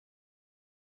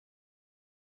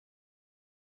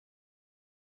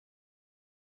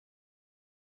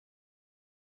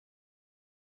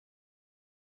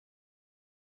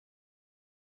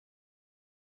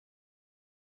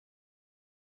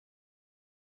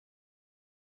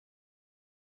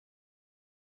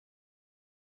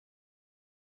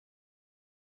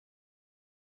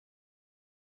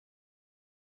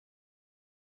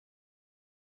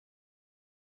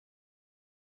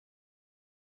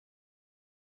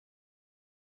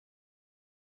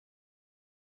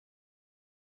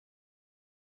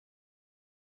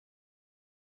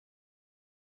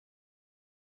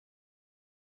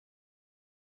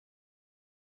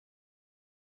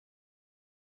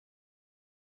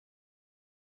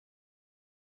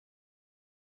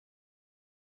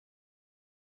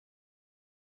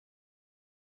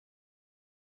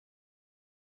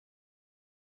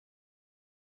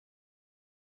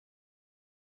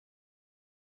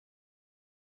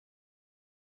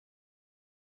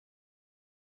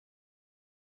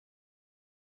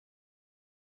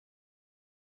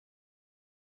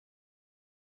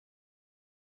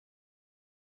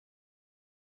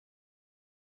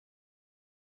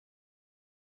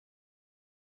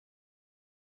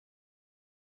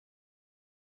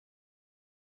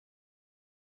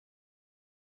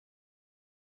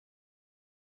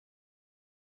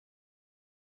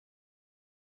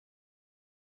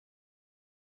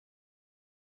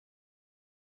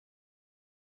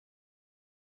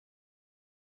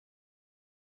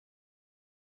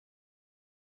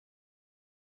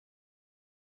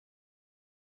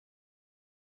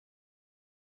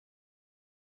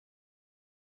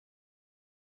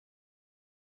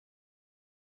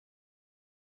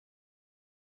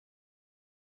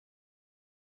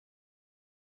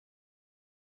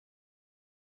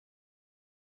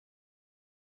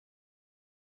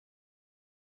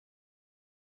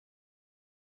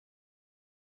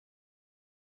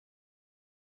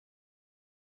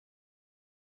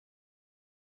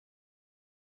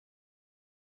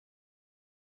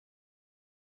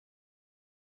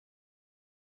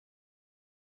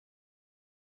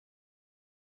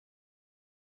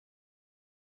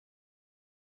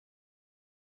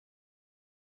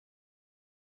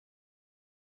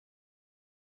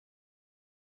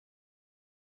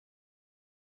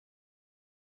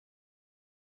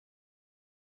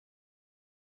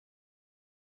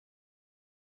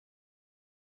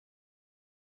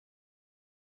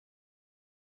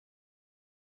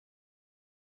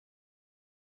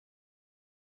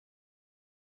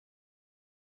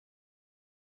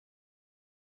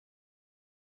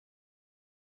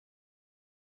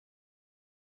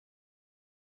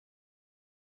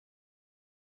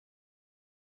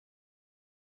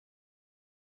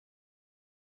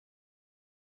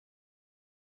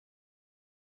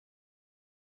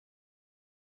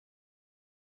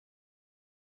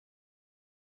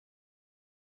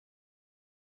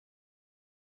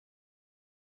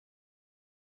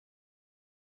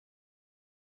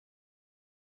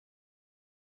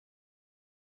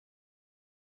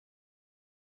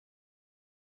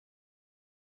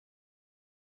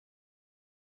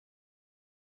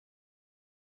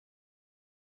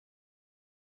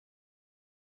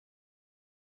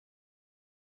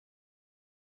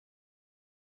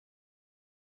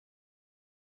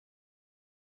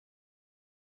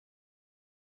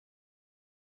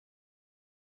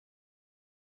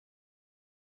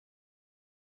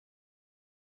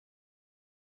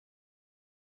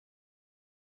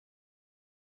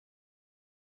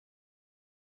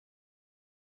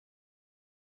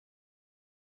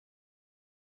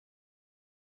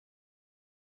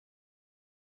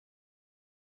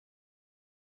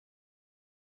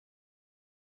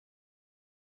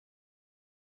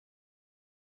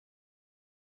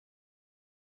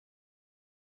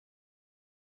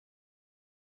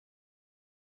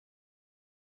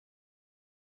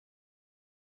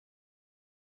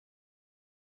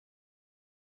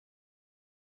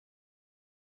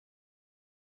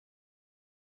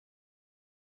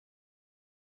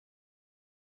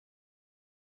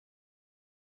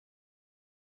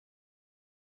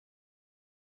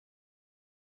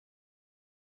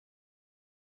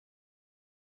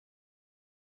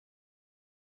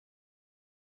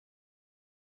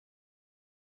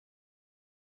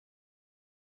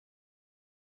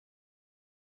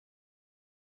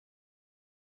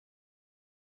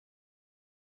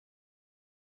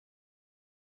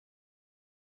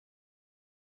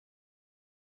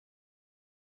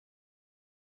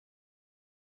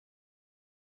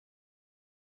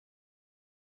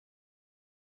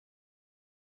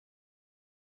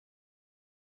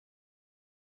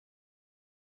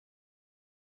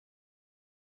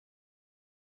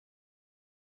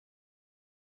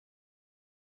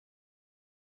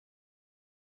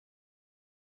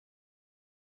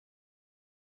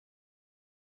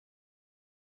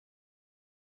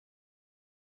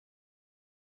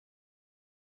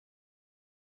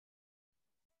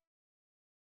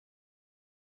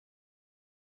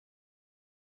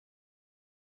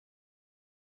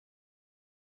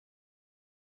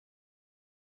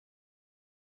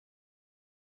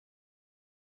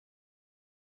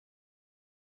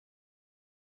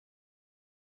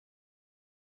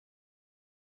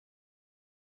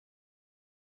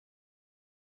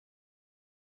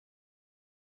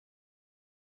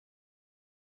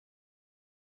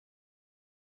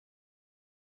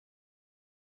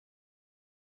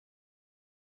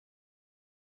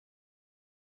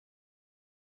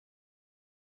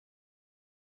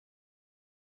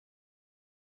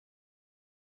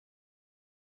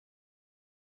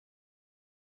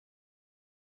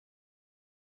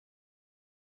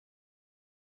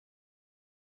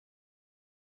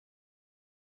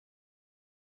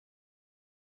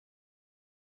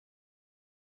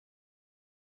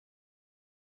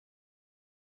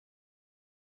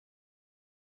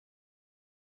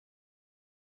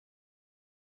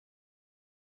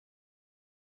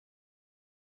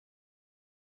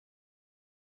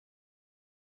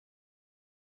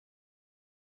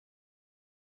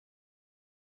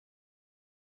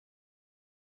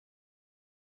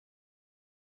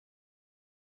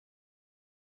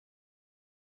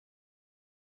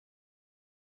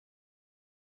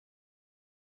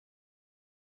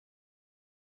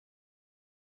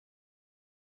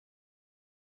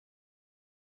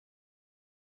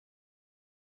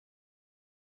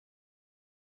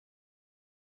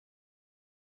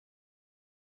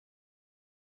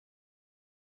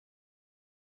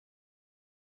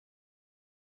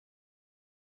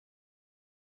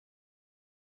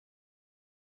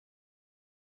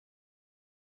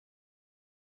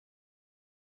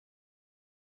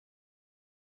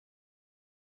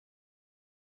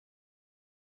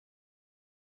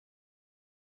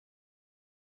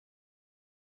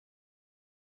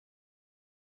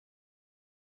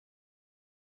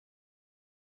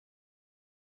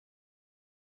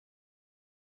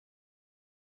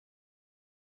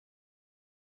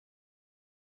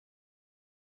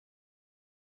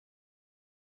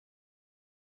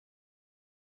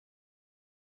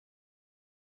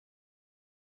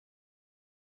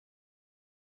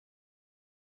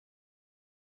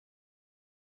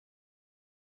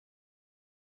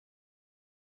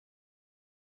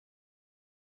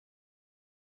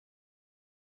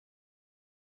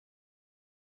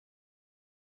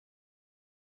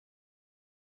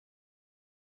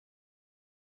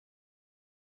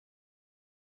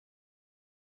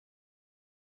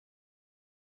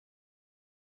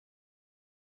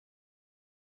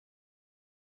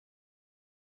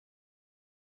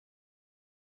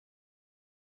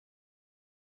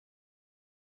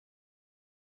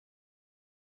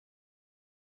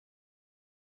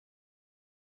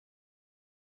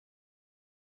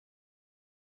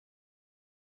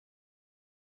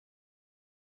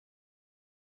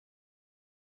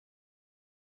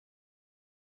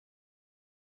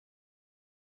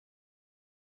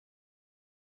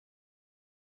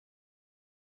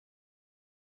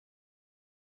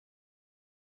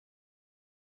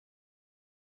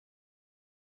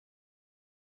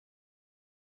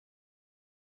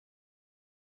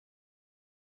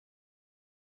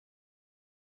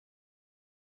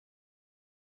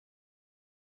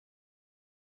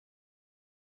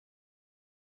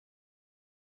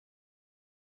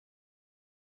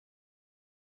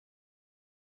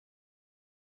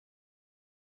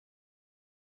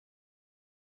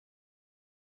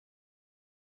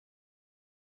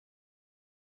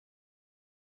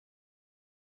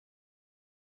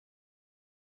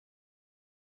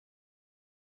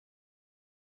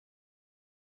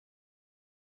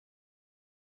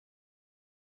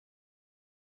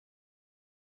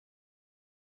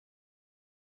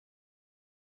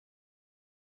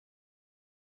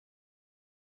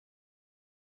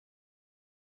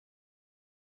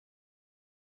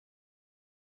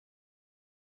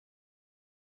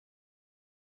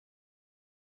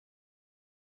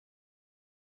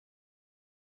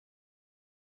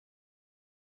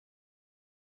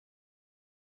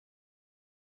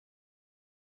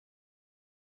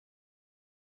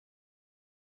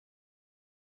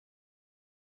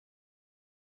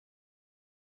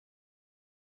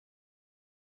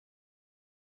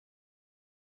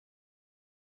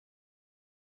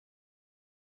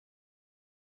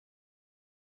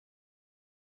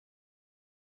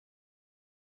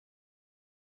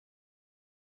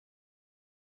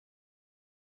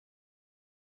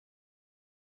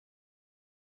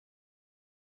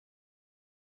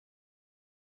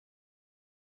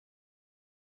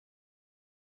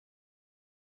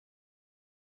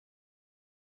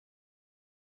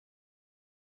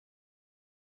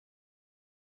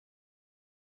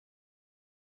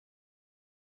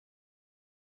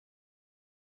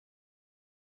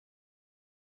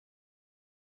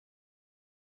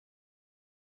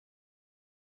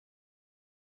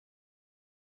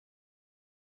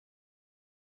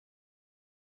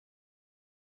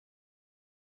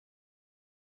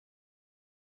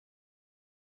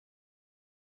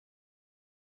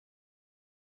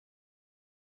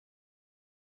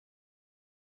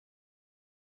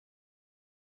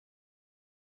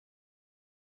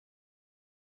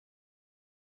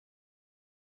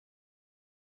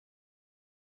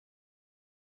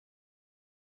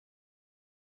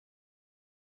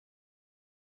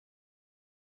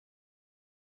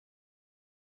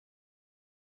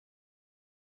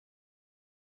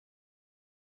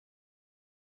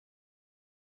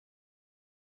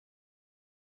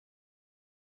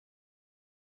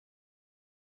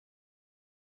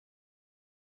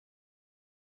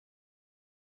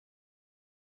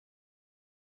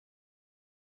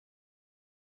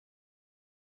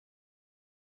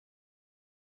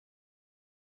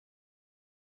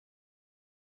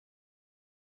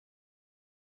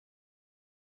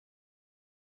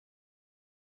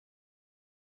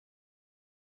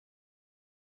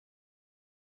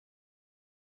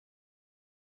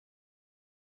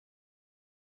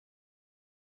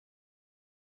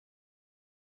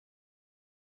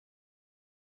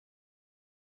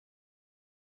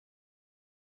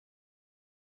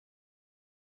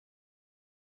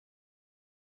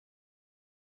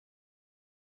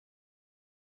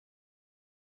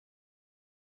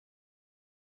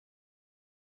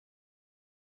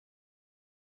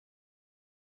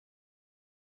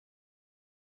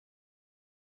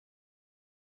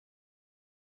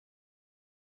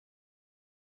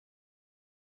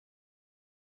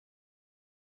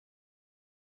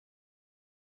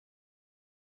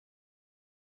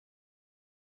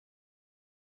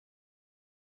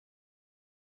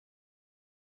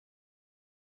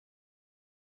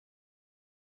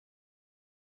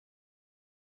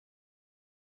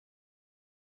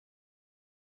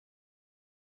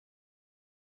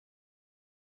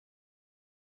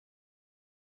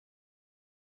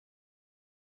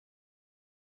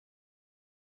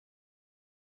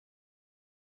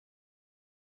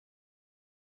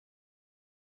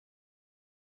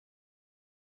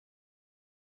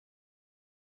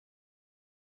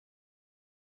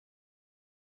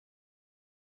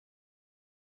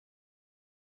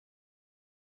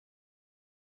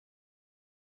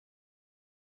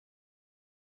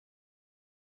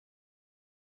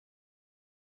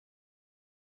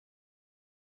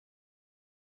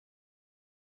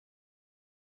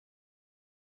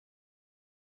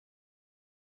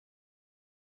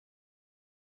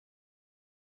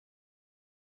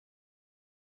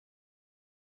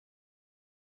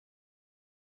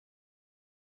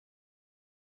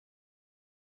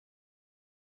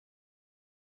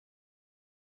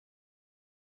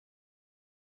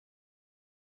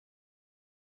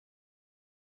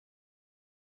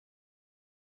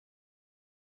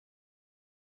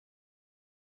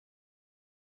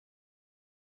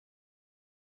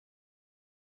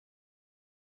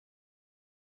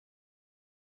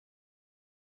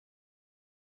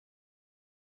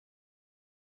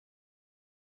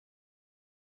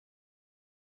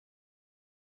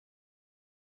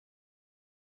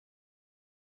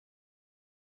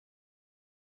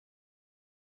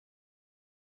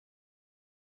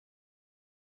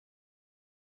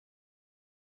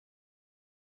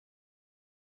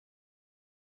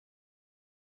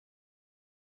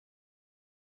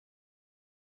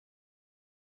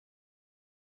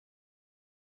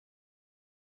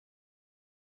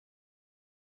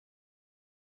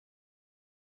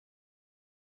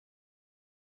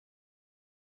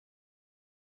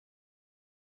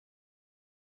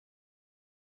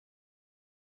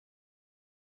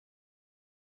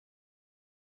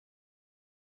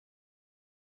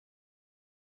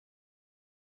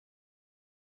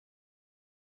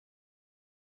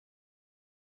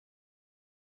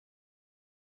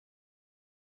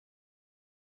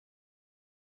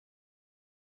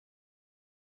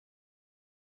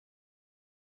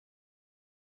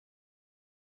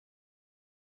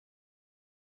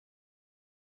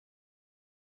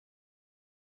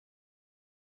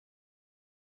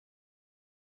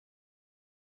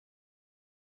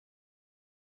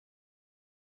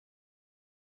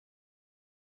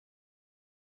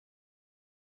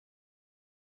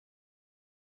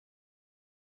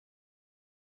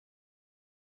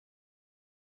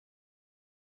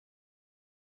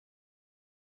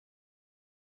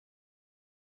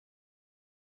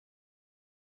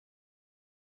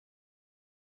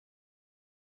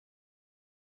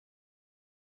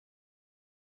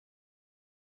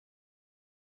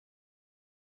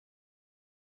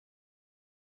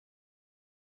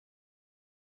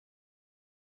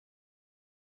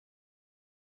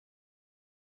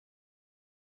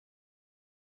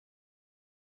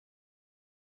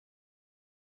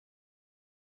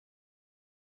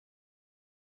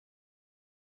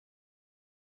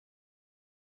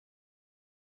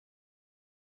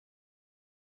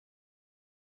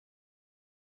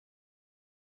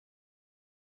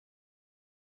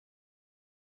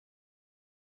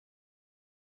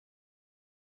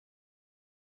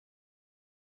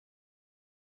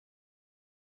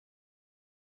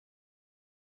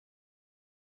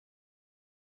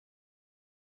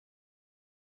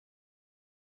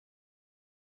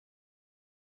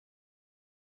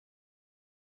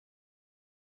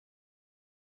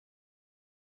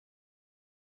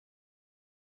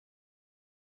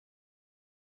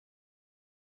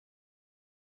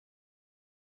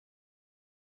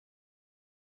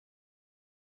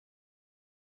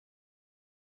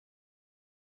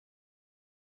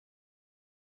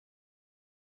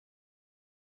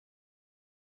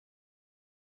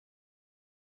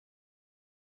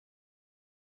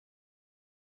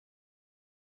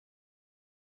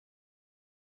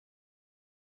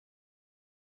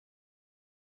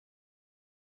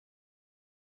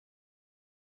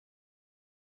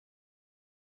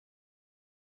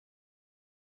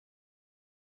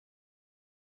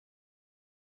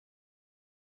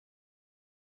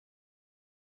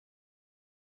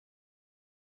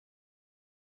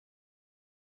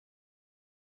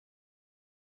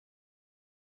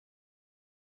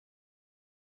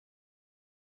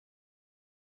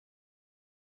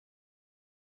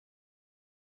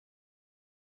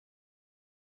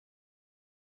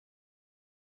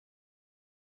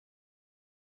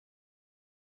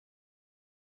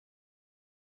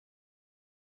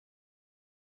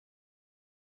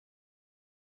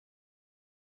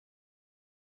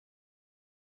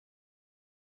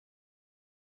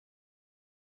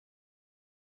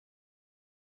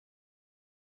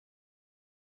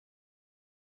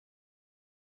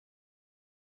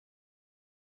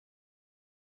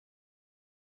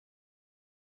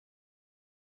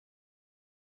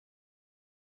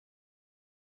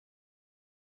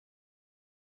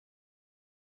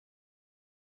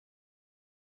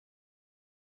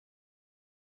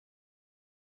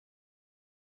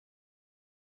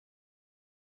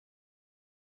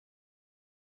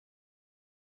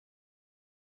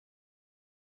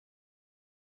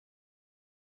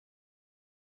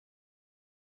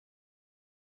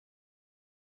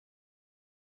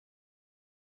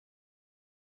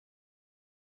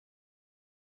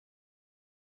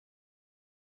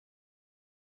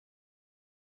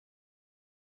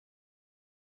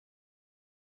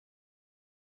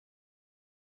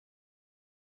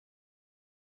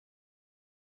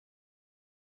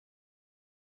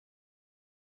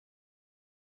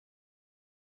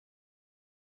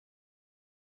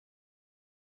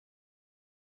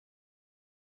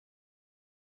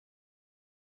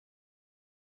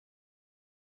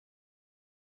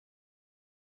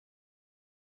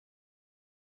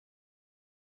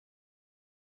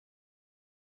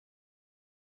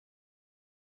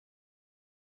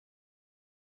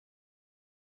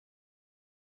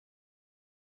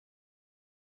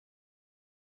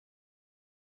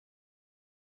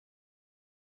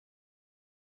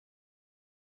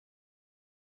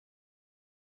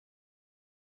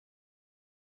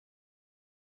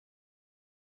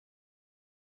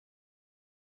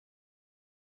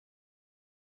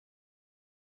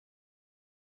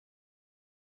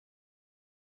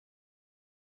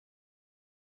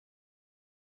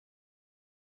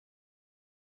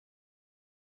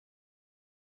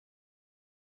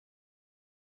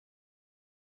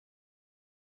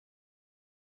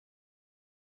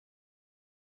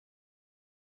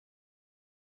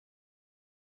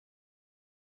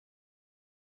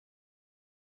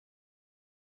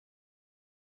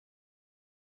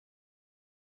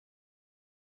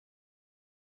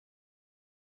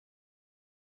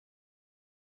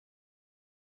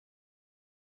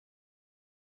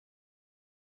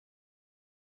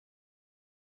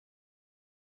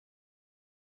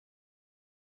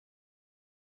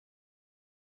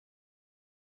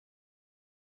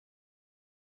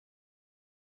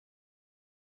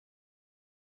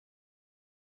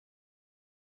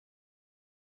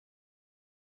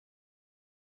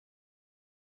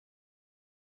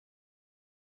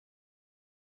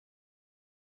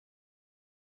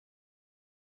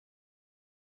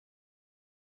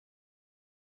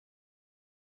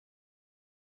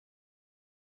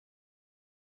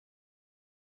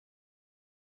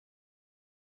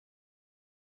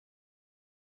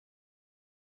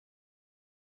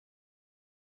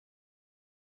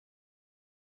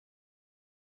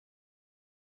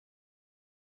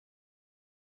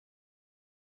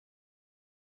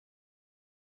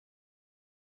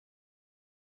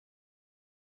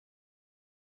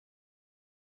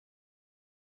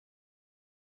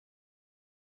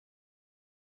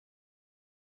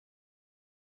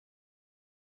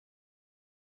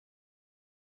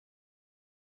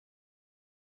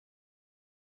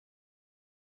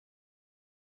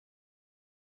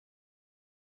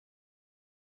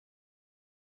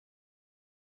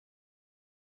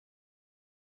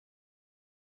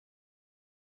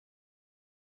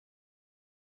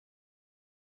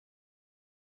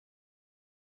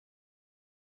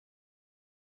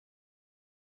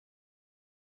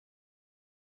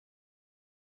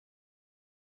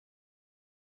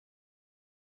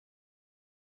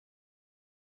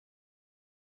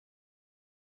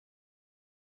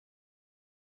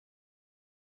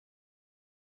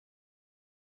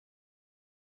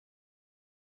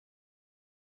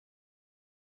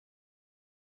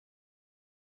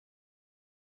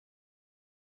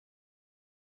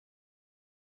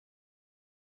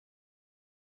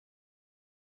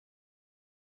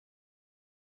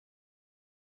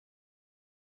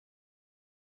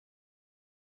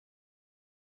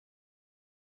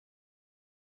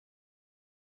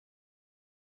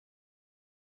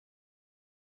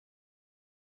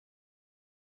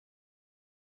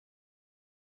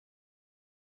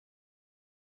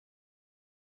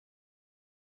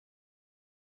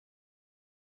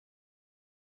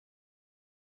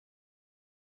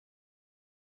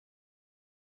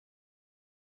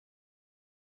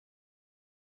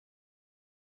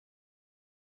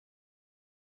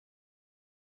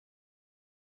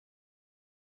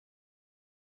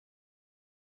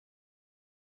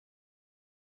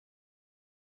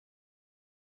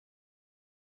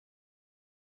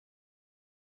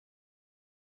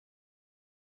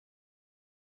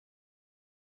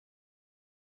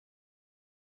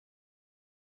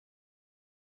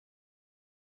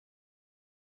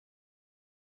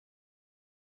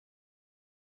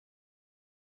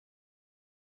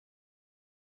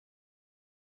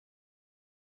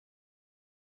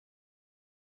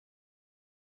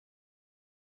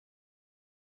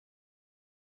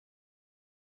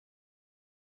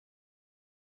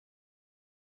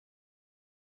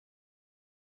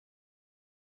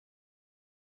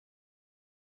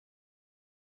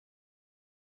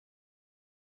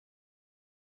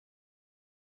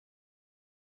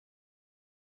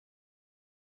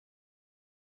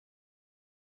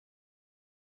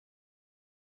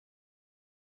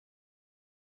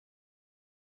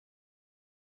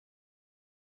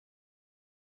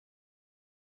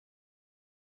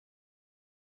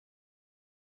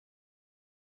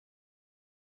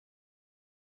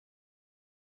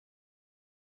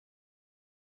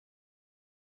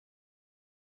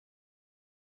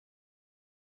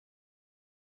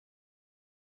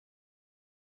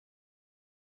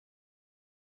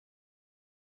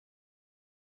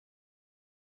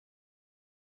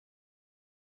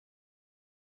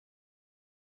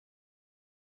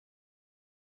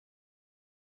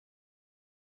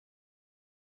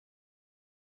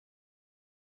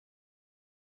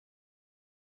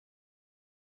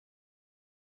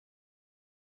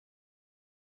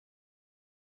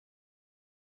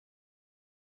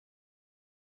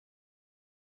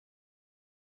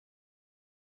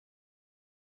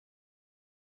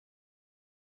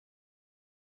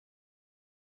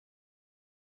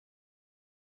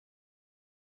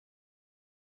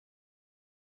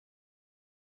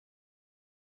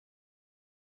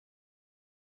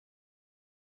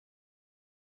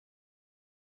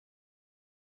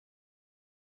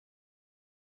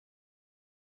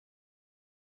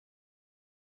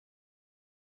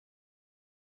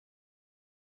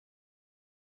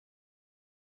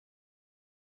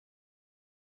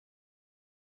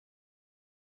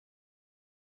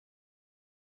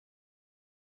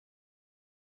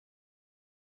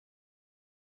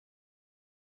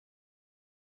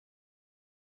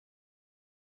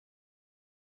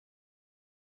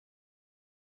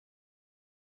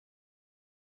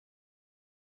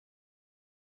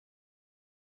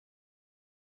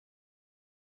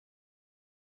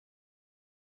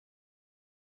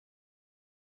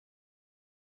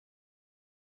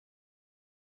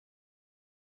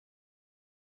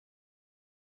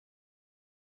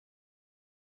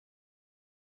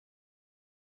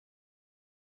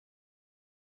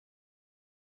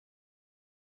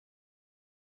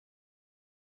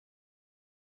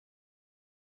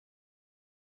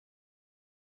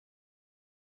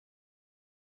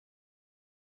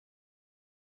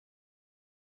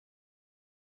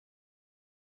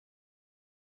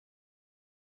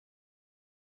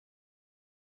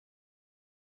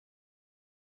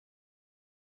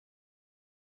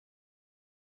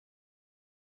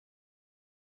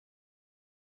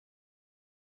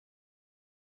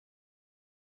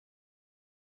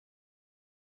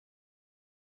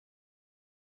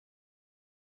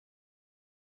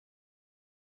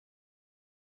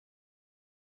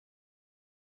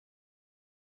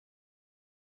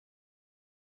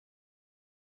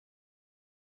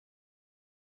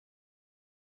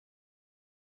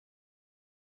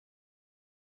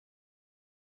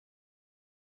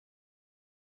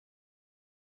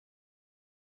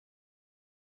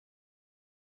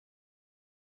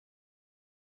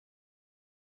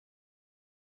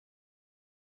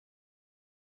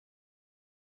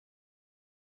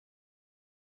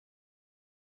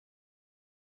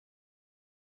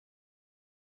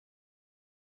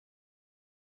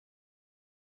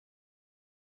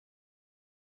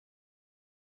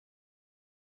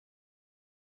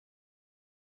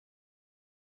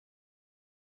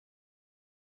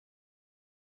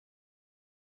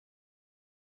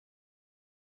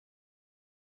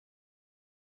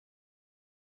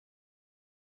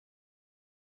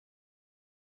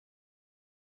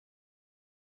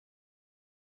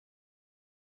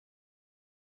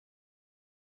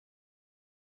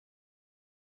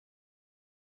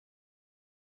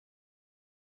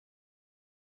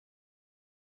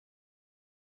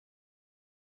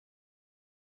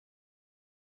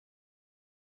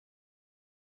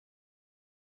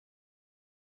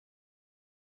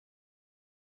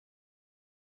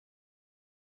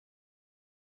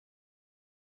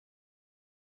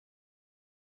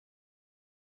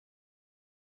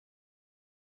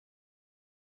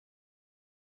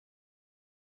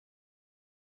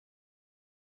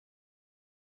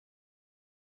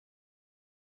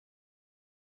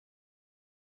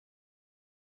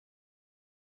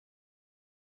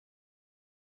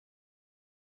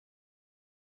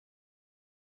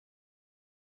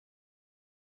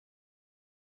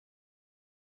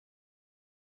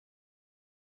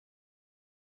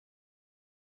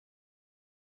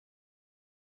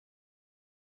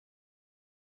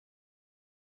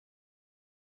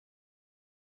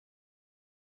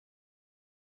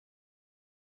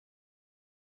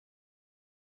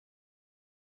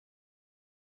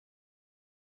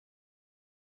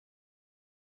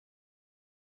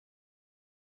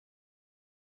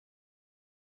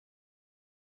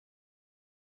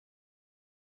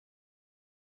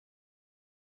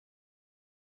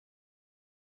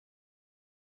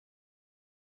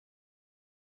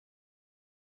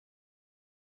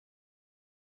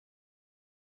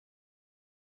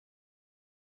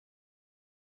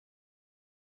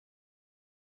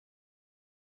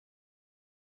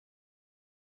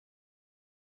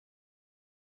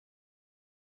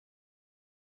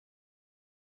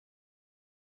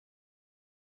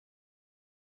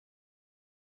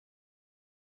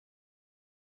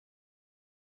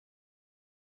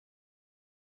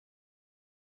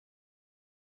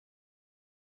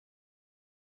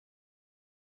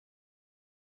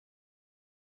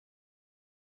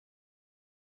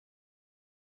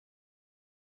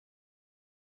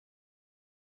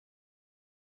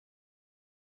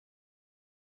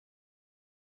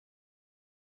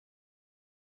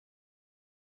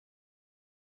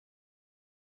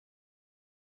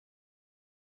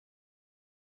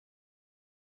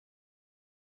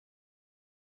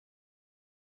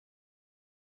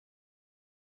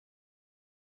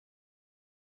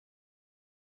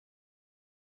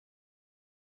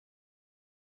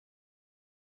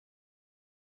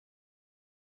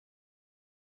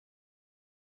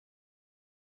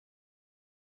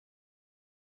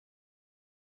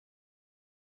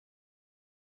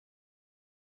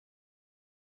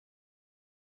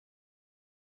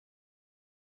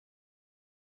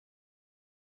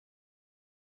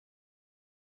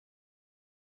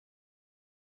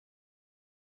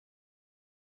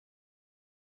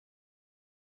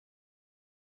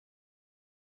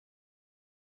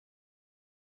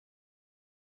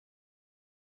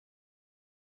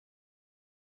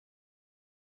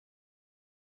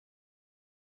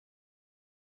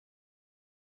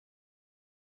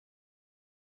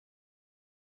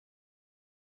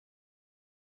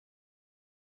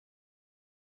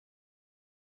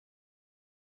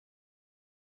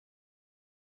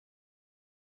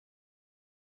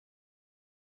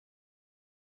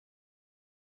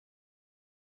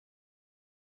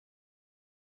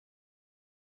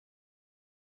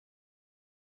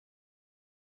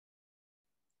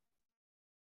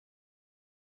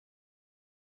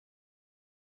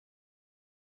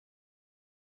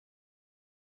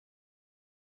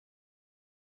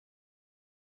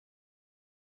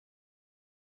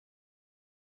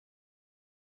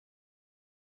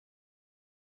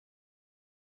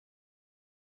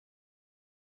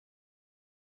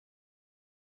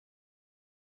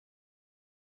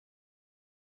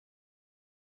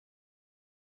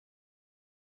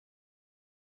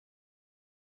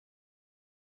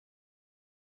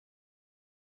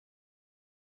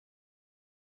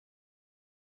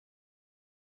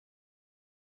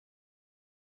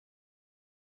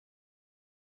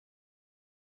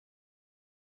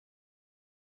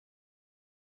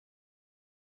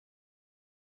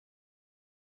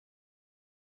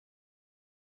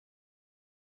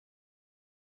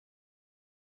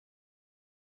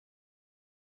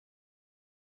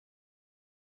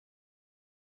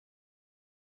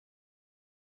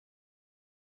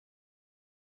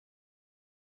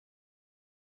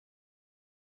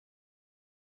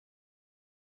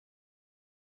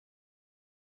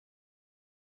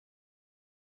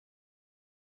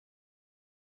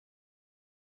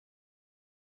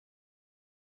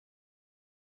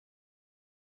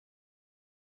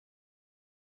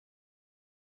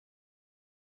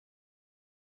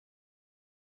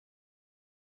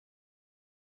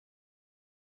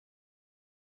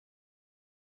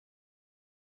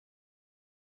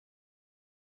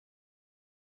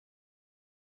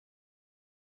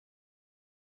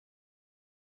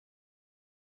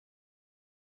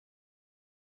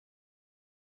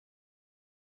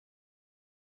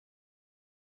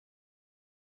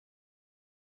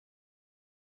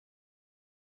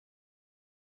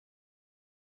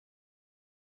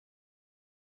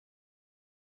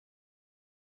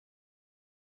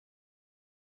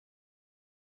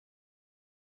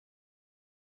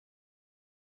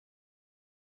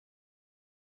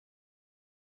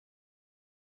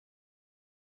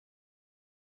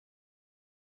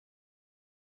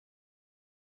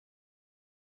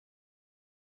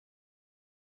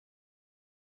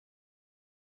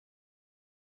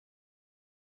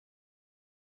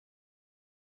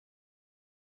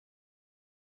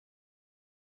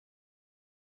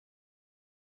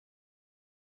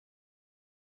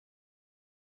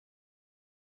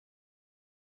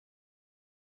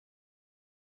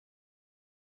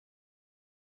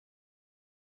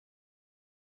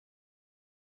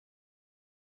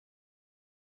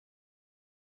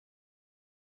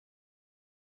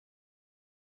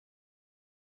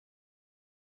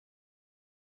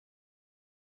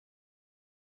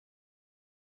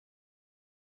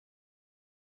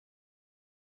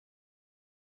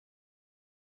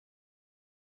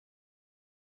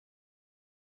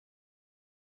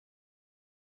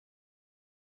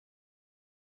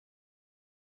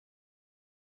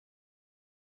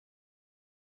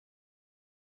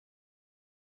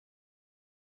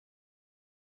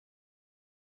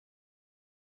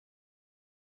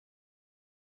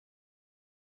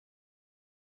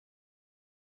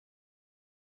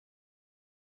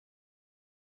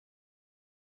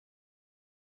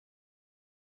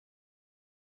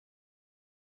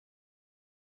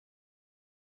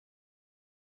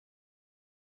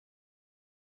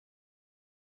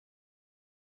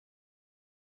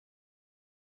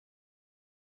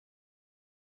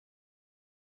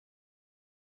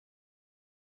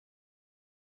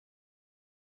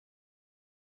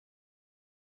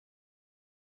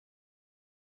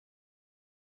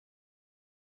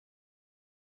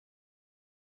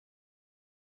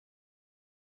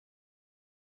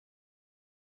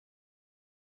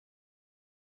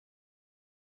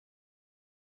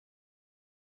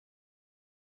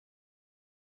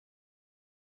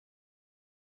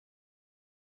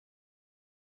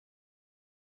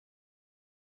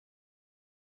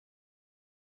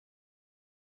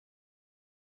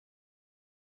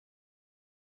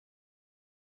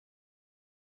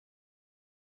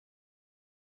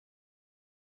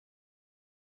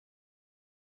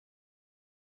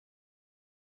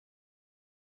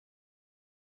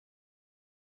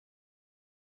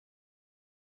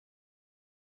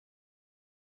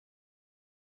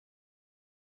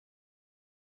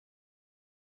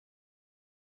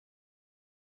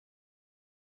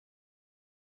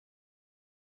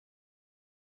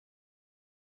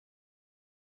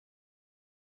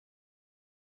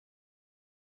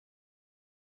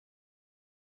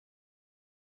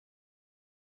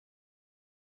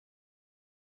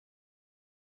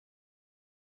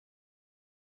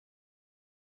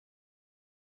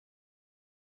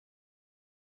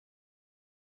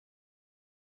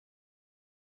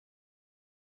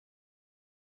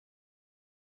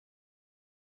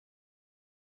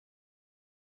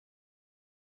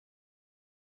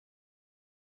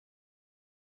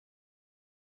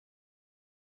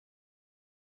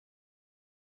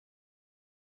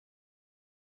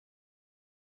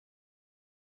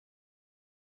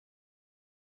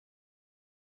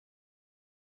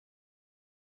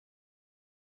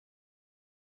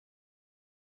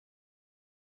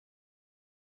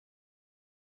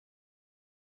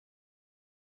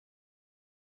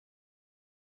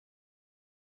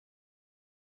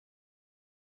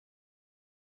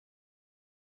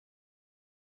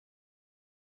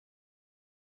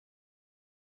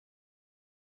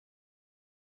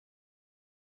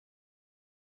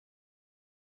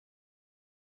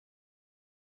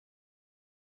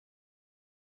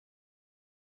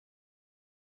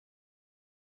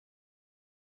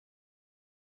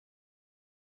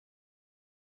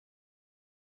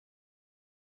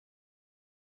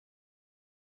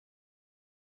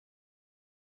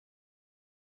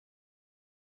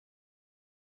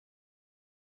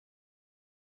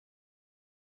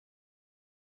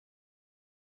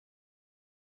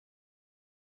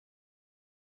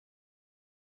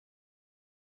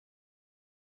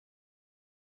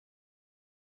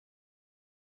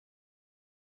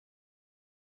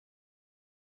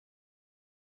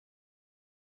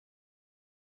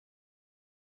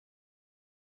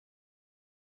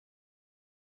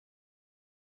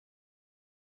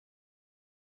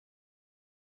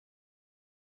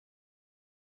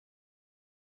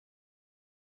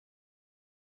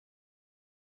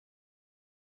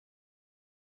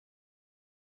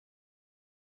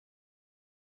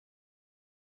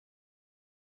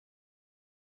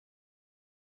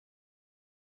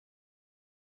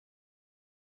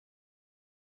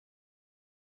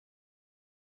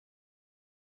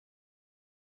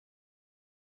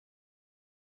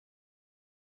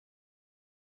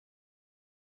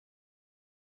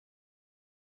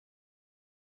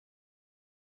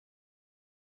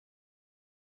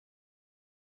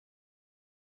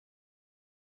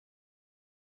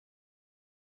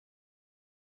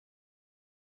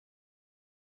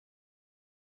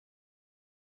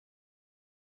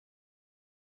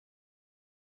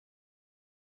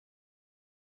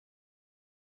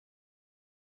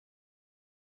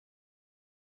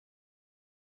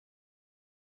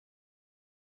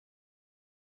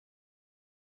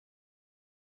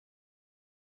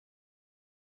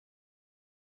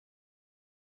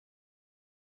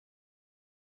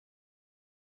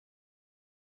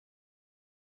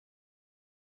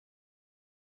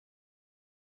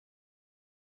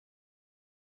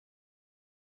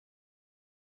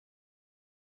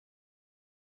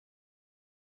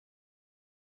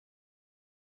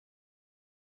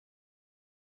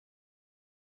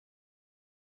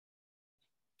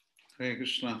Hare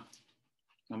Krishna.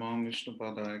 Namo Vishnu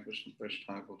Padaya Krishna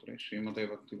Prasthaya Putre Srimate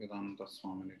Bhaktivedanta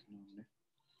Swamini Namne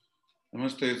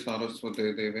Namaste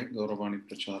Saraswate Deve Gauravani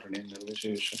Pracharane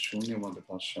Nirvishesha Shunyavadi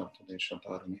Paschatya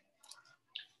Deshatarane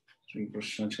Sri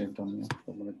Krishna Chaitanya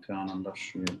Prabhupada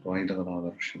Shri Advaita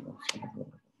Gadadhar Shiva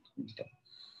Saraswati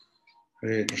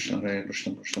Hare Krishna Hare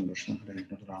Krishna Krishna Krishna Hare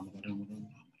Hare Rama Rama Rama Rama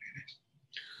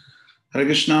Hare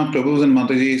Krishna. Prabhus and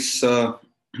Mataji's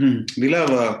we'll have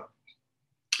a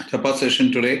japa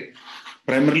session today.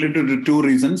 Primarily to do two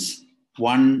reasons.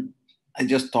 One, I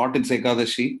just thought it's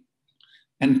Ekadashi.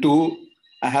 And two,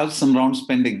 I have some rounds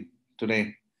pending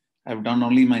today. I've done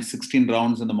only my 16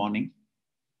 rounds in the morning,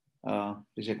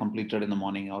 which I completed in the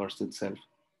morning hours itself.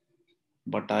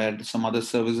 But I had some other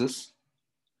services,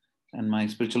 and my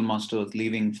spiritual master was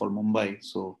leaving for Mumbai,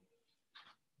 so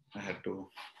I had to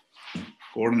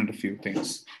coordinate a few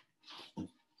things.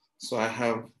 So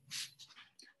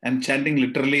I'm chanting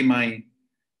literally my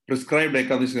prescribed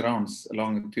Ekadashi rounds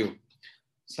along with you.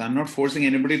 So I'm not forcing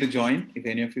anybody to join. If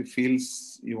any of you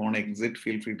feels you want to exit,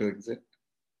 feel free to exit.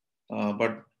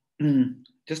 But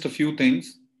just a few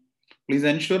things. Please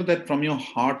ensure that from your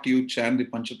heart you chant the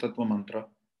Panchatattva mantra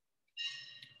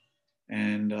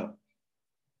and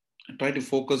try to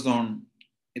focus on,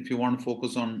 if you want to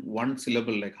focus on one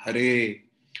syllable like Hare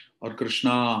or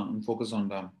Krishna, and focus on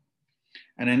them.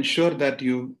 And ensure that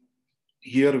you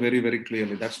hear very, very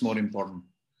clearly. That's more important.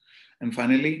 And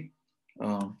finally,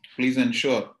 please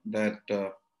ensure that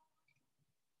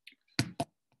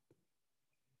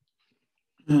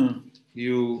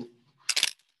you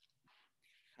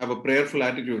have a prayerful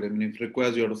attitude. I mean, if it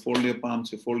requires you to fold your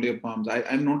palms, you fold your palms.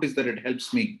 I've noticed that it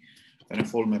helps me when I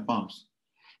fold my palms.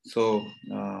 So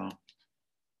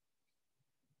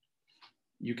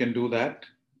you can do that.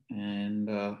 And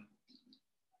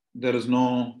there is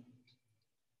no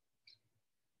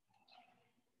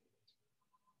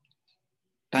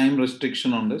time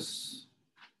restriction on this.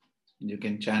 You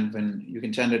can chant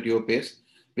at your pace.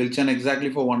 We'll chant exactly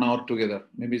for 1 hour together.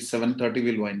 Maybe 7:30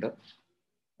 we'll wind up.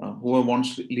 Whoever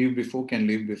wants to leave before can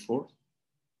leave before.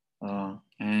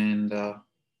 And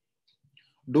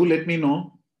do let me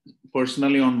know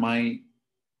personally on my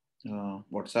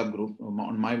WhatsApp group,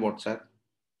 on my WhatsApp.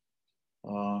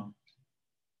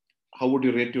 How would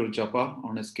you rate your japa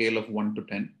on a scale of 1 to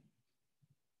 10?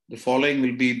 The following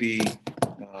will be the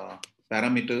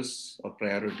parameters of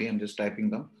priority. I'm just typing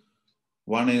them.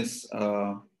 One is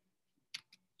how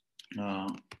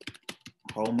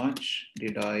much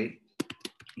did I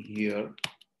hear?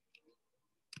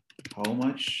 How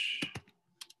much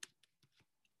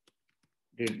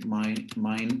did my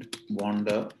mind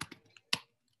wander?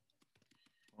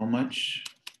 How much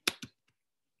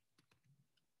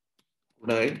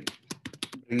could I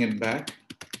bring it back?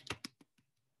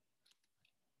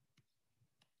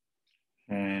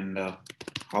 And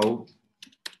how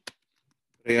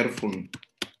prayerful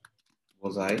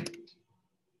was I?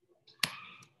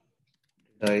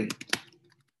 Did I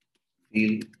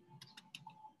feel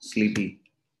sleepy?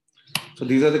 So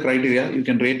these are the criteria. You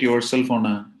can rate yourself on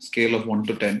a scale of 1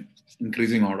 to 10,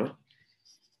 increasing order.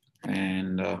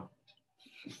 And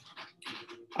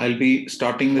I'll be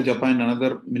starting the japa in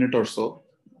another minute or so.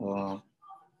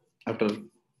 After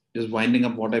just winding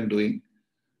up what I'm doing,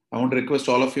 I want to request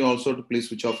all of you also to please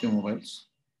switch off your mobiles.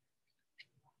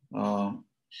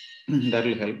 That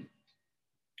will help.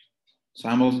 So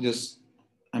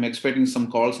I'm expecting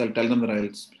some calls. I'll tell them that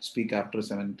I'll speak after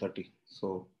 7:30.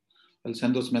 So I'll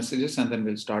send those messages and then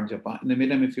we'll start japa. In the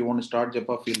meantime, if you want to start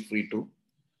japa, feel free to.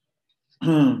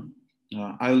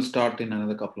 I will start in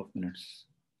another couple of minutes.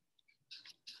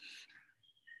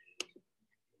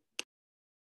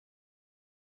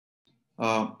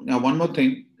 Now, one more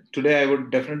thing. Today, I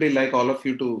would definitely like all of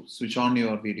you to switch on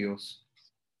your videos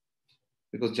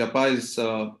because japa is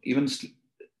even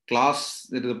class.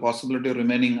 There is a possibility of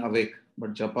remaining awake,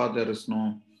 but japa there is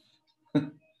no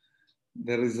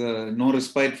there is no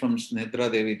respite from Nidra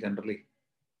Devi generally.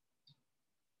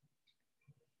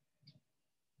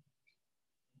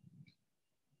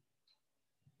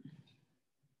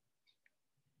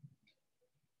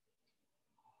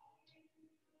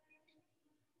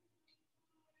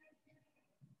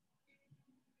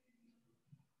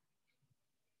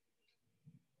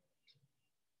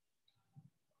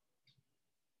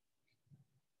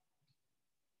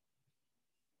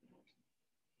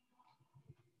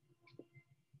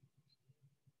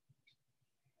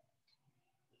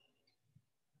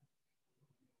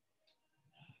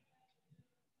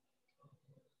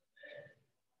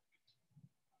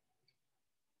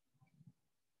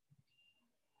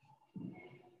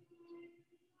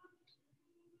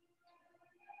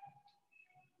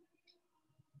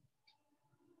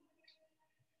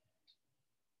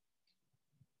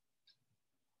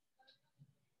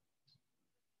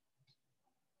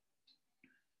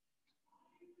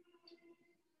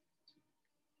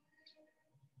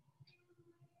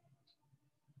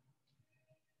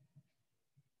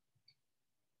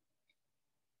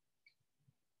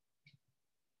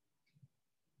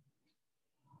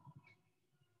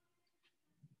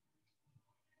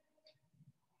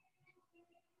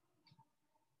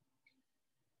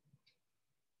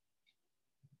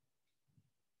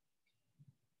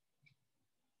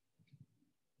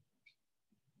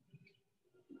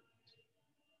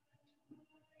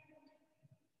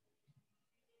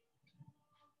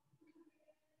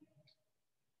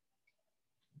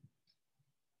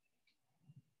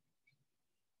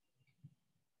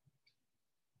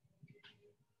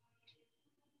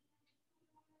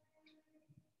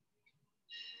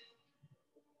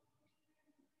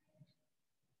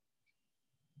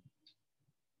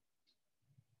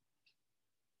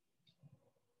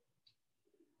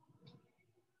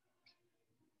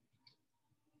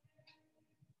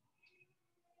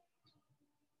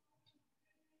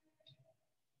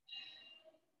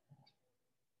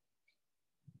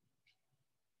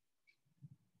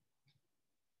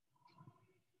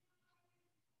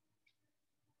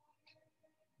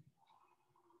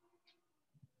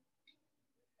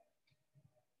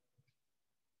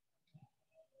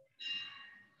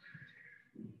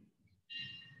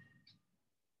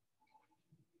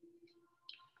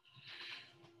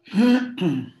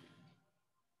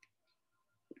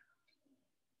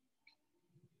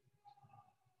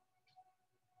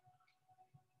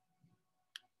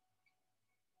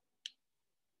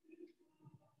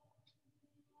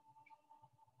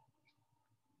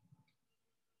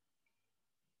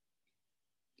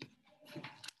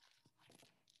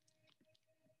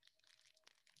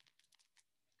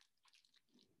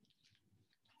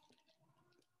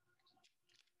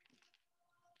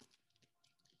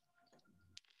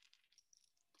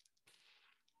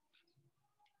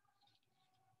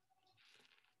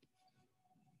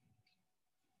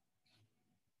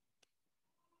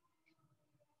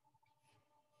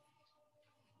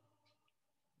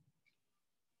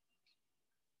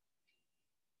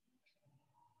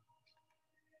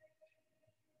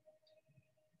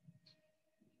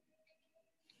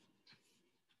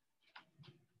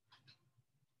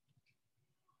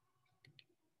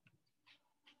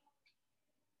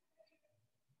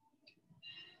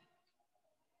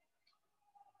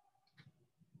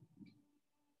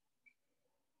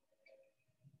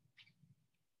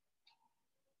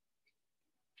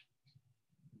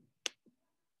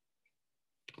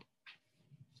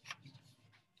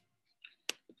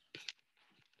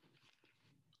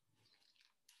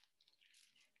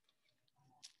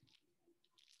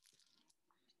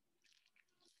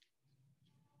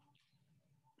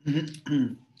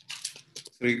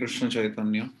 Sri Krishna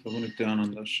Chaitanya, Prabhu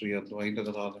Nityananda, Sri Advaita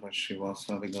Gadadhara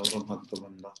Srivasadi Gaura Bhakta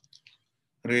Vrinda.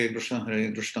 Hare Krishna,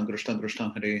 Krishna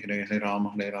Krishna, Hare Hare, Hare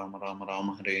Rama,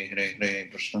 Rama, Hare Hare, Hare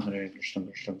Krishna, Krishna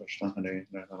Krishna, Hare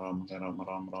Hare, Rama,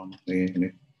 Rama, Hare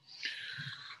Hare.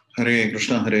 Hare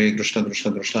Krishna, Krishna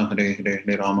Krishna, Hare Hare,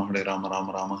 Hare Rama,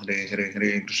 Rama, Hare Hare,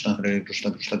 Hare Krishna,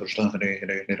 Krishna Krishna, Hare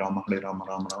Hare, Hare Rama,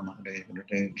 Rama, Hare Hare,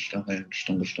 Hare Krishna,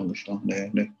 Krishna,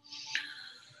 Hare Hare.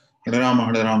 Hare Rama,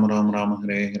 Hare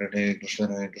Hare, Krishna,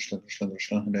 Krishna,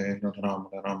 Hare Rama,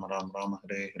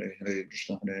 Hare Hare, Hare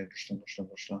Krishna, Krishna,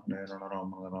 Hare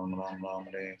Rama, Hare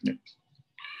Hare.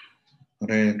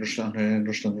 Hare Krishna,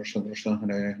 Krishna,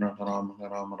 Hare Rama,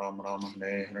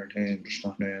 Hare Hare,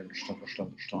 Krishna, Krishna,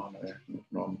 Hare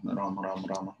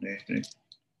Rama, Hare Hare.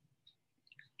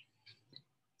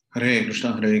 Hare Krishna,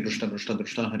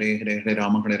 Krishna, Hare Hare, Hare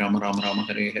Rama, Hare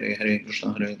Hare, Hare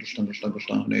Krishna, Krishna,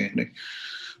 Hare Hare.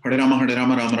 Hare Rama, Hare Hare,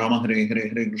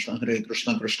 Hare Krishna, Krishna,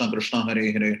 Hare Hare, Hare Rama, Hare Hare, Hare Krishna, Krishna,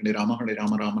 Hare Hare, Hare Rama, Hare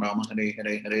Hare,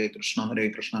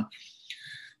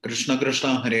 Hare Krishna,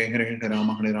 Krishna, Hare Hare, Hare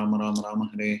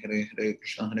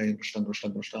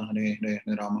Rama,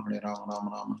 Hare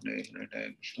Hare,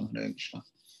 Hare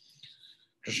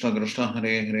Krishna, Krishna,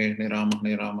 Hare Hare, Hare Rama,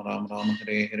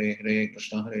 Hare Hare, Hare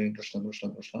Krishna,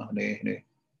 Krishna, Hare Hare.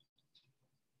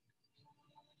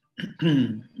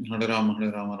 Hare Rama,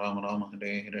 Hare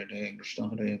Hare, Hare Krishna,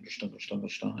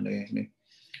 Krishna, Hare Hare.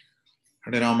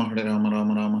 Hare Rama, Hare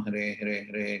Hare,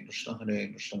 Hare Krishna,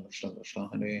 Krishna,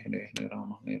 Hare Hare, Hare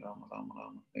Rama, Hare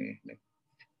Hare.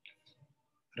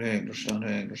 Hare Krishna,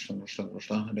 Krishna,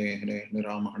 Hare Hare, Hare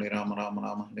Rama, Hare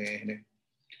Hare.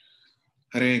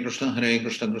 Hare Krishna,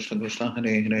 Krishna,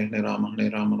 Hare Hare, Hare Rama, Hare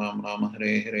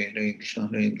Hare, Hare Krishna,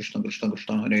 Krishna,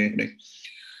 Hare Hare.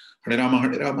 Hare Rama,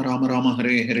 Hare Hare,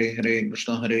 Hare Krishna,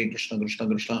 Krishna, Hare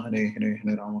Hare,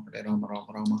 Hare Rama, Hare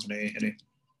Hare.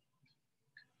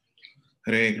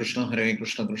 Hare Krishna,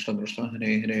 Krishna,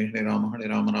 Hare Hare, Hare Rama, Hare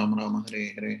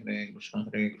Hare, Hare Krishna,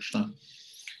 Krishna,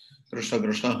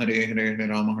 Hare Hare, Hare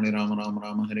Rama, Hare Hare,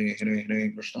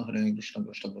 Hare Krishna,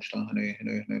 Krishna, Hare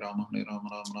Hare, Hare Rama,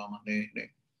 Hare Hare.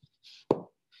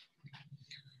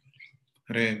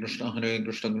 Hare Krishna,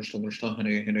 Krishna,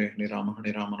 Hare Hare, Hare Rama,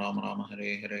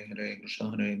 Hare Hare, Hare Krishna,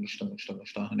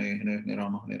 Krishna, Hare Hare, Hare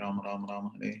Rama,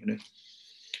 Hare Hare.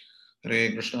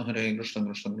 Hare Krishna,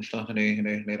 Krishna, Hare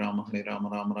Hare, Hare Rama,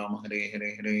 Hare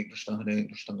Hare, Hare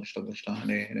Krishna, Krishna,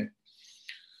 Hare Hare.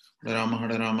 Hare Rama,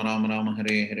 Hare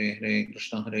Hare, Hare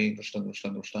Krishna,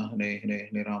 Krishna, Hare Hare,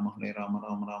 Hare Rama, Hare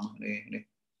Hare.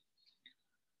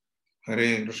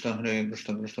 Hare Krishna,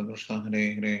 Krishna,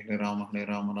 Hare Hare, Hare Rama,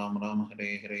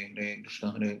 Hare Hare, Hare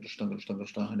Krishna, Krishna,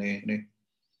 Hare Hare.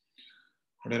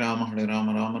 Hare Rama, Hare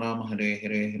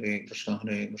Hare, Hare Krishna,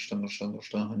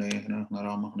 Krishna, Hare Hare, Hare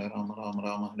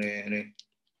Rama, Hare Hare.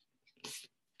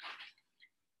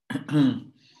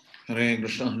 Hare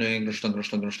Krishna,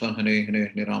 Krishna, Hare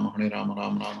Hare, Hare Rama,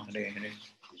 Hare Hare.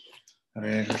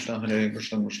 Hare Krishna,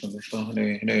 Krishna,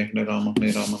 Hare Hare, Hare Rama,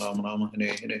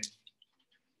 Hare Hare.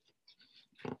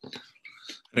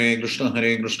 Hare Krishna,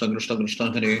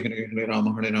 Krishna, Hare Hare, Hare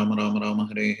Rama, Hare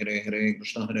Hare, Hare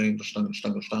Krishna,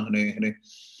 Krishna, Hare Hare.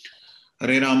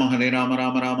 Hare Rama, Hare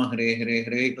Hare,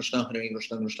 Hare Krishna, Krishna,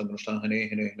 Hare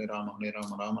Hare, Hare Rama, Hare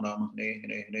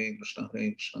Hare, Hare Krishna,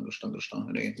 Krishna,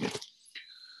 Hare Hare.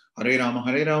 Hare Rama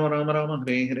Rama Rama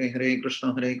Hare Hare Hare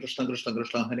Krishna Krishna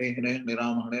Krishna Hare Hare Hare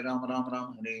Rama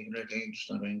Rama Hare Hare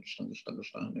Krishna Krishna Hare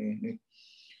Hare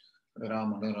Hare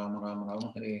Rama Hare Krishna Krishna Hare Hare Rama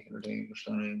Hare Krishna Krishna Hare Hare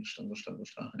Krishna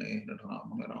Krishna Hare Hare Rama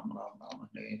Hare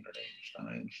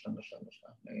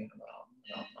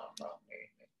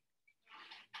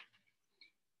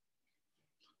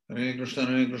Hare Krishna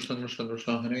Krishna Hare Hare Rama Hare Hare Krishna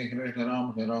Krishna Hare Hare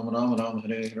Rama Hare Hare Krishna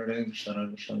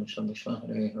Hare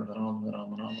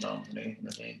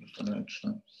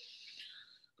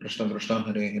Hare Rama Hare Hare Krishna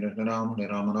Hare Hare Rama Hare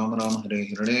Hare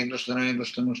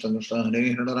Krishna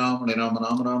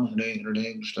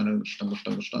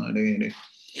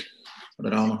Hare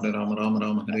Hare Rama Hare Hare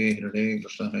Hare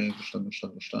Krishna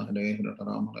Krishna Hare Hare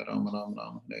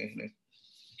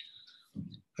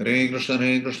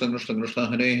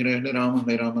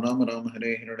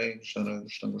Rama Hare Hare Krishna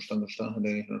Krishna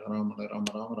Hare Hare Rama Hare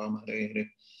Hare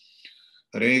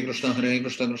Hare Krishna Krishna Hare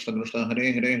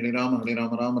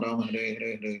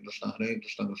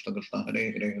Hare Rama Hare Hare Krishna Krishna Hare Hare Rama Hare Hare Hare Krishna Krishna Hare Hare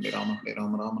Rama Hare Hare Krishna Krishna Hare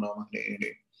Hare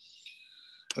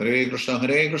Rama Hare Hare Hare Krishna Krishna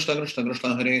Hare Hare Rama Hare Hare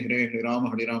Krishna Krishna Hare Hare Rama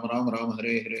Hare Hare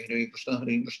Hare Krishna Krishna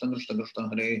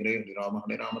Hare Hare Rama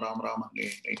Hare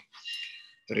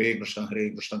Hare Krishna Hare Hare Hare Rama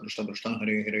Hare Krishna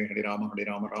Hare Hare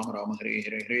Rama Hare Hare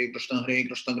Krishna Hare Hare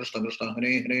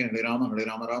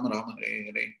Hare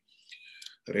Rama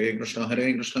Hare Krishna Hare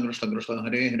Hare Rama Hare Krishna Krishna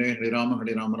Hare Hare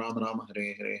Rama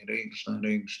Hare Hare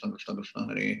Krishna Krishna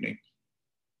Hare Hare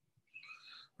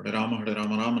Rama Hare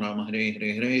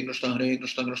Hare Hare Krishna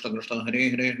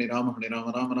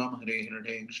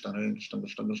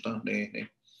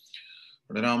Hare Hare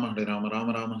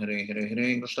Rama Hare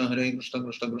Hare Krishna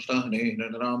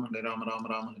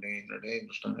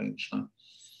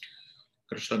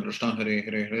Hare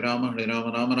Hare Hare Rama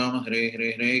Hare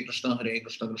Hare Krishna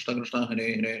Krishna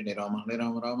Hare Hare Rama Hare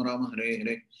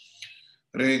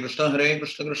Hare Krishna Hare Hare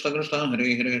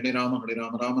Hare Rama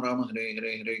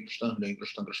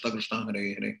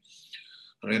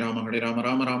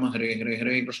Hare Hare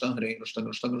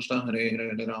Krishna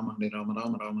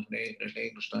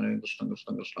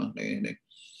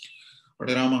Krishna Hare Hare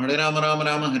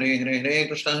Rama Hare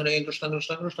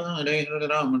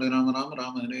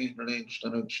Hare Krishna Hare Hare Rama Hare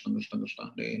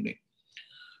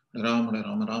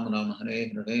Hare Krishna Hare Hare Rama Hare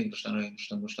Hare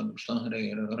Krishna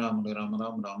Hare Hare Rama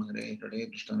Hare Hare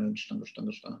Krishna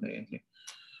Hare Hare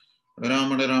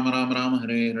Rama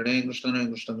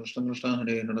Hare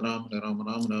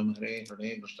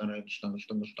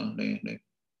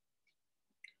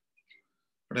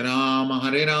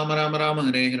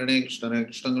Hare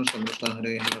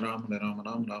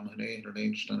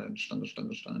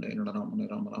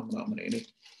Krishna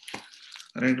Hare Hare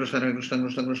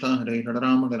Hare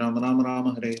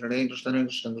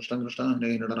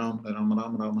Rama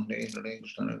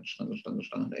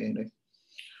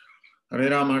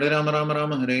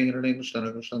Hare Hare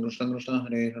Krishna Krishna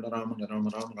Hare Hare Rama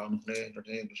Hare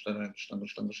Hare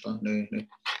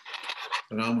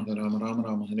Krishna Hare Hare Hare Krishna Hare Rama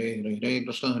Hare Hare Krishna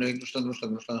Hare Rama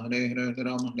Hare Hare Krishna Hare Hare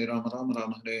Rama Hare Hare Krishna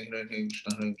Hare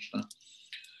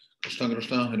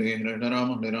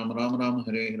Rama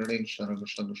Hare Hare Krishna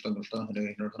Hare Hare Rama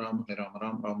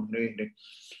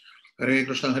Hare Hare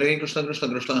Krishna Hare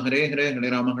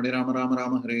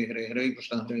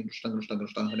Hare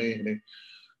Rama Hare Hare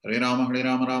Krishna Hare Hare Rama Hare Hare Krishna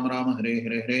Hare Rama Hare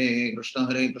Hare Hare Krishna Hare Hare Rama Hare Hare Krishna Hare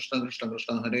Hare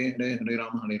Hare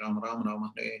Rama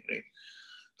Hare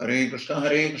Hare Krishna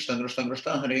Hare Hare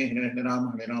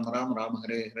Rama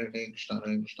Hare Hare Hare Krishna Hare Rama Hare Hare Krishna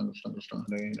Hare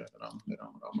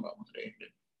Rama Hare Hare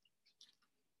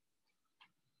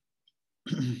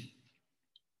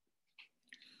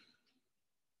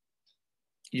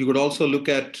You could also look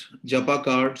at japa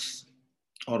cards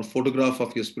or photograph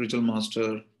of your spiritual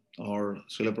master or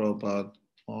Srila Prabhupada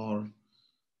or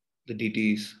the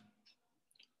deities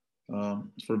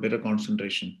for better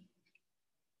concentration.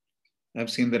 I've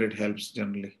seen that it helps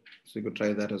generally, so you could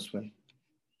try that as well.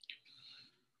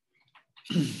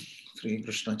 Sri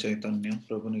Krishna Chaitanya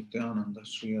Prabhu Nityananda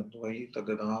Sri Advaita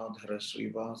Gadadhara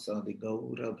Srivasadi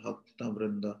Gaura Bhakta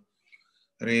Vrinda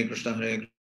Hare Krishna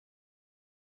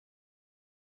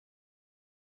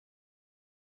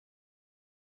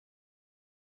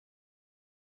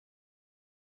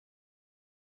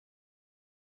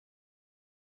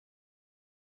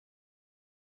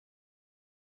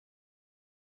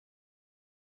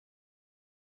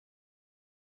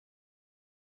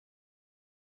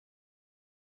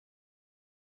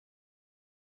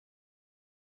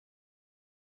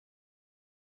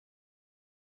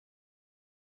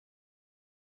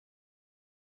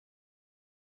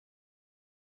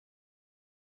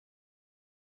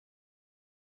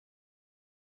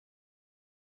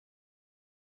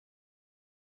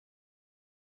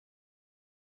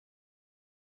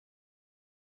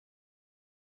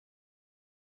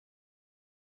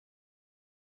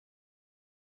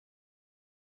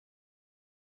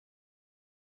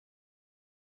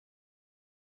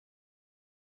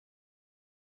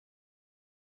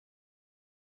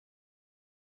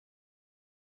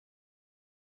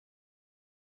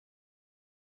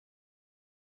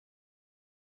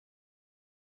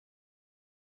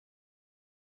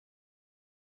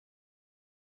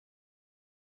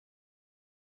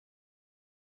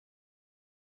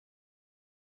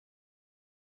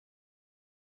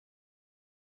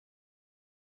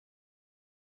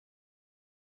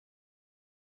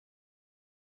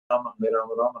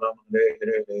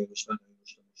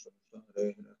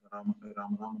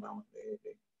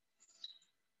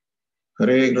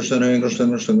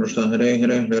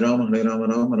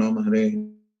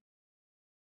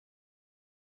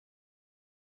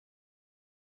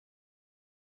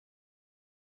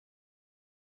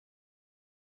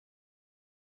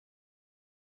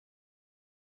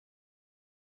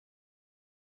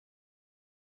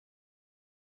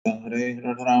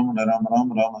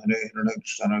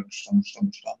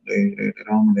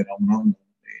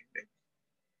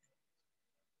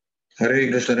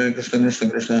Hare Krishna, Hare Krishna, Krishna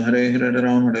Krishna, Hare Hare,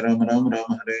 Ram Hare Ram, Ram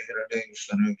Ram, Hare Hare,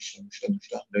 Krishna Hare Krishna, Krishna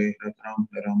Krishna,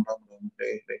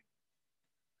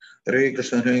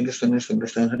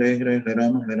 Hare Hare,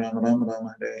 Ram Hare Ram, Ram Ram,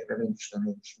 Hare Krishna,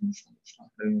 Hare Krishna, Krishna Krishna,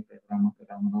 Hare Hare, Ram Hare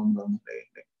Ram, Ram Ram, Hare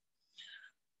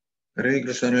Hare,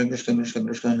 Krishna Hare Krishna, Krishna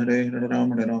Krishna, Hare Hare,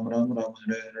 Ram Hare Ram, Ram Ram,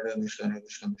 Hare Krishna, Hare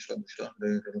Krishna, Krishna Krishna,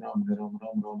 Hare Hare, Ram Hare Ram,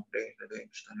 Ram Ram, Hare Hare,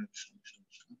 Krishna Hare Krishna, Krishna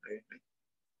Krishna, Hare Hare.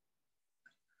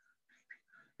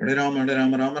 Hare Rama,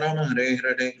 Rama Rama, Hare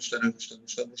Hare, Hare Krishna, Krishna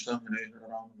Krishna, Hare Hare,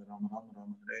 Rama, Rama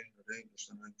Rama, Hare Hare. Hare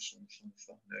Krishna, Krishna Krishna,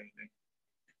 Krishna Hare Hare, Rama, Rama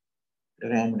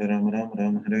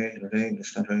Rama, Hare Hare,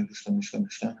 Krishna, Krishna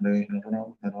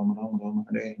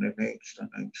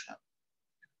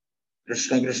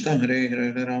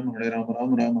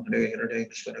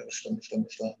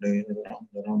Krishna, Hare Hare,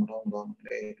 Rama, Rama,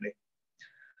 Hare Hare.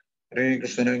 Hare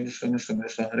Krishna, Krishna Krishna,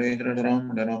 Krishna Hare Hare,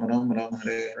 Rama, Rama, Hare Hare,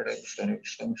 Krishna, Hare Krishna,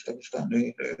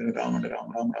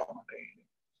 Krishna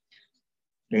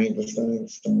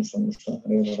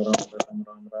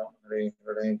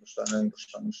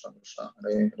Krishna,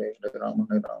 Hare Hare,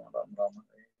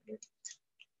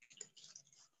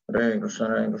 Hare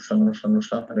Krishna,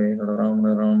 Krishna Krishna, Krishna Hare Hare,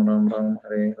 Rama, Rama,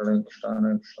 Hare Hare,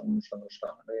 Krishna, Krishna Krishna,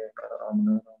 Hare Hare, Rama,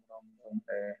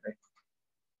 Hare Hare.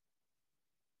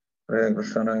 Hare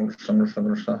Krishna, Krishna Krishna,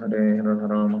 Krishna Hare Hare,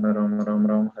 Rama,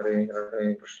 Rama, Hare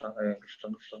Hare, Krishna, Krishna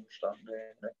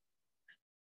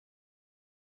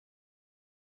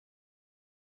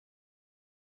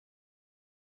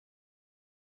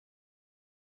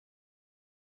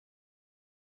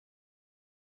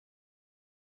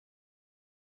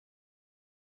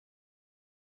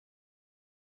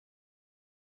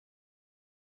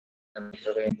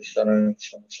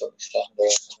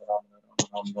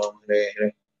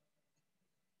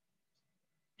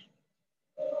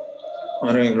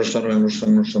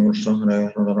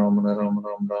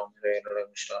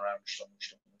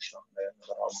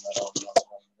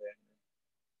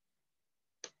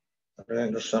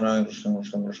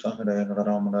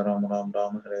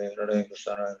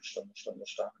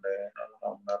Krishna, Hare Hare,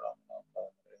 Rama, Rama, Hare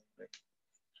Hare.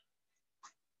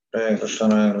 Hare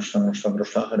Krishna, Krishna Krishna,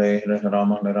 Krishna Hare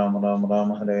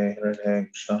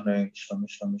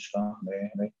Hare, Rama,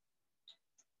 Rama,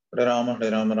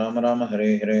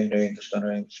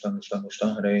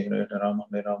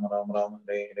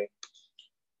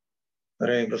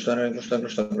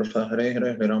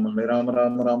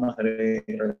 Hare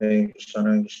Hare, Krishna,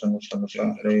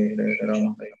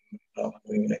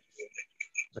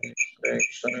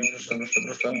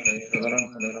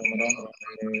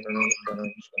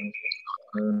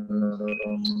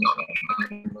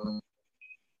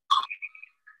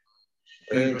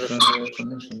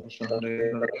 Krishna, Hare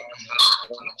Hare, Rama,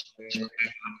 Rama, Hare Hare.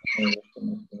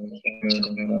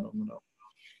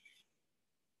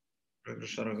 Hare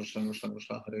Krishna, Krishna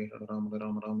Krishna, Hare Hare, Rama,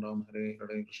 Rama, Hare Hare,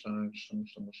 Hare Krishna, Krishna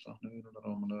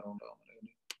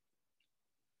Krishna,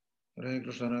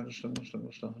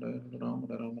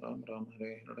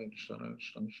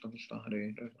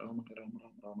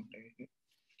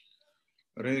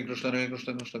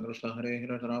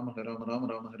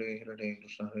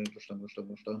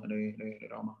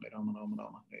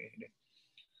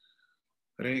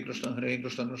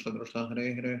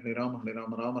 Hare Hare,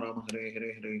 Rama, Rama,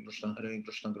 Hare Hare.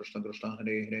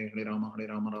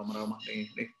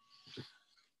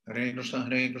 Hare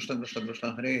Krishna, Krishna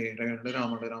Krishna, Hare Hare,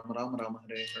 Rama, Rama,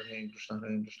 Hare Hare, Krishna,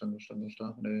 Krishna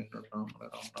Krishna, Hare Hare,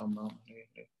 Rama, Hare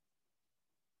Hare.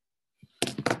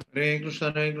 Hare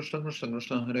Krishna, Krishna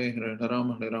Krishna, Hare Hare,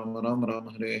 Rama,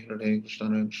 Rama, Hare Hare, Krishna,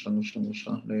 Krishna,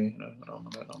 Hare Hare, Rama,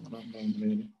 Hare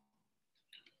Hare.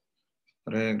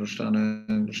 Hare Krishna,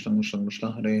 Krishna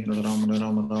Krishna, Hare Hare, Rama,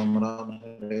 Rama,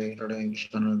 Hare Hare,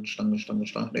 Krishna, Krishna,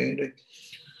 Hare Hare.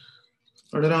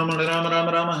 Hare Rama,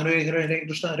 Hare Hare, Hare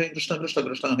Krishna,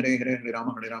 Krishna, Hare Hare,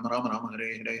 Rama, Rama,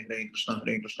 Hare Hare, Hare Krishna,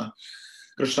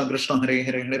 Krishna Krishna, Hare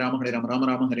Hare, Hare Rama,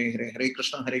 Rama, Hare Hare, Hare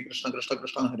Krishna,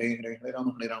 Krishna, Hare Hare,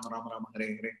 Rama, Hare Rama,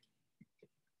 Hare Hare.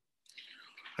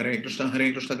 Hare Krishna,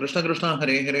 Krishna Krishna,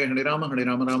 Hare Hare, Hare Rama,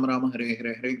 Rama Rama, Hare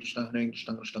Hare, Hare Krishna,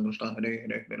 Krishna Krishna, Hare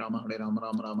Hare, Hare Rama,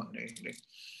 Rama, Hare Hare.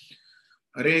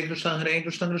 Hare Krishna,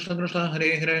 Krishna Krishna,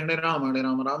 Hare Hare, Hare Rama,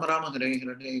 Rama, Hare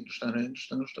Hare, Hare Krishna,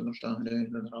 Krishna Krishna, Hare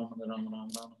Hare, Rama, Rama,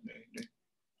 Hare Hare.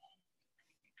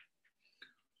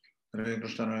 Hare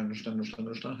Krishna, Krishna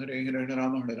Krishna, Hare Hare, Hare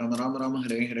Rama, Rama,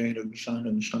 Hare Hare, Hare Krishna,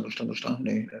 Krishna Krishna,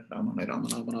 Hare Hare, Rama,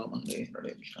 Rama, Hare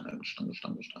Hare, Krishna,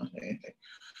 Krishna Krishna, Hare Hare.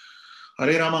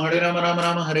 Hare Rama,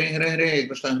 Rama, Hare Hare, Hare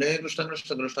Krishna,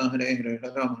 Krishna Krishna, Hare Hare,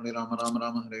 Rama,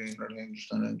 Rama, Hare Hare,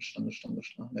 Krishna, Krishna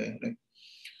Krishna, Hare Hare.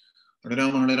 Hare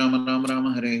Rama,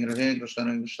 Rama, Hare Hare, Krishna,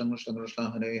 Krishna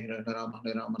Krishna, Hare Hare, Rama,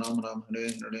 Rama, Hare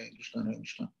Hare, Krishna,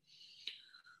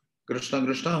 Krishna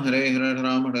Krishna, Hare Hare,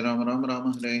 Rama,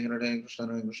 Rama, Hare Hare, Krishna,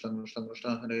 Krishna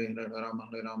Krishna, Hare Hare, Rama,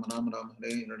 Rama,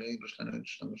 Hare Hare, Krishna,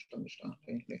 Krishna Krishna,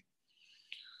 Hare Hare.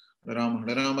 Rama,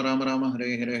 Rama,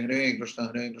 Hare Hare, Hare Krishna,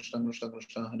 Krishna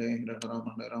Krishna, Hare Hare,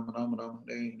 Rama, Rama,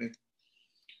 Hare Hare.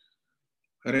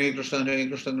 Hare Krishna,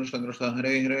 Krishna Krishna,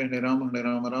 Hare Hare, Hare Rama,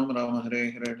 Rama,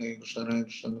 Hare Hare, Hare Krishna,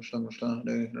 Krishna Krishna,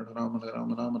 Hare Hare, Rama,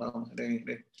 Rama, Hare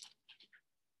Hare.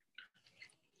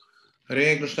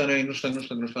 Hare Krishna, Krishna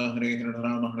Krishna, Hare Hare,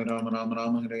 Rama,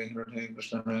 Rama, Hare Hare, Hare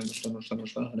Krishna, Krishna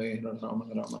Krishna, Hare Hare, Rama,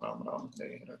 Rama,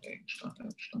 Hare Hare, Hare Krishna,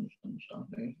 Krishna Krishna,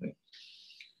 Hare Hare.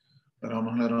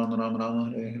 Rama, Rama,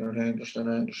 Hare Hare, Hare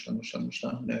Krishna, Krishna Krishna,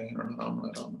 Hare Hare,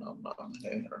 Rama, Rama,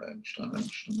 Hare Hare, Hare Krishna,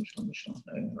 Krishna Krishna,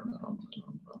 Hare Hare, Rama,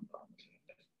 Rama.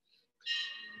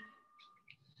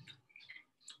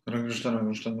 Hare Krishna,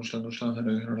 Krishna Krishna,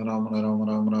 Hare Hare, Rama,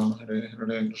 Rama, Hare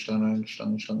Hare, Krishna, Krishna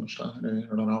Krishna, Hare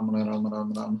Hare, Rama,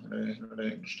 Rama, Hare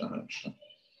Hare, Krishna,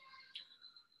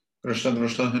 Krishna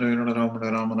Krishna, Hare Hare,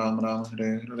 Rama, Rama,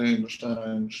 Hare Hare, Krishna,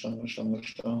 Krishna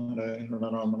Krishna, Hare Hare,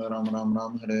 Rama,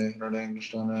 Rama, Hare Hare,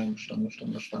 Krishna, Krishna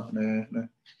Krishna, Hare Hare.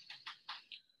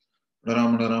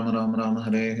 Rama, Rama,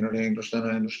 Hare Hare,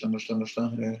 Krishna, Krishna Krishna,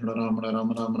 Hare Hare, Rama,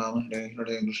 Rama, Hare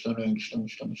Hare, Krishna, Krishna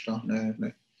Krishna, Hare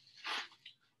Hare.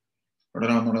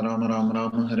 Rama,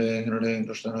 Rama, Hare Hare,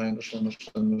 Krishna, Krishna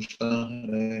Krishna, Hare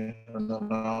Hare,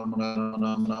 Rama,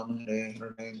 Rama, Hare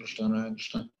Hare, Krishna,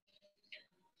 Krishna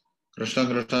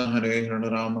Krishna, Hare Hare,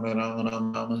 Rama, Rama,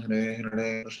 Hare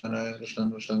Hare, Krishna, Krishna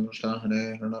Krishna, Hare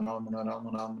Hare,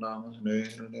 Rama, Rama,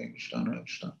 Hare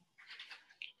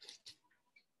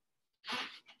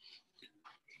Hare,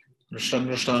 Krishna, Krishna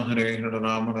Krishna, Hare Hare,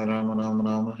 Rama,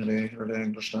 Rama, Hare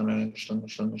Hare, Krishna,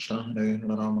 Krishna Krishna, Hare Hare,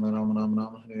 Rama,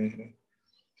 Rama, Hare Hare.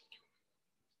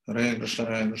 Hare Krishna,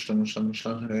 Krishna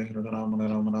Krishna, Hare Hare, Rama,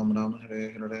 Rama,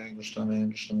 Hare Hare, Krishna,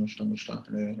 Krishna Krishna,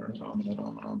 Hare Hare, Rama,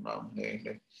 Rama, Hare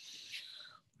Hare.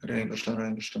 Hare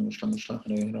Krishna, Krishna Krishna,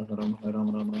 Hare Hare, Rama,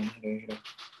 Rama, Hare Hare.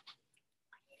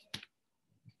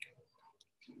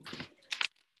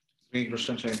 Shri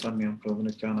Krishna Chaitanya Prabhu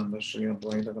Nityananda, Shri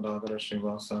Advaita Gadadhara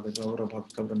Srivasadi Gaura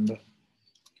Bhakta Vrinda.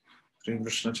 Shri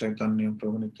Krishna Chaitanya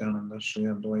Prabhu Nityananda, Shri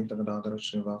Advaita Gadadhara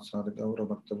Srivasadi Gaura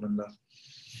Bhakta Vrinda.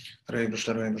 Hare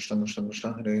Krishna, Krishna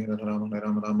Krishna, Hare Hare, Rama,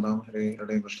 Rama, Hare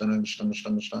Hare, Krishna, Krishna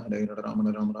Krishna, Hare Hare,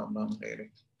 Rama, Rama, Hare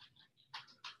Hare.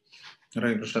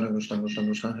 Hare Krishna, Krishna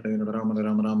Krishna, Hare Hare, Rama,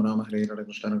 Rama, Hare Hare,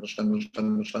 Krishna, Krishna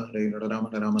Krishna, Hare Hare, Rama,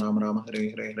 Rama, Hare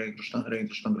Hare, Hare Krishna,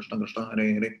 Krishna Krishna,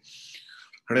 Hare Hare.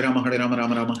 Hare Rama, Hare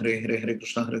Hare, Hare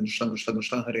Krishna, Krishna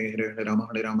Krishna, Hare Hare, Hare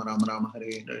Rama, Rama,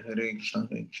 Hare Hare, Hare Krishna,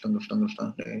 Krishna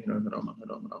Krishna, Hare Hare, Rama,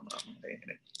 Rama, Hare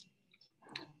Hare.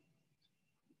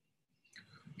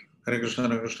 Hare Krishna,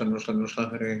 Krishna Krishna,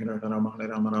 Hare Hare, Rama,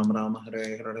 Rama,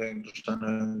 Hare Hare, Hare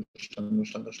Krishna,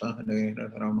 Krishna Krishna, Hare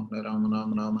Hare, Rama,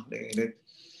 Rama, Hare Hare.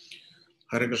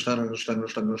 Hare Krishna, Krishna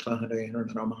Krishna, Hare Hare,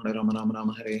 Rama,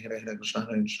 Rama, Hare Hare, Hare Krishna,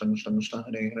 Krishna Krishna,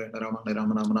 Hare Hare, Rama,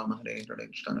 Rama, Hare Hare,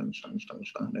 Krishna, Krishna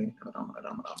Krishna, Hare Hare, Rama,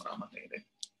 Rama, Hare Hare.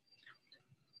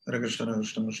 Hare Krishna,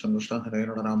 Krishna Krishna, Hare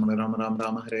Hare, Rama,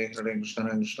 Rama, Hare Hare,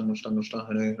 Krishna, Krishna Krishna,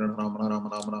 Hare Hare, Rama,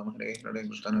 Rama, Hare Hare,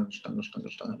 Krishna, Krishna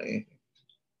Krishna, Hare Hare.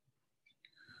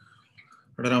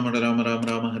 Rama,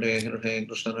 Rama, Hare Hare,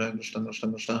 Krishna, Krishna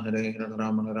Krishna, Hare Hare,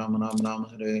 Rama, Rama,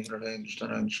 Hare Hare,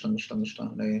 Krishna, Krishna Krishna,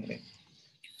 Hare Hare.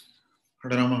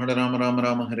 Hare Rama,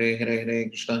 Hare Hare, Hare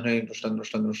Krishna,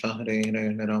 Krishna Krishna, Hare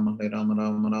Hare, Rama,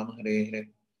 Rama, Hare Hare.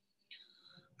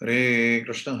 Hare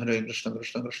Krishna, Krishna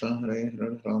Krishna, Hare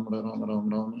Hare, Rama,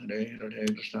 Rama, Hare Hare,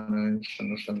 Krishna, Krishna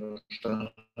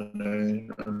Krishna, Hare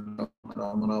Hare,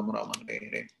 Rama, Rama, Hare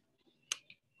Hare.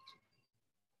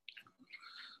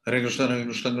 Hare Krishna,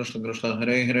 Krishna Krishna,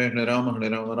 Hare Hare, Rama,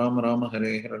 Rama,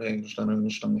 Hare Hare, Krishna,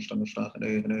 Krishna Krishna,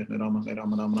 Hare Hare, Rama,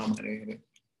 Rama, Hare Hare.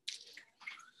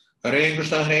 Hare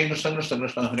Krishna, Krishna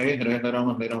Krishna, Hare Hare,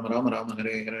 Rama, Rama,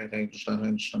 Hare Hare, Hare Krishna,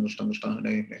 Krishna Krishna,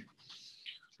 Hare Hare.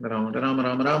 Ram Ram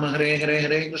Ram Ram Hare Hare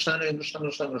Hare Krishna Hare Krishna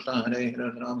Krishna Krishna Hare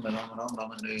Hare Ram Ram Ram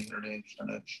Ram Hare Hare Krishna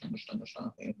Hare Krishna Krishna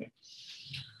Krishna Hare Hare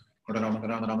Ram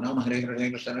Ram Ram Ram Hare Hare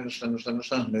Krishna Krishna Krishna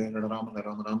Krishna Hare Hare Ram Ram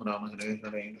Ram Ram Hare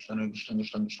Hare Krishna Krishna Krishna Krishna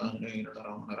Hare Hare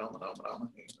Ram Ram Ram Ram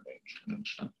Hare Hare Krishna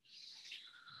Krishna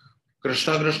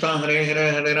Krishna Hare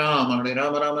Hare Hare Ram Ram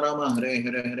Ram Hare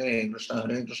Hare Hare Krishna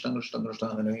Krishna Krishna Krishna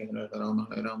Hare Hare Ram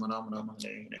Ram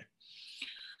Hare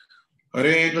Hare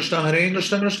Hare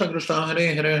Krishna Krishna Krishna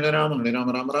Hare Hare Hare Ram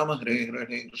Ram Hare Hare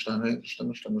Krishna Krishna Krishna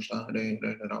Krishna Hare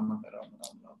Hare Ram Hare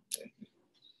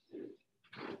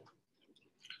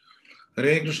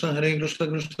Hare Krishna Krishna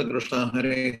Krishna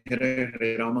Hare Hare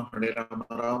Hare Ram Hare Hare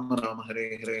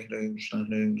Krishna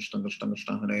Krishna Krishna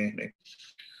Krishna Hare Hare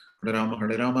Ram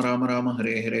Hare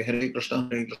Hare Hare Krishna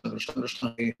Krishna Krishna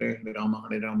Hare Hare Ram Hare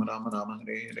Hare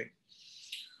Hare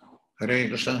Hare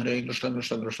Krishna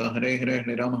Krishna Krishna Hare Hare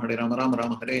Hare Ram Hare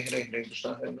Hare Hare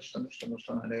Krishna Krishna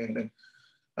Krishna Hare Hare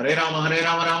Hare Ram Hare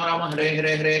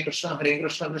Hare Hare Krishna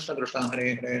Krishna Krishna Hare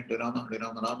Hare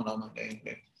Ram Hare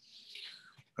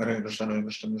Hare Hare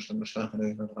Krishna Krishna Krishna Hare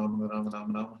Hare Ram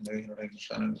Hare Hare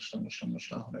Krishna Krishna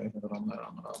Krishna Hare Hare Ram Hare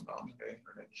Hare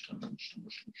Krishna Krishna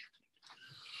Krishna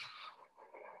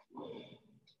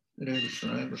Hare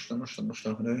Krishna Krishna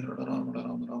Krishna Hare Hare Ram Hare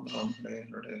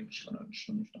Hare Krishna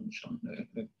Krishna Krishna Hare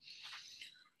Hare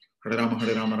Hare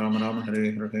Ram Hare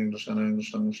Hare Krishna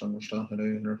Krishna Krishna Hare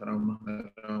Hare Ram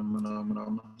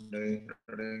Hare Hare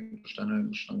Krishna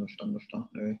Krishna Krishna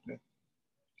Hare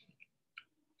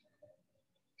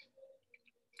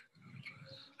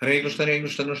Hare Hare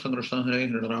Krishna Krishna Krishna Hare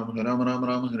Hare Ram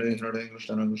Hare Hare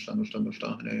Krishna Krishna Krishna Hare Hare Ram Hare Hare Hare Krishna Krishna Krishna Hare Hare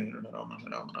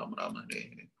Ram Hare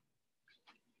Hare Hare Krishna Krishna Krishna Krishna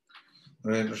Hare Hare Hare Ram Hare Hare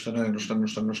Hare Krishna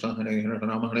Krishna Krishna Hare Hare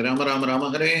Ram Hare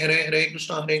Hare Hare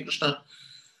Krishna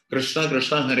Krishna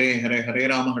Krishna Hare Hare Hare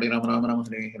Ram Hare Hare Hare Krishna Krishna Krishna Hare Hare Hare Rama Hare Rama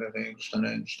Hare Hare Hare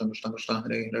Krishna Krishna Krishna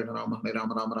Hare Hare Hare Rama Hare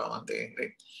Rama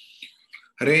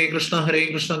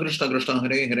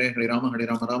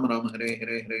Hare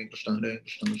Hare Hare Krishna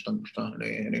Krishna Krishna Hare Hare Hare Rama Hare Rama Hare Hare Krishna Krishna Krishna Hare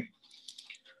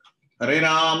Hare Hare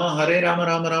Rama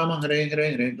Hare Rama Hare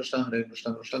Hare Hare Krishna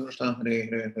Krishna Krishna Hare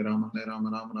Hare Hare Rama Hare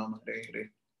Rama Hare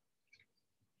Hare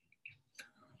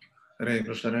Hare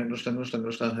Krishna Krishna Krishna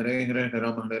Krishna Hare Hare Hare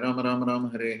Rama Hare Rama Hare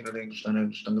Hare Hare Krishna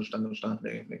Krishna Krishna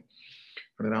Hare Hare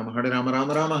Hare Rama Hare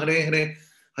Rama Hare Hare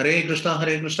Hare Krishna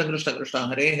Krishna Krishna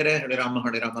Hare Hare Hare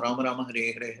Rama Hare Rama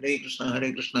Hare Hare Hare Krishna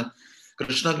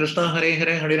Krishna Krishna Hare Hare Rama Hare Rama Hare Hare Hare Krishna Krishna Krishna Hare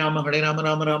Hare Hare Rama Hare Rama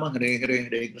Hare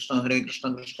Hare Krishna Krishna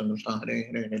Krishna Hare Hare Hare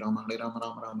Rama Hare Rama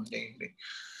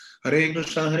Hare Hare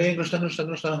Krishna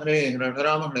Krishna Krishna Hare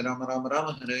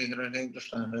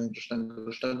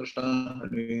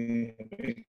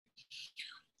Hare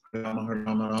Rama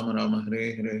Hare Rama Hare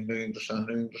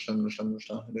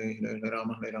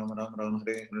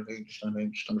Hare Krishna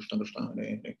Krishna Krishna Hare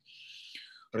Hare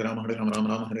Hare Rama Hare Rama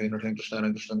Hare Hare Krishna Krishna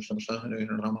Krishna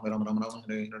Hare Hare Rama Hare Rama Hare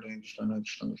Hare Hare Krishna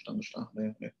Krishna Krishna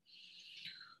Hare Hare Hare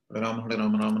Rama Hare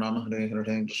Rama Hare Hare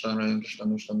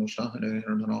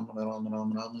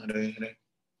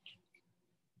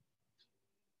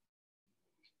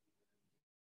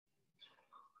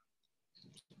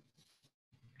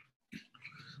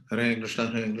Hare Krishna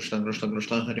Krishna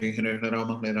Krishna Hare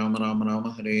Hare Hare Rama Hare Rama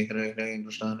Hare Hare Hare Krishna Krishna Krishna Hare Hare Rama Hare Rama Hare Hare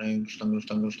Hare Krishna Krishna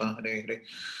Krishna Hare Hare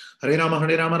Hare Rama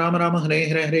Hare Rama Hare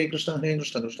Hare Hare Krishna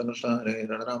Krishna Krishna Hare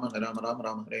Hare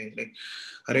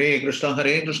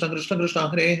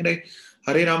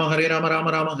Hare Rama Hare Rama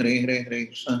Hare Hare Hare Krishna Krishna Krishna Hare Hare Hare Rama Hare Rama Hare Hare Hare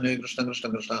Krishna Krishna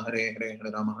Krishna Hare Hare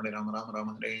Hare Rama Hare Rama Hare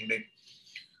Hare Hare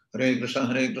Krishna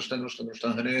Krishna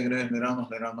Krishna Hare Hare Hare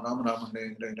Rama Hare Rama Hare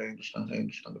Hare Hare Krishna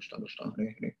Krishna Krishna Hare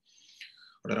Hare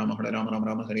Hare Rama Hare Rama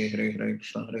Hare Hare Hare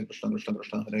Krishna Krishna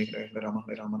Krishna Hare Hare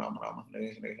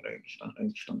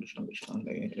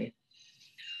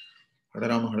Hare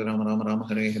Rama Hare Rama Hare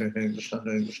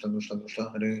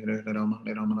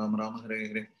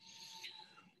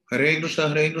Hare Hare Krishna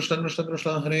Krishna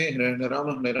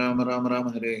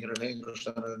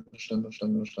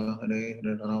Krishna Hare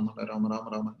Hare Hare Rama Hare Rama Hare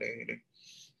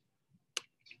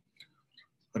Hare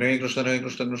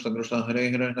Krishna Krishna Krishna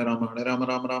Hare Hare Rama Hare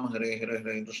Rama Hare Hare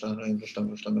Hare Krishna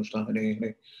Krishna Krishna Hare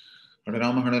Hare Hare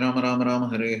Rama Hare Rama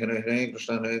Hare Hare Hare Krishna Krishna Krishna Hare Hare Hare Rama Hare Rama Hare Hare Hare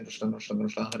Krishna Krishna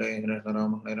Krishna Hare Hare Hare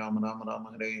Rama Hare Rama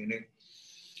Hare Hare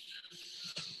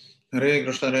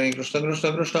Hare Krishna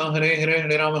Krishna Krishna Hare Hare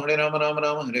Hare Rama Hare Rama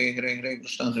Hare Hare Hare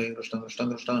Krishna Krishna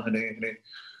Krishna Hare Hare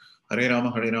Hare Rama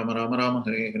Hare Rama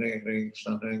Hare Hare Hare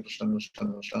Krishna Krishna Krishna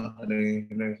Hare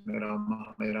Hare Hare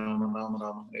Rama Hare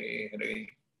Rama Hare Hare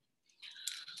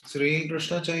Sri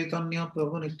Krishna Chaitanya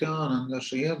Prabhu Nityananda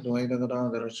Sri Advaita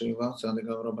Gadadhara Srivasadi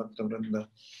Gaura Bhakta Vrinda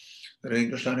Hare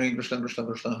Krishna Krishna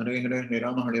Krishna Hare Hare Hare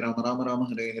Rama Hare Rama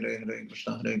Hare Hare Hare Hare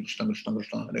Krishna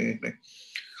Krishna Hare Hare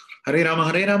Hare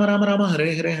Rama Rama Rama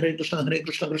Hare Krishna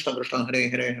Krishna Krishna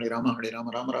Hare Rama Rama Hare Krishna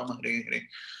Krishna Krishna Hare Rama Rama Hare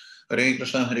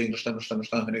Krishna Krishna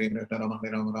Krishna Hare Rama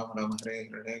Hare Krishna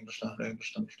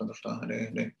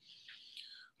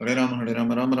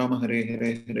Krishna Hare Rama Hare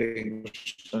Hare Krishna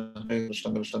Krishna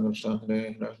Krishna Hare Rama Hare Krishna Krishna Hare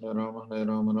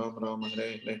Rama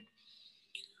Hare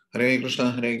Krishna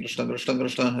Krishna Hare Rama Hare Krishna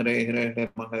Krishna Hare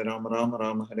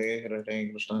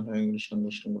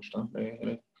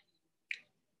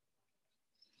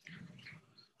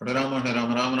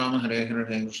Rama Hare Hare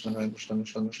Krishna Krishna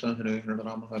Hare Rama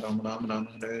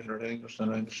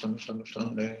Hare Krishna Krishna Hare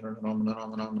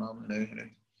Rama Hare Hare Krishna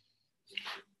Krishna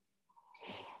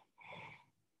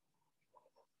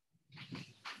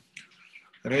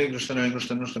Hare Rama Krishna Hare Krishna Krishna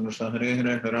Hare Rama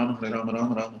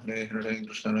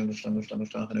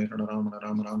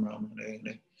Hare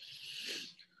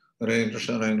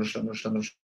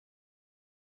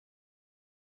Krishna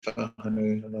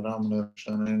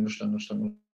Krishna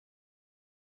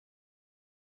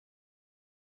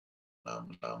Hare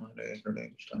Rama Hare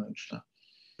Hare Krishna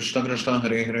Krishna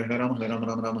Hare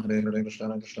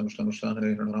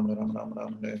Rama Hare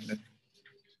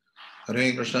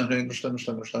Krishna Krishna Hare Rama Hare Hare Krishna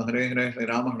Krishna Hare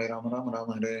Rama Hare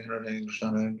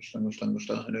Krishna Krishna Hare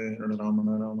Rama Hare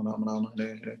Hare Krishna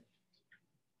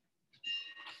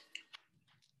Krishna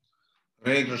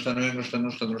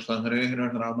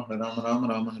Hare Rama Hare Krishna Hare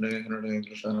Rama Hare Hare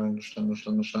Krishna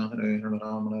Krishna Hare Rama Hare Krishna Hare Rama Hare Hare Krishna Krishna Hare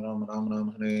Rama Hare Krishna Hare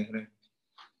Rama Hare Hare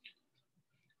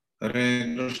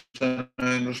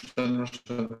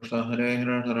Krishna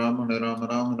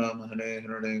Krishna Hare Rama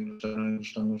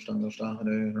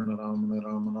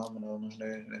Hare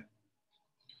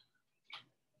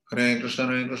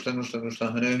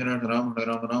Krishna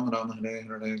Hare Rama Hare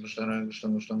Hare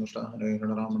Krishna Krishna Hare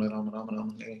Rama Hare Krishna Hare Rama Hare Hare Krishna Krishna Hare Rama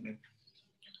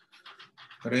Hare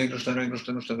Krishna Hare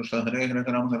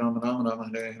Rama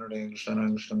Hare Hare Krishna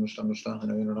Krishna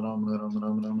Hare Rama Hare Krishna Hare Hare Rama Hare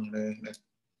Krishna Krishna Hare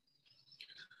Rama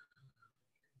Hare Krishna Hare Krishna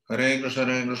Krishna Hare Rama Hare Krishna Hare Hare Krishna Krishna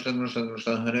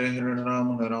Hare Rama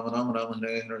Hare Krishna Hare Rama Hare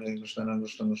Hare Krishna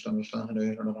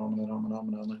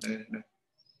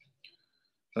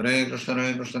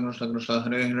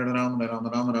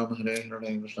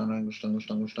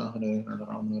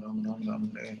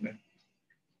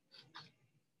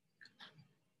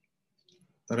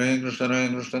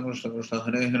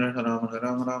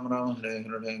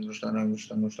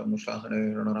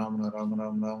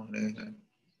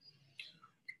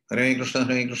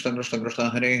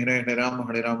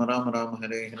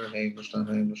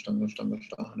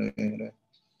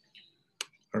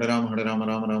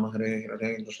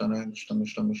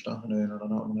Krishna Hare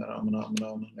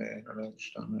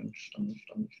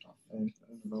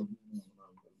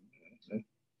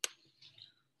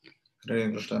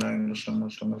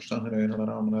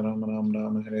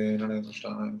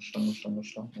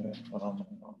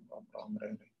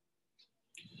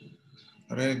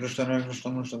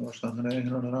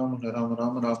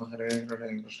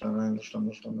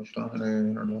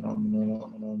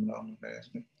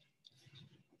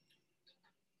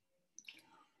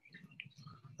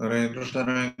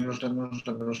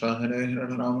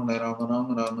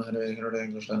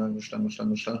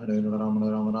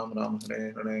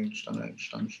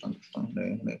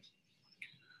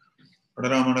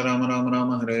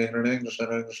Hare Krishna Hare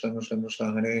Rama Hare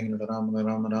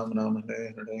Krishna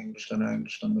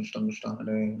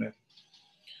Hare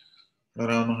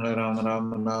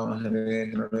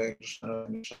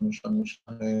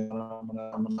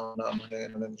Rama Hare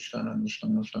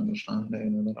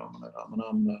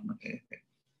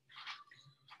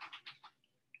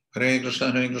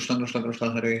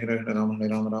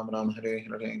Krishna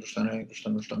Hare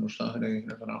Rama Hare Krishna Hare Rama Hare Krishna Hare Rama Hare Krishna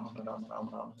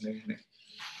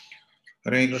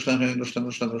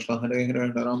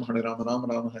Hare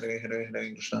Rama Hare Hare Krishna Hare Rama Hare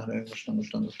Krishna Hare Rama Hare Hare Krishna Krishna Hare Rama Hare Krishna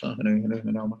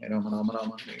Hare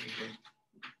Rama Hare Hare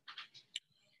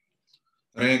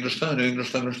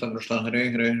Krishna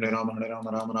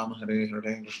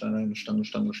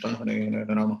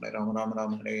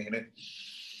Hare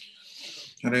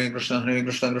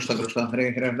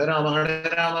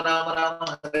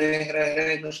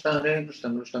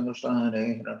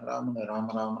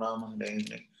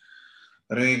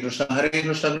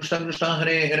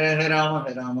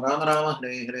Rama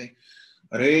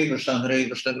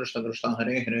Hare Krishna Hare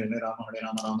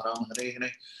Rama Hare Hare Krishna Hare Rama Hare Krishna Hare Rama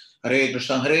Hare Hare Krishna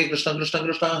Hare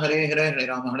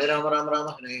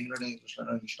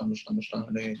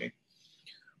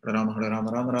Rama Hare Hare Krishna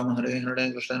Hare Rama Hare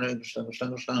Hare Krishna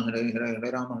Krishna Hare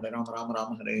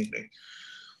Rama Hare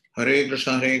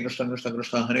Krishna Hare Rama Hare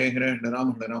Krishna Hare Rama Hare Hare Krishna Hare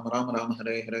Rama Hare Krishna Hare Rama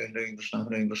Hare Krishna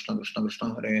Hare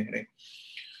Krishna Hare Hare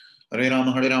Hare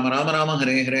Rama Rama Rama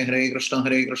Hare Hare Hare Krishna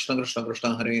Krishna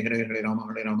Krishna Hare Hare Hare Rama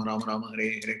Rama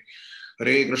Hare Hare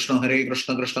Hare Krishna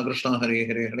Krishna Krishna Hare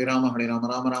Hare Hare Rama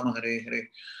Rama Hare Hare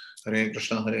Hare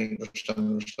Krishna Krishna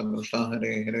Krishna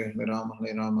Hare Hare Hare Rama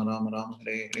Rama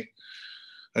Hare Hare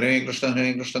Hare Krishna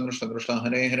Krishna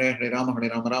Hare Hare Hare Rama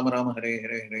Rama Hare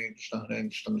Hare Hare Krishna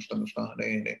Krishna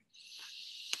Hare Hare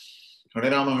Hare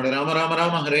Rama Hare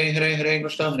Hare Hare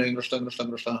Krishna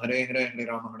Krishna Hare Hare Hare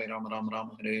Rama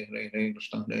Rama Hare Hare Hare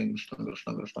Krishna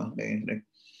Krishna Hare Hare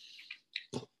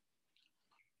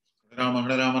Rama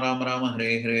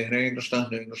Hare Hare Hare Krishna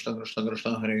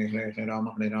Krishna Hare Hare Hare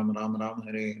Rama Rama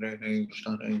Hare Hare Hare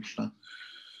Krishna Hare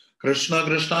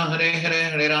Hare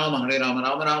Hare Rama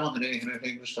Rama Hare Hare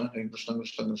Hare Krishna Krishna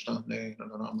Hare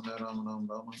Hare Rama Hare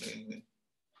Hare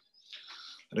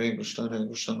Hare Krishna Hare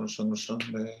Rama Rama Hare Hare Krishna Krishna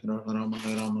Hare Hare Rama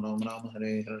Hare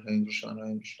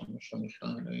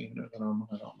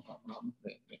Hare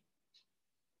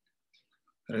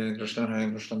Hare Krishna Hare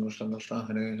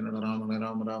Hare Rama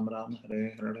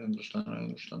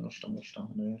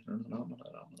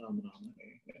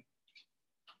Hare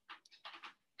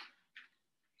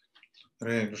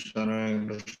Hare Krishna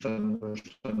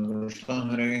Krishna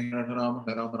Hare Rama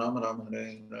Hare Hare Hare Krishna Hare Rama Hare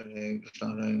Hare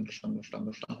Krishna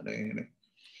Krishna Hare Hare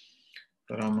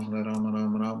Rama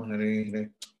Hare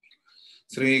Hare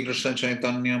Sri Krishna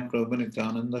Chaitanya Prabhu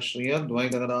Nityananda Shri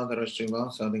Advaita Gadadhara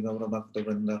Srivasadi Gaura Bhakta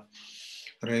Vrinda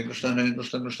Hare Krishna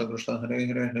Krishna Hare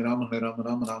Hare Hare Rama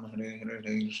Rama Hare Hare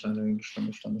Hare Krishna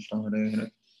Krishna Hare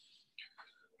Hare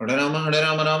Hare Rama Hare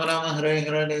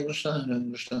Hare Krishna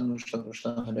Krishna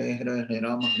Hare Hare Hare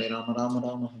Rama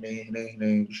Rama Hare Hare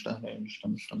Hare Krishna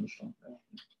Krishna Hare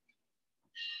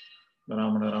Rama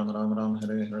Hare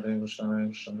Hare Krishna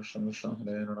Krishna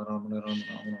Hare Rama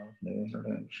Hare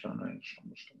Hare Krishna Krishna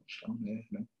Hare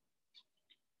Hare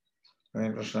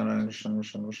Hare Krishna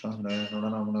Krishna Hare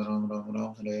Rama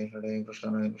Hare Hare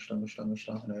Krishna Krishna Hare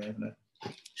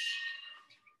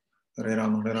Hare Hare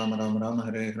Rama Hare Hare Krishna Krishna Hare Rama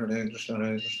Hare Hare Krishna Hare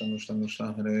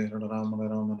Hare Rama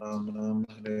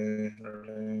Hare Hare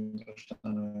Krishna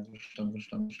Krishna Hare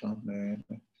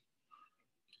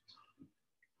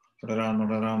Rama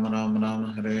Hare Hare Hare Krishna Krishna Hare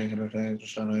Rama Hare Hare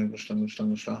Krishna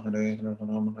Krishna Hare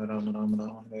Rama Hare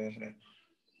Hare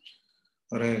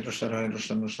Hare Krishna Hare Rama Hare Hare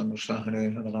Krishna Krishna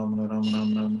Hare Rama Hare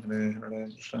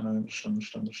Hare Krishna Krishna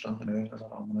Hare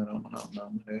Rama Hare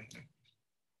Hare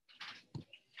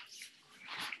Krishna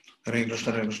Krishna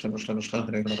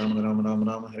Hare Rama Hare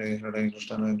Hare Hare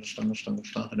Krishna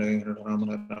Krishna Hare Hare Rama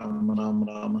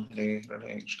Hare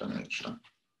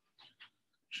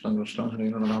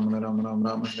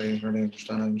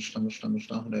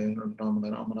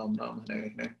Hare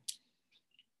Hare Krishna Krishna Hare Hare Rama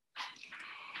Hare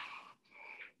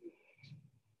Hare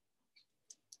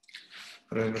Krishna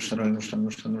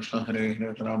Krishna Hare Hare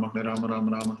Rama Hare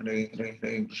Hare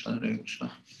Krishna Hare Hare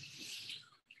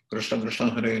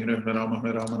Hare Rama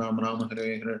Hare Hare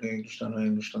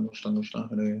Krishna Krishna Hare Hare Rama Hare Hare Krishna Krishna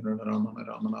Hare Hare Rama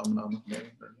Hare Krishna Hare Rama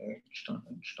Hare Hare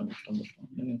Krishna Krishna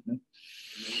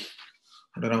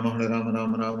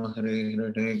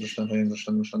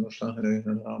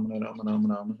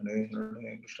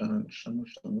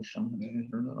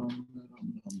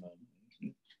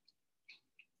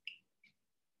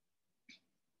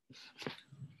Rama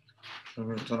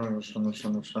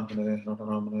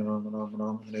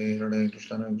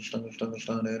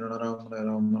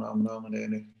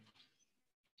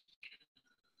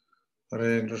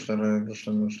Hare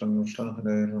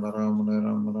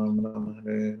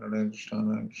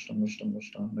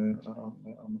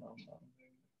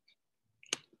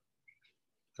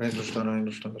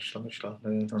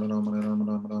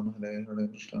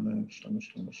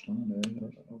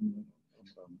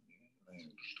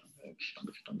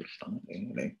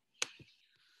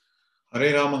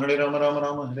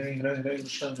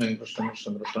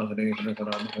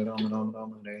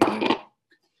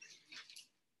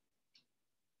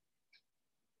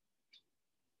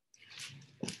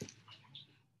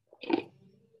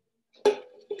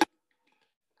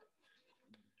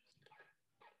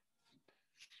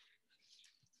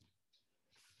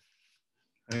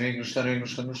Hare Krishna Hare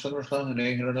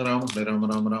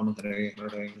Rama Hare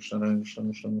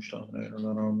Hare Krishna Krishna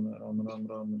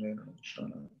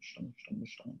Hare Rama Hare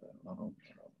Krishna Hare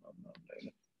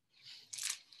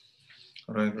Rama Hare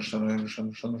Hare Krishna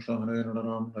Krishna Hare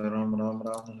Rama Hare Rama Hare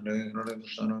Hare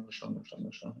Krishna Krishna Hare Rama Hare Hare Hare Krishna Hare Hare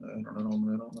Rama Hare Krishna Hare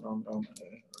Rama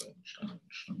Hare Krishna Hare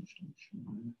Krishna Hare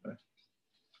Rama Hare Krishna Hare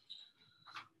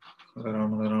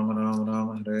Rama Hare Hare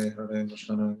Rama Hare Hare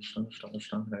Krishna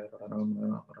Krishna Hare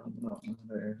Rama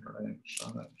Hare Hare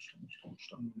Krishna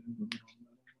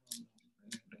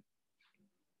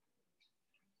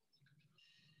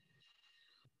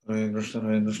Krishna,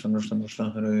 Hare Krishna, Krishna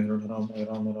Krishna, Hare Hare Ram,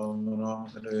 Ram Ram, Ram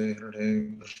Hare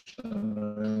Hare Krishna,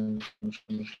 Hare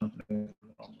Krishna, Krishna Hare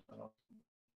Ram, Ram.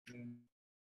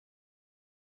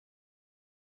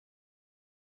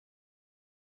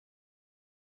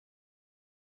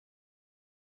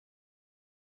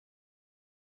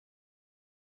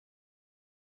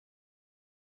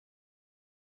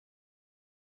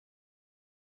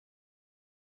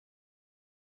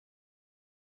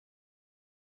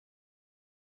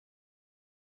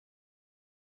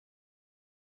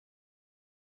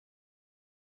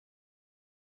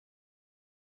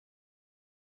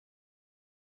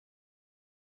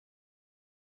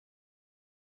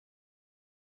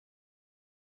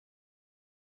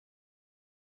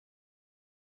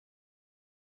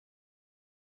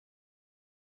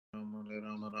 Ram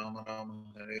Ram Ram Ram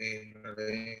Hare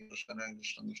Hare Krishna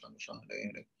Krishna Krishna Krishna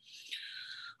Hare Hare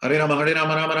Hare Rama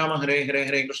Rama Rama Hare Hare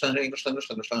Hare Krishna Krishna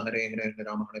Krishna Krishna Hare Hare Hare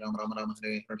Rama Rama Rama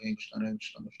Hare Hare Krishna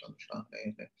Krishna Krishna Krishna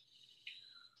Hare Hare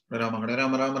Rama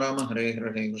Rama Rama Hare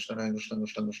Hare Krishna Krishna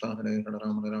Krishna Krishna Hare Hare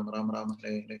Rama Rama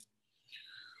Hare Hare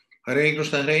Hare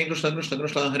Krishna Krishna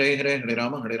Krishna Hare Hare Hare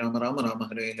Rama Rama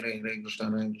Hare Hare Hare Krishna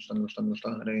Krishna Krishna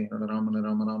Krishna Hare Hare Rama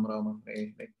Rama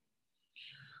Hare Hare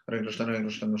Hare Krishna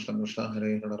Krishna Krishna Krishna Hare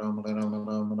Hare Rama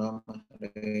Rama Hare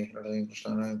Hare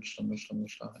Krishna Krishna Krishna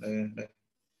Krishna Hare Hare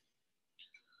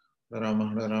Rama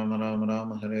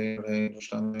Rama Hare Hare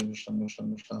Krishna Krishna Krishna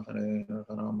Krishna Hare Hare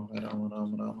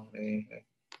Rama Rama Hare Hare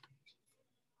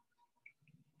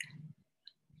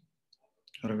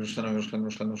Hare Krishna Krishna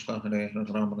Krishna Krishna Hare Hare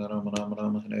Rama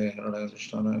Rama Hare Hare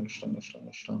Krishna Krishna Krishna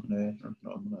Krishna Hare Hare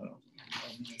Rama Hare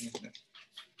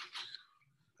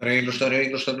Hare Krishna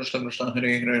Krishna Krishna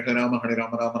Hare Hare Rama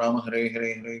Rama Hare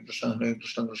Hare Hare Krishna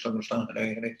Krishna Krishna Krishna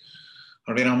Hare Hare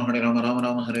Hare Rama Rama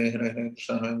Hare Hare Hare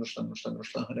Krishna Krishna Krishna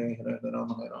Krishna Hare Hare Hare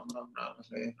Rama Rama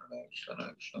Hare Hare Krishna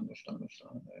Krishna Krishna Krishna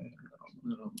Hare Hare Rama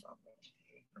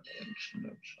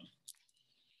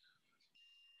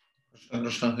Hare Krishna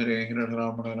Krishna Hare Hare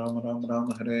Rama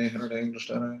Rama Hare Hare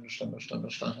Krishna Krishna Krishna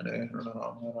Krishna Hare Hare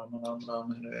Rama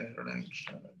Rama Hare Hare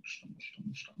Krishna Krishna Krishna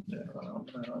Krishna Hare Rama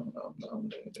Hare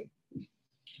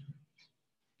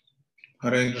Hare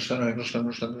Hare Krishna Krishna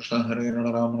Krishna Krishna Hare Rama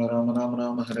Hare Hare Krishna Krishna Krishna Krishna Hare Hare Rama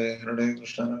Rama Hare Hare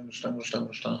Krishna Krishna Krishna Krishna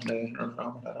Hare Hare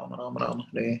Rama Hare Hare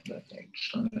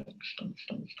Krishna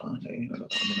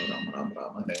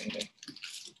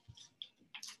Krishna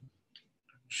Krishna Krishna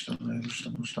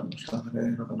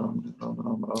Hare Hare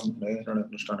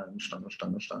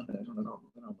Rama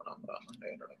Hare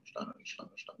Hare Krishna Krishna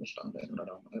Krishna Krishna Hare Hare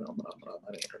Rama Hare Hare Krishna Krishna Krishna Krishna Hare Hare Rama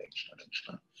Hare Hare Krishna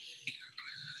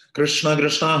Krishna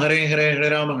Krishna Hare Hare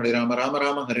Hare Rama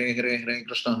Rama Hare Hare Hare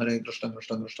Krishna Krishna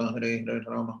Krishna Krishna Hare Hare Rama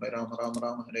Rama Hare Hare Hare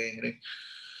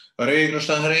Krishna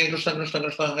Krishna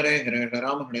Krishna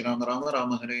Hare Hare Hare Rama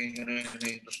Rama Hare Hare Hare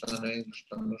Krishna Krishna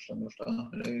Krishna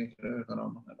Hare Hare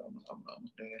Rama Hare Hare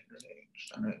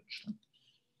Krishna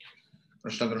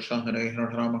Krishna Krishna Hare Hare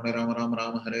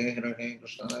Rama Hare Hare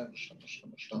Krishna Krishna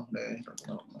Krishna Hare Hare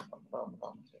Rama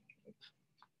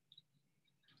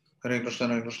Hare Krishna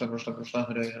Krishna Krishna Krishna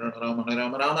Hare Hare Rama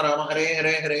Rama Hare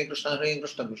Hare Hare Krishna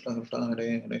Krishna Krishna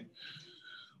Hare Hare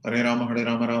Hare Rama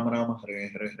Rama Hare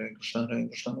Hare Hare Krishna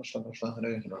Krishna Krishna Krishna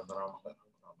Hare Hare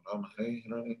Rama Hare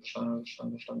Hare Krishna Krishna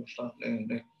Krishna Krishna Hare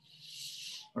Hare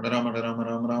Hare Rama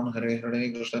Hare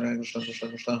Hare Krishna Krishna Krishna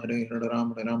Krishna Hare Hare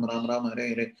Rama Hare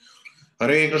Hare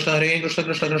Hare Krishna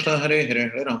Krishna Krishna Hare Hare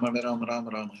Hare Rama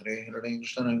Hare Hare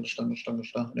Krishna Krishna Krishna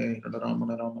Krishna Hare Hare Rama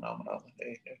Hare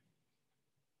Hare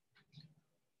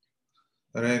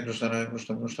Hare Krishna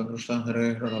Krishna Krishna Krishna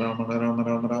Hare Hare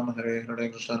Rama Hare Hare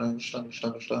Krishna Krishna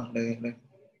Krishna Krishna Hare Hare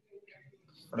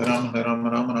Hare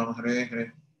Rama Hare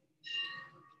Hare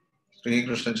Shri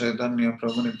Krishna Chaitanya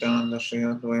Prabhu Nityananda Shri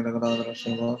Advaita Gadadhara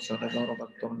Srivasadi Gaura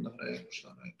Bhaktivinoda Hare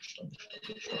Krishna Krishna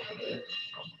Krishna Hare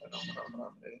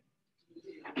Rama Hare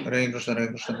Hare Krishna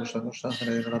Krishna Krishna Krishna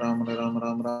Hare Hare Rama Hare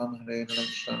Hare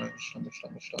Krishna Krishna Krishna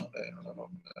Krishna Hare Hare Rama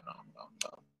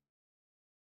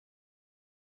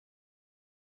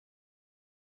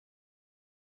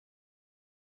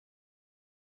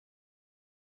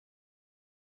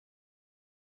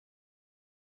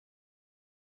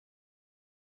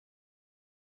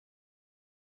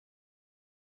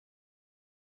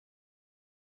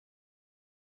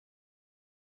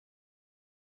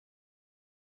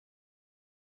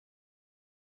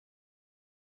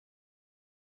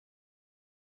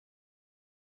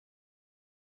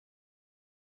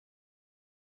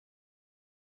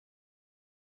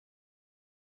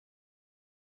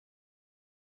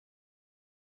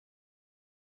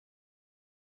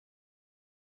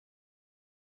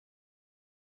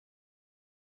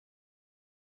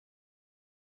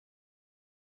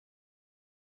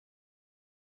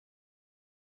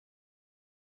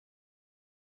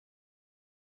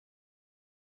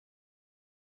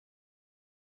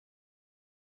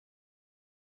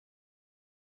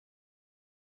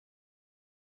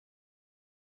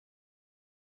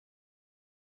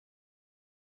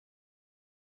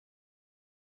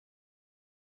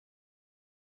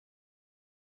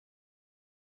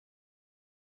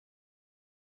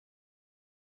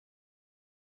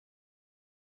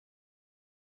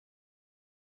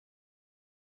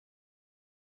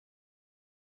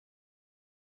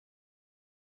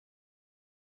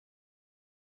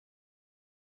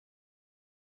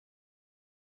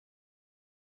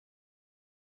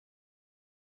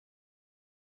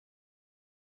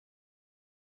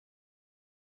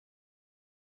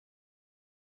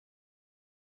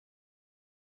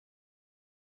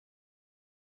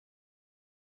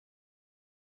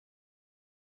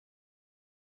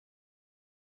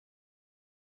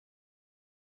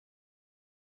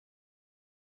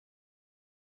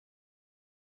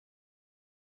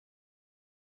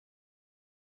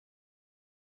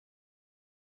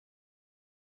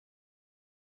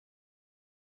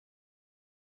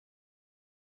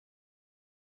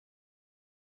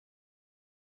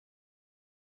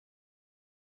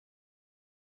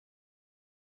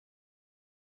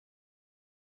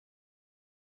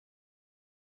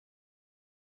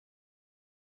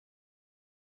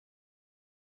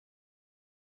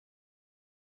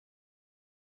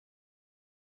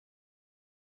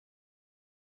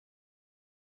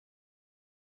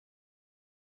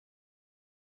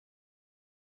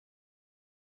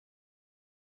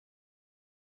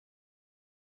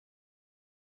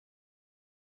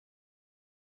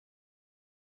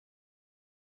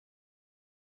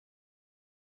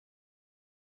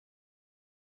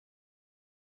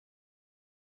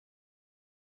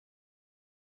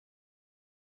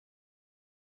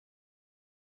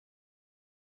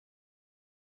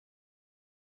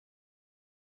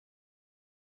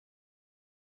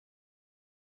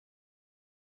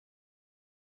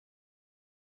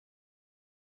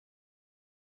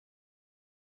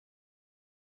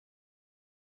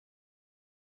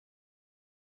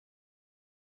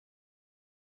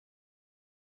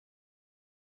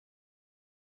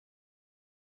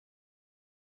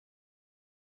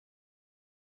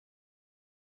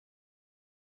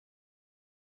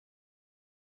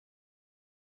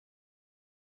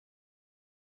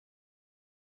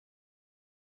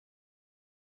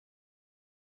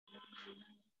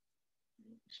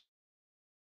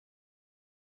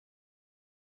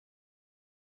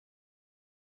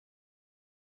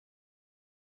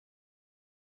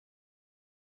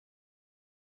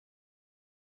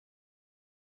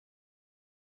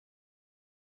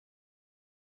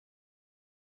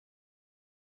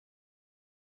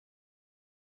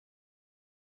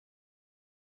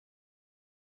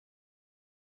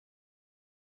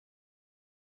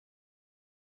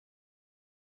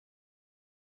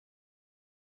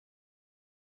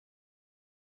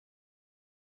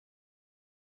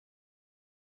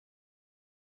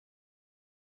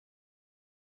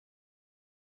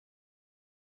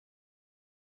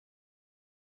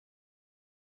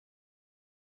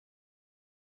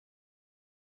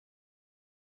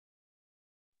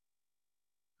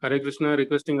Hare Krishna,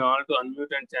 requesting all to unmute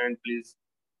and chant, please.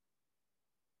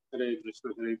 Hare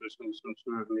Krishna, Hare Krishna, Krishna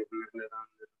Krishna, Hare Hare, Hare Ram,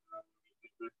 Hare Ram, Hare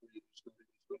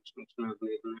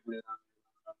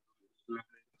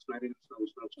Krishna, Hare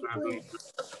Krishna, Hare Hare,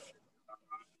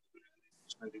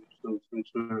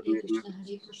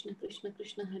 Hare Krishna, Krishna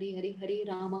Krishna, Hare Hare, Hare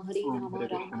Krishna,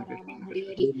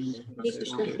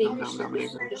 Hare Krishna,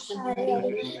 Krishna Krishna, Hare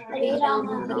Hare, Hare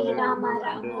Rama, Hare Rama,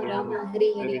 Rama Rama, Hare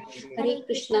Hare. Hare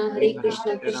Krishna, Hare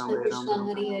Krishna, Krishna Krishna,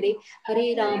 Hare Hare,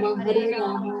 Hare Rama, Hare Rama, Rama Rama, Hare Hare. Hare Krishna, Hare Krishna, Krishna Krishna, Hare Hare, Hare Rama, Hare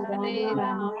Rama, Rama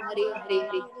Rama, Hare Hare.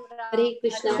 Hare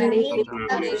Krishna, Hare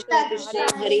Krishna, Krishna Krishna,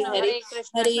 Hare Hare,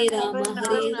 Hare Rama, Hare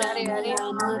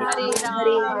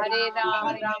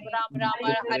Rama, Rama Rama,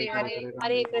 Hare Hare. Hare Hare,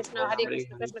 Hare Krishna, Krishna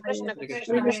Krishna, Krishna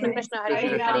Krishna, Krishna Hare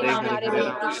Hare Hare, Hare Rama, Rama, Hare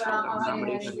Hare Rama, Krishna, Rama Krishna Hare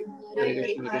Hare. Krishna, Hare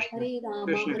Hare, Hare Rama,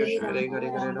 Hare Krishna, Rama, Hare Hare,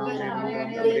 Rama Hare Ram, Rama,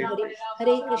 Ram Hare Ram, Hare. Hare Krishna, Hare Krishna, Krishna Krishna,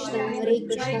 Hare Hare, Hare Rama, Hare Rama, Rama Rama, Hare Hare. Hare Krishna,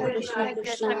 Hare Krishna,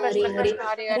 Krishna Krishna,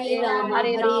 Hare Hare, Hare Rama,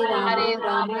 Hare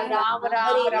Rama, Rama Rama,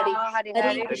 Hare Hare.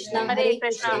 Hare Krishna, Hare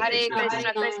Krishna, Krishna Krishna, Hare Hare,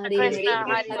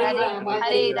 Hare Rama, Hare Rama, Rama Rama,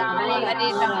 Hare Hare.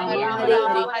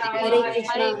 Hare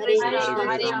Krishna, Hare Krishna, Krishna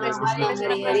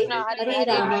Krishna, Hare Hare,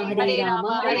 Hare Rama, Hare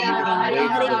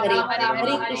Rama, Rama Rama, Hare Hare.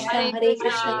 Hare Krishna, Hare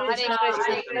Krishna, Krishna Krishna,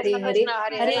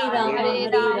 Hare Hare, Hare Rama,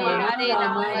 Hare Rama, Rama Rama,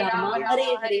 Hare Hare. Hare Krishna, Hare Krishna, Krishna Krishna, Hare Hare, Hare Rama, Hare Rama, Rama Rama,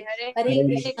 Hare Hare. Hare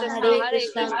Krishna, Hare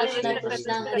Krishna, Krishna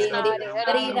Krishna, Hare Hare,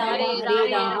 Hare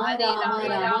Rama, Hare Rama, Rama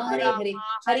Rama, Hare Hare.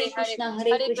 Hare Krishna,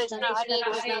 Hare Krishna, Krishna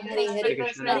Krishna, Hare Hare,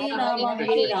 Hare Rama, Hare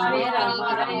Rama, Rama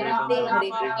Rama, Hare Hare.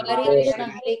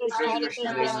 Hare Krishna, Hare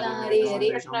Krishna, Krishna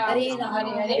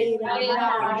Krishna, Hare Hare, Hare Rama,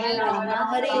 Hare Rama, Rama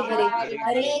Rama, Hare Hare.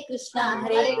 Hare Krishna,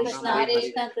 Hare Krishna,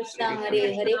 Krishna Krishna,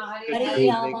 Hare Hare, Hare Rama, Hare Rama, Rama Rama, Hare Hare. Hare Krishna, Hare Krishna, Krishna Krishna, Hare Hare, Hare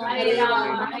Rama, Hare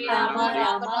Rama, Rama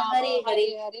Rama, Hare Hare.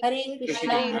 Hare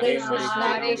Krishna, Hare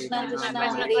Krishna, Krishna Krishna, Hare Hare, Hare Rama, Hare Rama, Rama Rama, Hare Hare. Hare Krishna, Hare Krishna, Krishna Krishna, Hare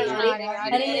Hare, Hare Rama, Hare Rama, Rama Rama, Hare Hare. Hare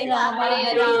Krishna, Hare Krishna, Krishna Krishna, Hare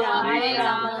Hare, Hare Rama, Hare Rama, Rama Rama,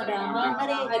 Hare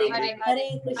Hare. Hare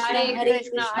Krishna,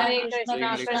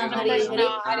 Hare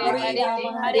Krishna, Krishna Krishna, Hare Hare,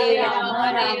 Hare Rama, Hare Rama,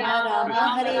 Rama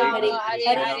Rama, Hare Hare. Hare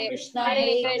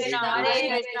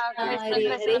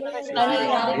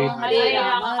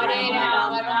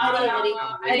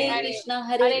Krishna,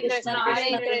 Hare Krishna,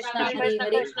 Krishna Krishna,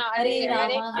 Krishna Hare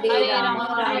Hare, Hare Rama, Hare Rama, Rama Rama, Hare Hare. Hare Krishna, Krishna Krishna, Krishna Krishna, Hare Hare, Hare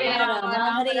Rama, Rama Rama,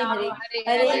 Hare Hare.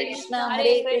 Hare Krishna, Krishna Krishna, Hare Hare, Hare Rama, Rama Rama, Hare Hare. Hare Krishna,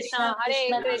 Krishna Krishna,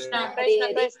 Hare Hare, Hare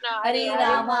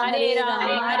Rama,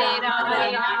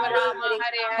 Rama Rama, Hare Hare. Hare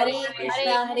Krishna, Krishna Hare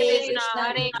Krishna,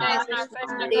 Hare Krishna,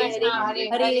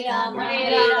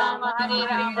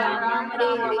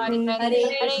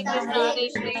 Krishna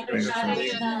Krishna, Hare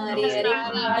Hare, Hare Ram, Ram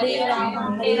Ram,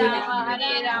 Hare Hare.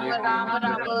 Hare Krishna,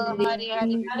 Hare Krishna, Krishna Krishna,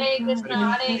 Hare Hare,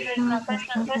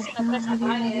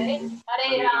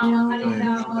 Hare Ram,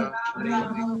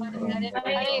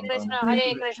 Ram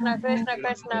Ram, Hare Hare. Hare Krishna, Krishna Krishna, Hare Hare, Hare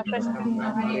Ram, Ram Hare Hare. Hare Krishna,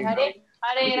 Krishna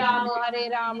Krishna Krishna, Hare Hare,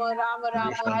 Hare Ram, Ram Hare Hare. Hare Krishna, Krishna Krishna, Hare Hare, Hare Ram, Ram Hare Hare.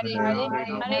 Hare Krishna,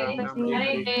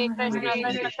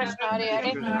 Krishna Krishna, Hare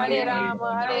Hare, Hare Ram,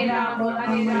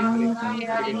 Ram Hare Hare. Hare Krishna, Krishna Hare Hare, Hare Ram, Ram Hare Hare. Hare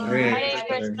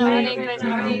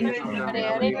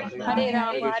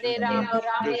Krishna,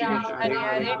 Krishna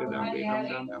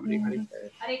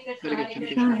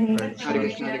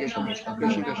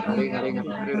Krishna, Hare Hare, Hare Ram, Ram Hare Hare. Hare Krishna, Krishna Krishna, Hare Hare, Hare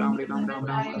Ram,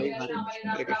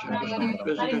 Ram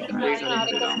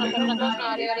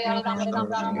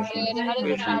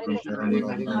Hare Hare.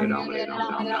 Hare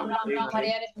Krishna, Hare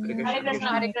Krishna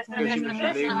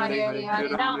Krishna, Krishna, Hare Hare, Hare Hare Hare,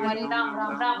 Ram, Hare Ram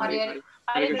Ram Hare Hare.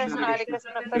 Hare Krishna, Hare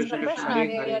Krishna Krishna, Krishna, Hare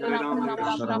Hare Hare, Hare, Hare Hare Ram, Ram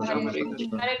Hare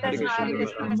Hare Krishna, Hare. Krishna Hare Krishna, Krishna, Hare Krishna Hare, Krishna Ram Krishna, Ram, Hare Hare Hare, Hare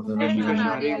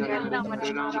Hare Ram, Krishna, Ram Hare Hare Hare. Krishna, Hare Hare, Hare Hare Krishna, Ram Ram, Hare Hare Hare, Ram, Hare Krishna, Ram Hare Hare Krishna, Hare. Krishna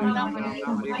Hare Krishna, Krishna, Hare Krishna Hare, Krishna Ram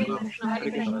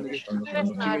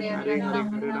Krishna, Ram,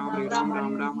 Hare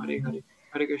Hare, Hare Hare Ram, Hare Ram Hare Hare Hare. Krishna, Krishna, Krishna Krishna Krishna, Hare Krishna, Hare, Hare Ram Hare, Hare Ram, Ram, Hare Hare. Ram Hare Hare.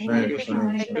 Hare Krishna, Krishna Hare Krishna,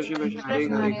 Krishna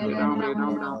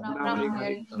Krishna,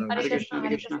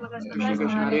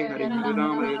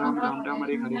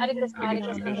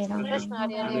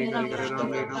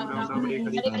 Hare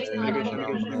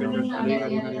Hare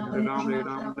Hare, Hare, Ram Hare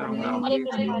Ram, Ram, Ram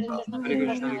Hare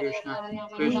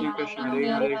Hare. Hare Hare. Hare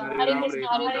Krishna, Hare Krishna, Krishna Krishna Krishna, Hare Krishna Hare, Krishna, Ram Hare Hare, Hare Ram, Hare Hare. Ram Hare Hare Krishna, Hare. Krishna Krishna, Hare Krishna Hare Krishna, Hare, Krishna Ram Krishna, Hare Hare Hare,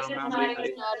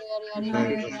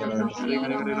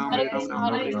 Hare. Hare Ram, Hare Krishna,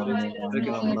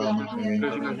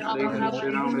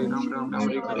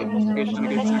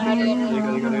 Ram Hare Krishna Hare. Krishna, Hare Krishna Krishna,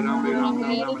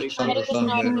 Hare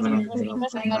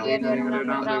Krishna Hare, Krishna, Ram Hare Hare, Hare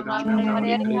Ram,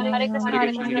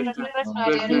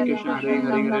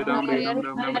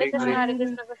 Hare Hare. Ram Hare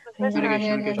Hare.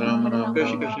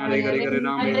 Hare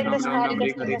Krishna, Hare Krishna Krishna, Hare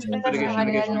Krishna Krishna, Krishna, Krishna Hare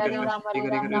Hare, Krishna, Hare Hare Ram, Hare,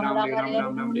 Hare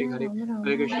Ram, Ram Hare Hare. Hare Hare.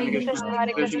 Hare Hare Krishna, Hare Krishna, Krishna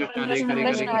Hare Krishna, Krishna Krishna Krishna,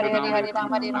 Krishna, Hare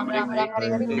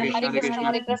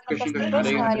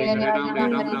Hare Hare, Hare, Hare Hare Ram,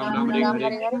 Ram, Ram Hare Hare Hare.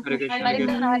 Hare. Hare Krishna, Hare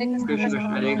Krishna, Hare Krishna, Krishna Krishna Krishna, Hare Krishna,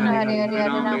 Hare, Hare Hare Hare, Hare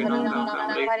Ram, Ram, Ram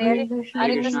Hare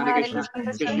Krishna Hare Krishna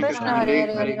Krishna Krishna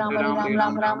Hare Hare Ram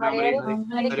Ram Hare Hare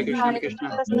Hare Krishna Krishna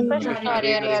Krishna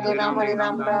Hare Hare Ram Hare Hare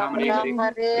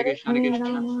Krishna Krishna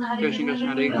Hare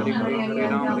Hare Hare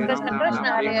Ram Krishna Krishna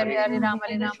Hare Hare Hare Ram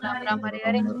Hare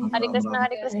Hare Hare Krishna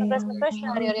Krishna Krishna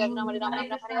Hare Hare Ram Hare Hare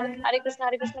Hare Krishna Krishna Krishna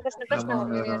Hare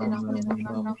Hare Ram Hare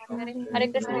Hare Hare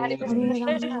Krishna Krishna Krishna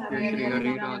Hare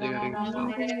Hare Shri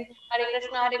Hare Ram Radhe Hare Krishna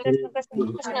Hare Krishna Krishna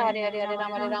Krishna Hare Hare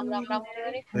Ram Hare Hare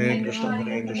Hare Krishna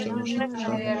Krishna Krishna Krishna Hare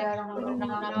Hare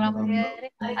Ram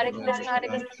Hare Hare Hare Krishna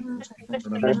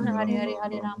Krishna Krishna Hare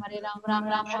Hare Ram Hare Hare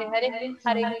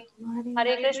Hare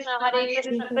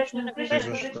Krishna Krishna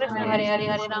Krishna Hare Hare Ram Hare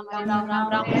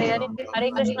Hare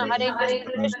Hare Krishna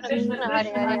Krishna Krishna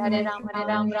Hare Hare Ram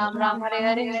Hare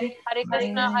Hare Hare Krishna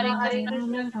Krishna Hare Hare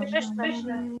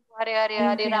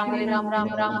Ram Hare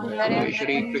Jai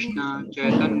Shri Krishna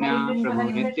Chaitanya Prabhu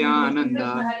Nityananda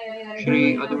Shri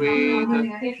Advaita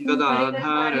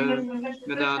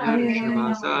Gadadhar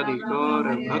Shivasadi Gaur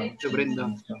Bhakta Vrinda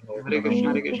Hare Krishna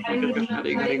Krishna Krishna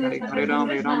Hare Hare Hare Ram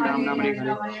Ram Hare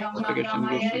Hare Hare Krishna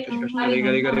Krishna Krishna Hare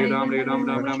Hare Ram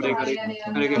Ram Hare Hare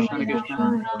Hare Krishna Krishna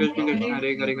Krishna Krishna Hare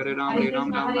Hare Ram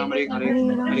Ram Hare Hare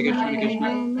Hare Krishna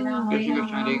Krishna Krishna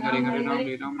Krishna Hare Hare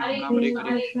Ram Hare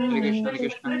Hare Hare Krishna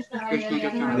Krishna Krishna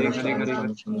Krishna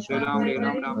Hare Hare Hare Ram Hare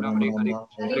Hare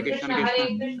Hare Krishna Krishna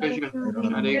Krishna Krishna Hare Hare Hare Ram Hare Hare Hare Krishna Krishna Krishna Krishna Hare Hare Ram Hare Hare Hare Krishna Krishna Krishna Krishna Hare Hare Ram Hare Hare Hare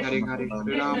Krishna Krishna Krishna Krishna Hare Hare Hare Ram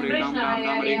Hare Hare Hare Krishna Krishna Krishna Krishna Hare Hare Ram Hare Hare Hare Krishna Krishna Krishna Krishna Hare Hare Ram Hare Hare Krishna Hare Krishna Hare Krishna Hare Rama Hare Krishna Rama Krishna Rama Hare Hare Hare Ram Hare Hare Hare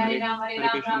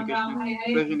Krishna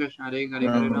Krishna Krishna Hare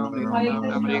Hare Ram Hare Hare Hare Krishna Krishna Krishna Krishna Rama Hare Rama Hare Rama Ram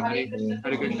Rama Hare Hare Hare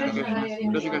Hare Krishna Krishna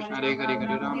Krishna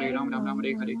Krishna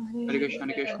Hare Hare Ram Hare Hare Hare Krishna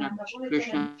Krishna Krishna Krishna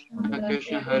Hare Hare Ram Hare Hare Hare Krishna Hare Krishna Krishna Krishna Hare Krishna Hare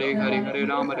Krishna Hare Hare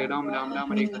Rama Hare Hare Ram Rama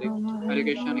Hare Rama Hare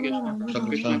Krishna Krishna Krishna Hare Hare Ram Hare Hare Krishna Krishna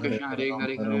Krishna Krishna Hare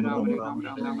Hare Ram Hare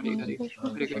Hare Krishna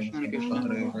Hare Krishna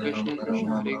Hare Krishna Krishna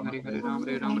Hare Hare Krishna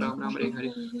Hare Rama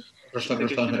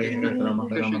Krishna Hare Rama Rama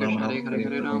Krishna Rama Krishna Hare Hare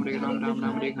Hare Ram Hare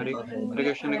Hare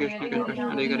Krishna Krishna Krishna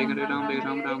Krishna Hare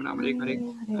Ram Hare Hare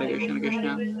Krishna Hare Krishna Hare Krishna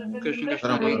Krishna Krishna Krishna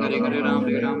Hare Hare Ram Hare Hare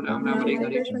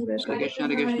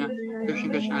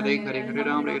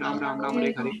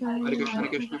Hare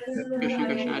Krishna Krishna Krishna Krishna Hare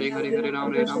Hare Hare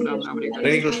Krishna Hare Krishna Krishna Hare Krishna Krishna Krishna Krishna Hare Krishna Hare Hare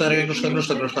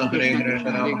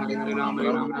Hare Hare Ram Hare Rama Hare Rama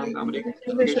Rama Rama Hare Hare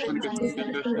Hare Krishna Krishna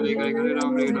Hare Hare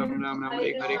Ram Hare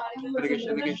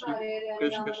Krishna Krishna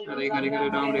Krishna Krishna Hare Hare Ram Hare Hare Krishna Krishna Krishna Krishna Hare Hare Ram Hare Hare Krishna Krishna Krishna Krishna Hare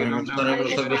Hare Ram Hare Hare Hare Krishna Hare Hare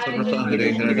Krishna Krishna Krishna Krishna Krishna Hare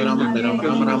Hare Krishna Rama Krishna Rama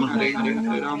Hare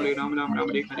Rama Hare Rama Ram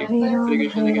Hare Hare Hare Hare Hare Hare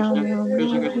Krishna Krishna Krishna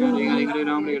Krishna Krishna Hare Hare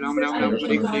Ram Hare Rama Rama Krishna Rama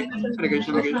Hare Hare Hare Krishna Hare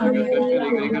Krishna Krishna Krishna Krishna Hare Hare Hare Ram Hare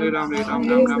Hare Rama Hare Hare Hare Rama Hare Krishna Rama Krishna Rama Hare Krishna Hare Hare Hare Ram Hare Hare Krishna Hare Hare Hare Krishna Hare Krishna Krishna Hare Hare Krishna Hare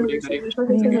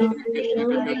Krishna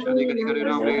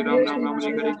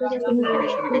Hare Krishna Rama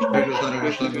Hare Hare Hare Ram Rama Rama Rama Hare Hare Hare Krishna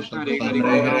Hare Krishna Krishna Krishna Hare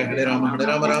Hare Hare Rama Rama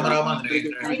Rama Hare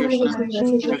Hare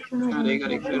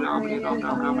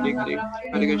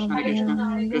Hare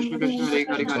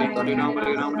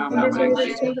Krishna Hare Krishna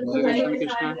Krishna Krishna Hare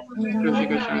Hare Hare Rama Hare Rama Rama Rama Hare Hare Hare Krishna Krishna Krishna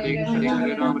Hare Hare Krishna Hare Hare Krishna Rama Hare Krishna Rama Rama Hare Rama Hare Hare Hare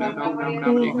Hare Krishna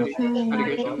Rama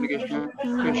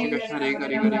Krishna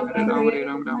Rama Hare Hare Hare Rama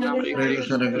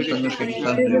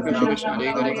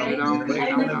Rama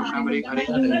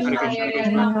Hare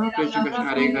Hare Hare Krishna Krishna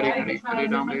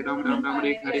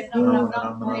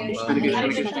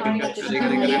Hare Hare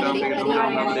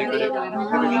Krishna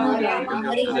Krishna Krishna Krishna Krishna Hare Krishna Hare Hare Rama Hare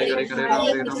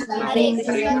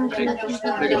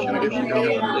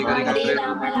Rama Rama Rama Hare Hare Rama Hare Hare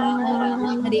Rama Rama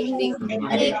Rama Hare Hare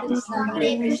Hare Krishna Hare Krishna Krishna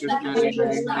Hare Krishna Krishna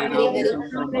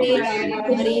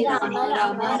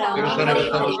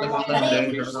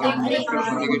Krishna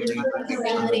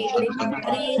Krishna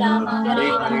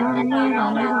Krishna Hare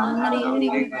Hare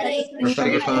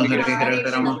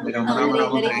Hare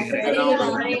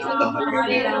Hare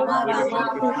Rama Hare Hare Rama Rama Rama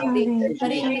Hare Rama Hare Rama Hare Rama Rama Hare Hare Hare Krishna Hare Krishna Krishna Krishna Hare Hare Krishna Hare Krishna Hare Rama Hare Hare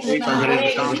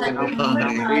Hare Rama Hare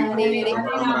Rama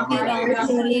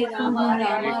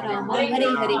Rama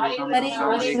Rama Rama Rama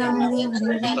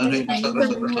Hare Rama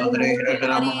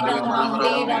Hare Hare Hare Hare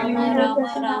Krishna Hare Krishna Hare Krishna Krishna Krishna Hare Hare Hare Rama Hare Krishna Rama Hare Hare Rama Rama Hare Rama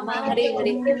Rama Rama Hare Rama Hare Hare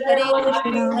Hare Hare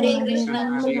Krishna Hare Krishna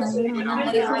Krishna Krishna Krishna Hare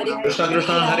Hare Krishna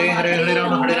Krishna Hare Hare Hare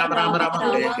Rama Hare Rama Rama Rama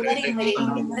Hare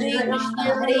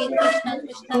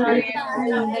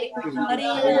Rama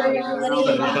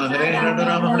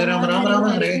Rama Rama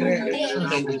Hare Hare Krishna Hare Krishna Hare Krishna Ram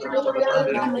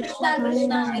Krishna Hare Ram Krishna Ram Hare Hare Hare Hare Hare Hare Krishna Rama Krishna Hare Rama Krishna Krishna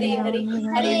Rama Hare Rama Hare Hare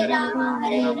Hare Ram Hare Hare Ram Ram Hare Ram Hare Krishna Krishna Hare Hare Krishna Krishna Krishna Hare Krishna Krishna Hare Krishna Krishna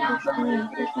Hare Krishna Hare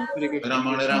Krishna Hare Hare Hare Rama Rama Hare Rama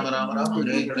Rama Rama Rama Rama Rama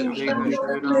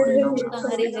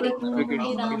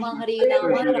Hare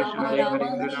Hare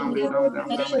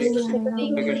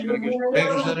Hare Krishna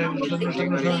Krishna Krishna Hare Krishna Krishna Hare Ram Hare Ram Krishna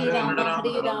Ram Hare Ram Hare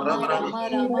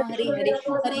Hare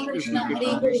Hare Hare Hare Krishna Rama Krishna Hare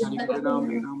Rama Krishna Rama Krishna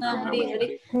Rama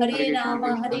Hare Hare Ram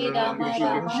Hare Hare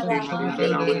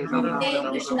Ram Ram Hare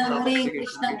Ram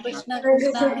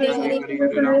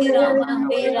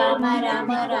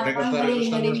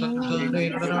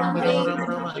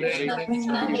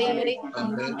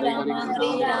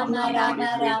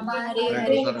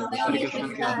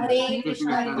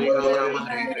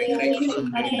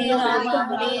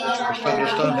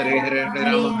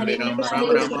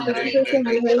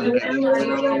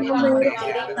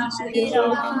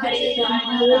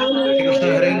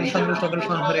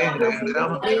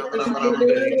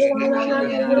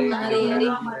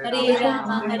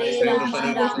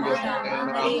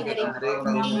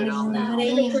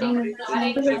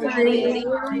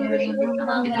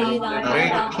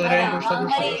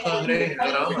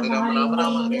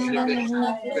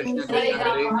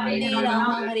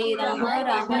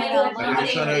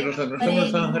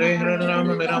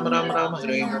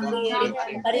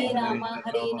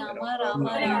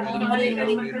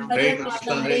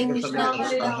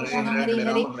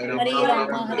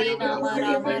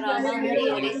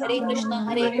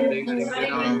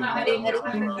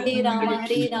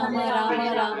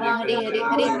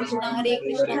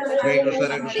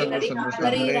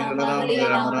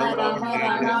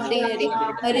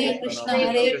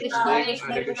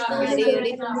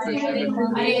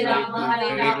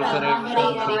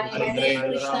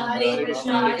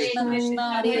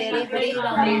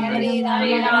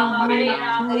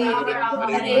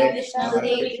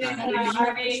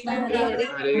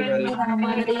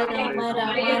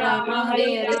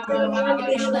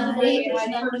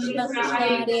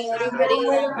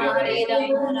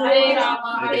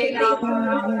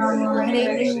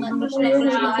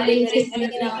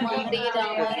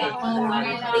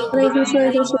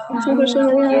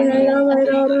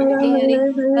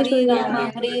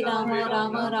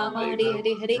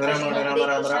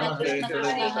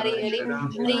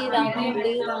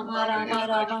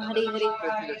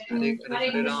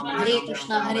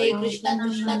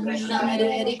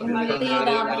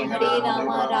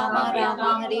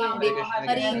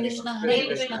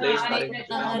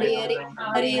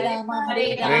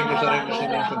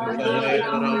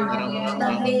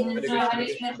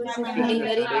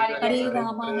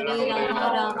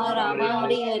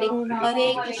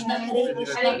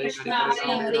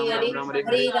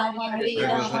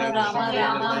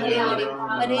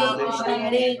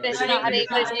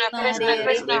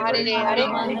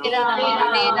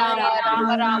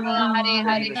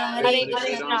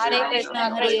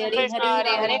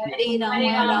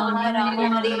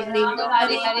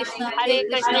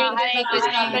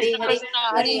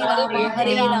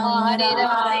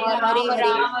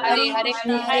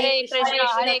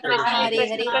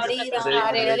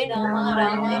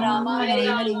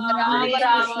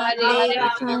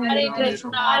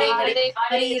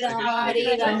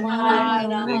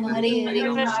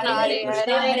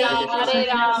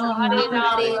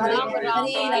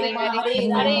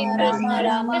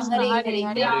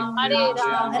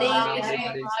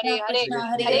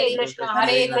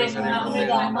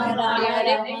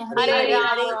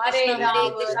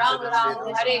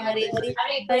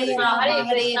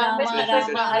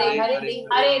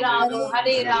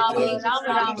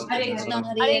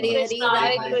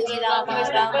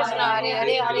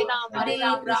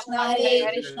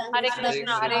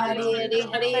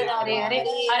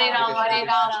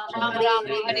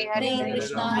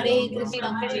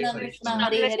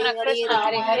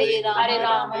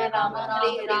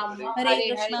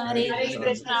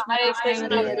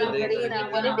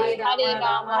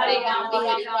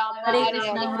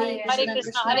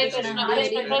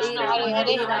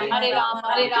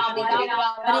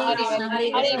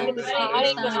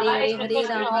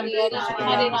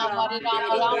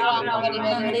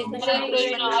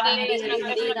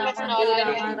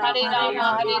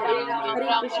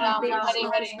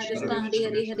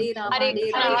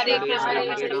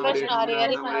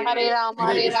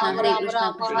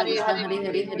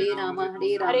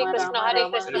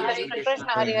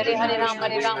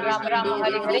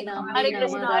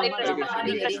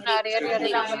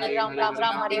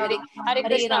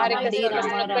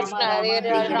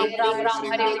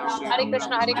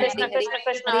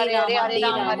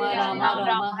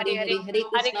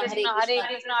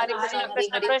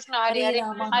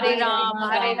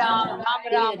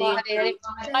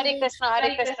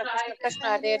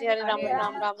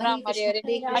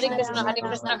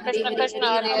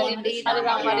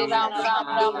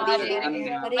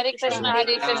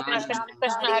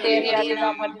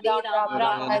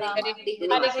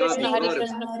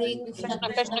Hare Krishna Krishna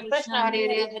Krishna Krishna Krishna Krishna Hare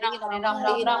Hare Hare Hare Hare Hare Ram Ram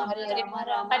Ram Hare Hare Rama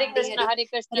Hare Hare Krishna Hare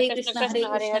Krishna Hare Krishna Krishna Krishna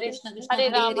Hare Hare Krishna Hare Krishna Krishna Hare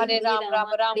Hare Ram Hare Hare Hare Ram Ram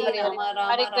Rama Ram Hare Hare Hare Rama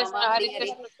Hare Rama Krishna Rama Hare Hare Hare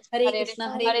Krishna Krishna Hare Hare Krishna Hare Hare Hare Krishna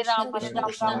Ram Hare Krishna Ram Krishna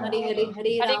Ram Hare Ram Hare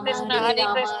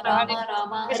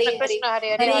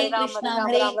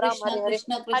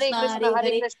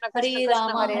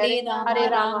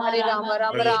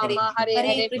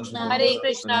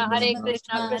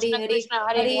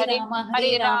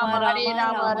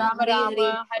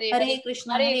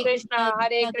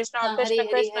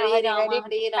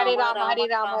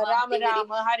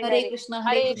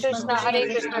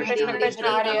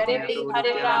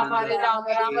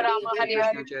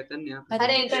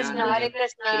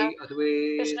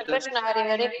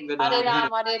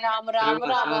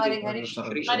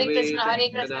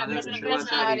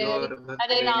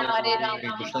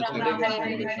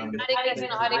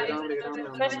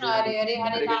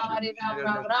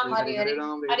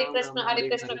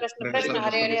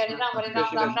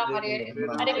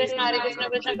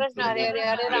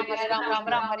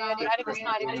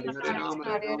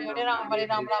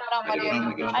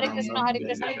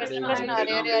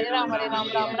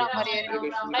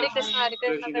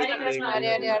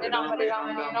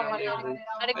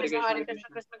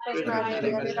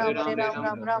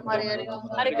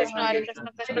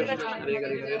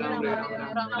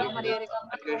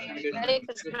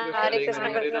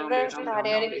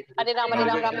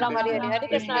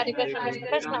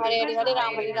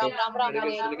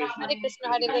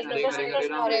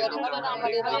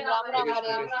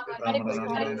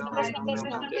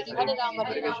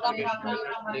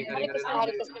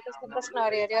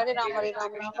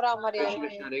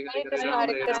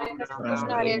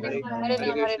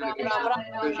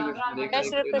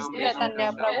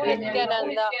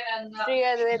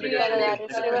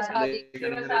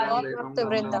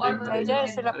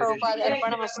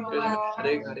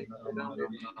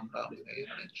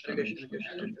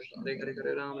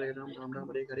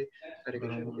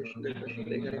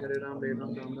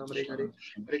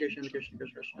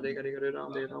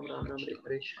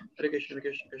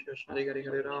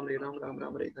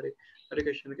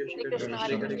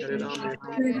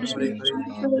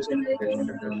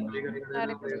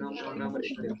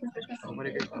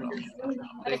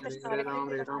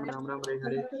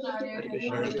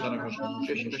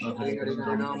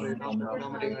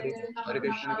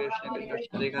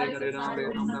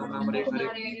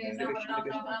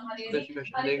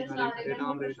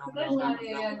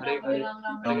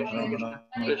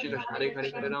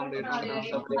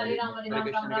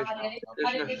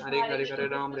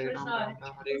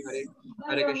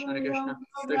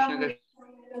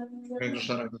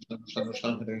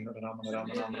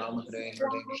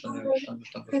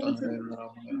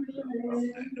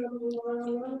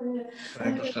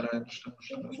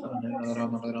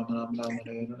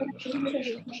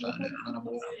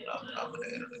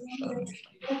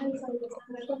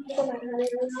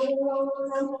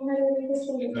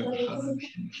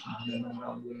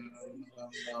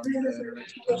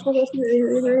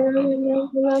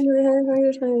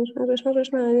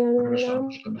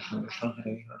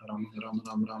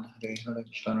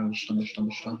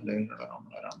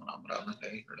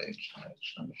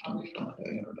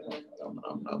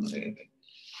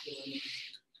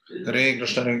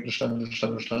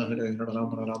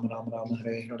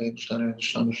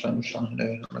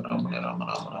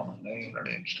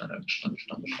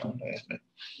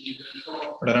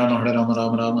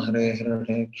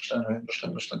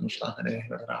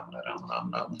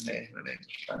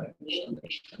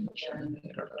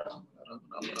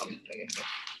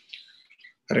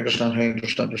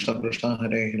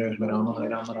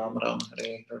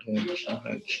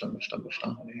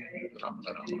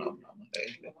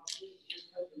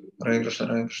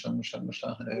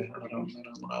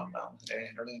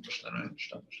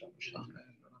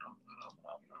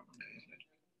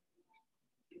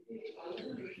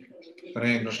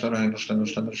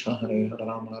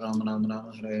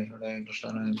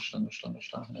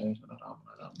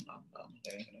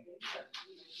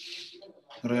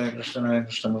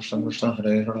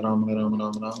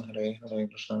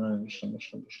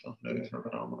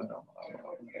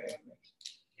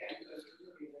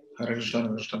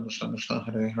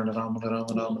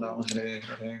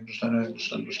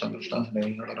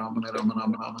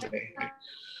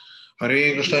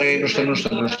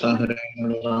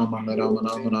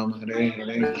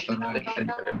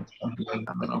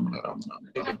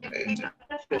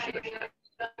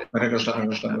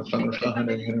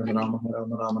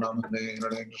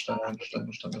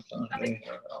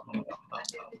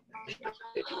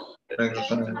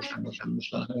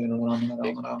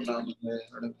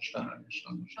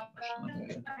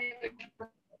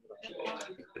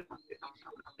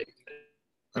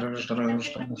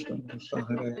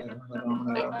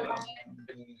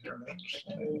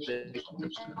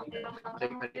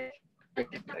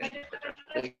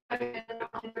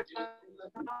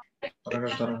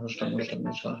Krishna Krishna Krishna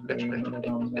Krishna Hare Hare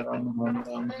Ram Ram Ram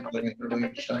Ram Hare Hare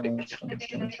Krishna Krishna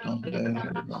Krishna Krishna Hare Hare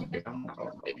Ram Ram Ram Ram Hare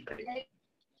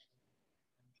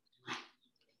Krishna Krishna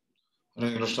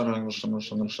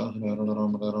Krishna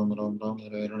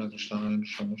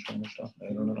Krishna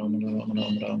Hare Hare Ram Ram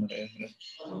Ram Ram Hare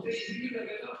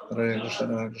Hare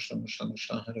Krishna Krishna Krishna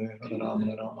Krishna Hare Hare Ram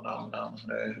Ram Ram Ram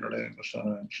Hare Hare Hare Krishna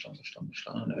Krishna Krishna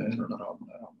Krishna Hare Hare Ram Ram Ram Ram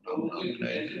Hare Hare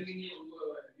Krishna Krishna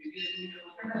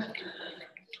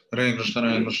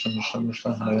Krishna Krishna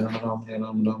Hare Hare Ram Ram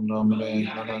Ram Ram Hare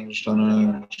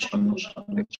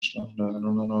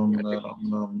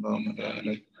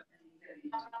Hare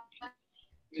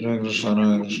Hare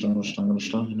Krishna Krishna Krishna Krishna Hare Ram Ram Ram Ram Hare Hare Krishna Krishna Krishna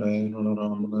Krishna Hare Ram Ram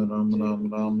Ram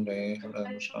Hare Hare Hare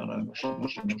Krishna Krishna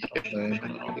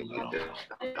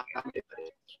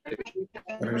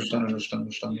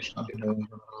Krishna Krishna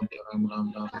Hare Ram Ram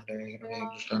Ram Hare Hare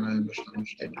Krishna Krishna Krishna Krishna Hare Ram Hare Krishna Krishna Krishna Krishna Hare Ram Ram Hare Hare Krishna Krishna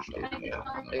Krishna Krishna Hare Ram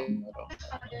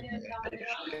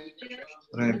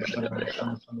Hare Krishna Krishna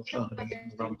Krishna Hare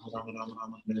Ram Hare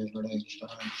Hare Krishna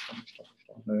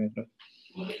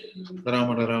Krishna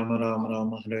Krishna Hare Ram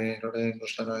Ram Hare Hare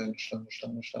Krishna Krishna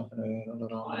Krishna Krishna Hare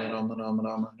Ram Ram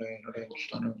Hare Hare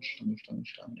Krishna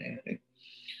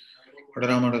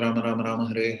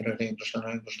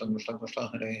Krishna Krishna Krishna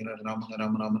Hare Ram Hare Hare Krishna Krishna Krishna Krishna Hare Ram Hare Hare Krishna Krishna Krishna Krishna Hare Hare Ram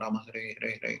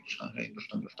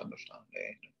Hare Hare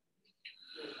Hare Krishna Krishna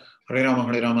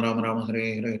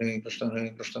Krishna Krishna Hare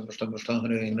Ram Hare Hare Hare Krishna Krishna Krishna Hare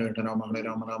Hare Hare Ram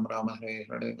Ram Ram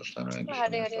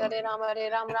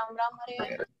Hare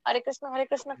Hare Hare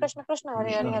Krishna Krishna Krishna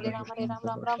Hare Hare Hare Ram Ram Ram Hare Hare Hare Krishna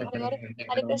Krishna Krishna Hare Hare Ram Ram Hare Hare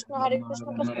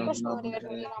Hare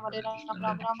Krishna Krishna Krishna Hare Hare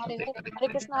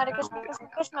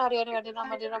Ram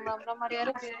Ram Hare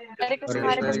Hare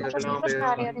Hare Krishna Krishna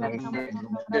Krishna Hare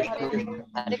Hare Ram Ram Hare Hare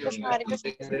Hare Krishna Krishna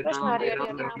Krishna Hare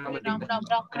Hare Ram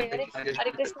Ram Hare Hare Hare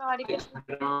Krishna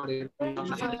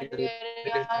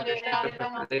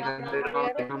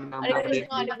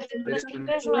Krishna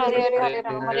Krishna Hare Hare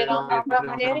Ram Ram Hare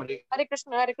Hare Hare Krishna Krishna Krishna Hare Hare Ram Ram Hare Hare Hare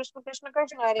Krishna Krishna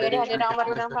Krishna Hare Hare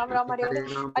Ram Ram Hare Hare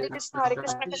Hare Krishna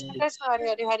Krishna Krishna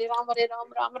Hare Hare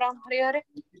Ram Ram Hare Hare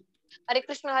Hare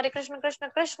Krishna Krishna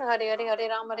Krishna Hare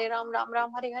Hare Ram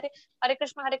Ram Hare Hare Hare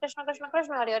Krishna Krishna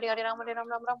Krishna Hare Hare Ram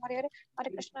Ram Hare Hare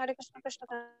Hare Krishna Krishna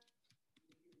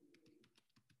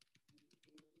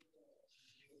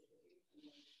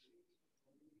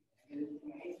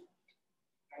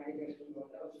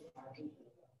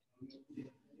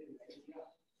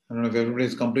I don't know if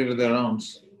everybody's completed their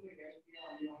rounds.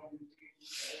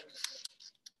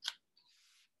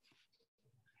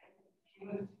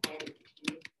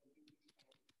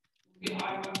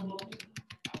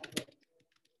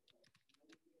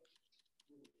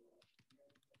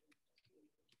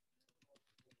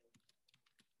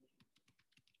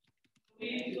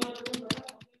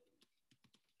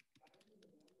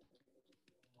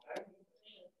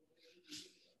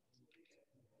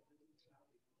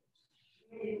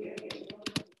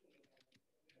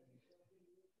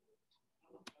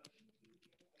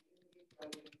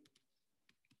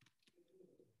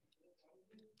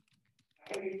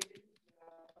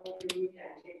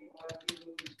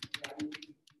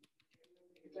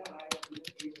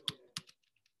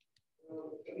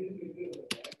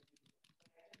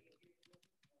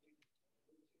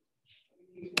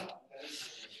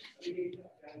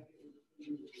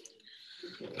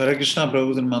 Hare Krishna,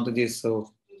 Prabhu and Mataji.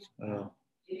 So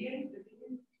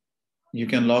you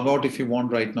can log out if you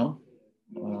want right now.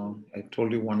 I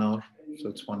told you 1 hour, so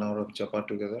it's 1 hour of japa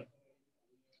together.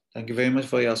 Thank you very much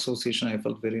for your association. I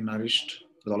felt very nourished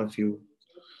with all of you.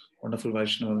 Wonderful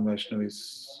Vaishnava and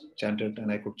Vaishnavis chanted,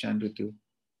 and I could chant with you.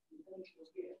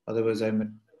 Otherwise, I might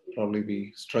probably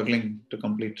be struggling to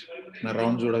complete. My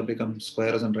rounds would have become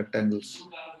squares and rectangles.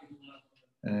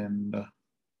 And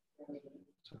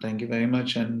so thank you very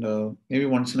much. And maybe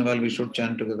once in a while we should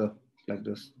chant together like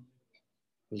this.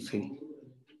 We'll see.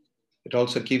 It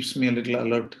also keeps me a little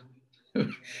alert.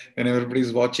 When everybody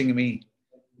is watching me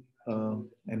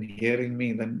and hearing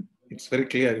me, then it's very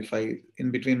clear. If I,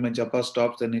 in between my japa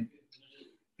stops, then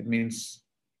it means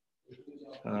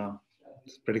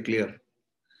it's pretty clear.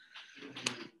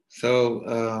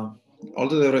 So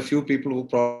although there were a few people who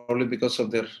probably because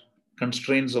of their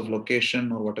constraints of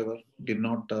location or whatever did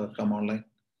not come online,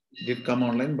 did come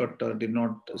online but did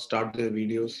not start their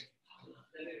videos.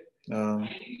 But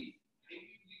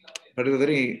it was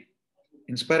very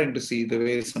inspiring to see the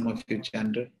way some of you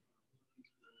chanted.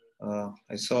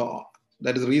 I saw,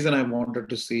 that is the reason I wanted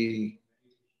to see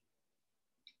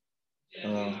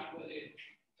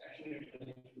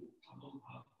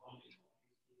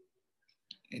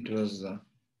it was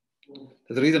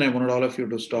the reason I wanted all of you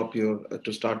to start your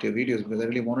videos, because I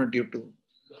really wanted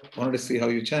to see how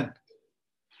you chant.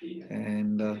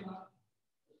 And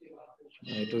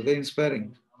It was very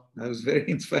inspiring. I was very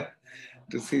inspired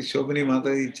to see Shobhini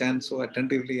Mataji chant so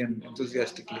attentively and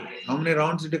enthusiastically. How many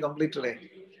rounds did you complete today?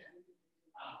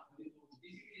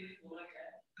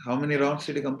 How many rounds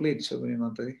did you complete, Shobhini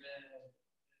Mataji?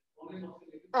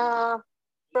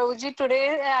 Prabhuji,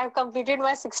 today I have completed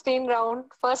my 16 round,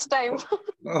 first time.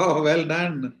 Oh, well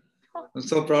done. I'm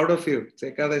so proud of you. It's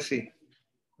Ekadashi.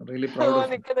 I'm really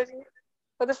proud of you.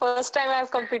 For the first time, I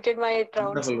have completed my 8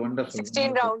 rounds. Wonderful, wonderful. 16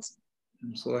 wonderful. rounds.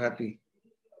 I'm so happy.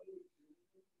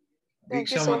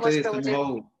 Thank you Diksha so much, Mataji Prabhuji.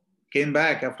 somehow came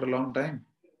back after a long time.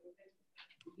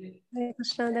 Hare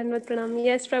Krishna, Dhanvat Pranam.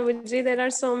 Yes, Prabhuji, there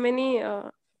are so many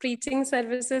preaching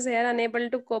services here, unable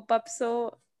to cope up.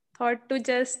 So thought to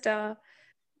just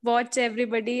watch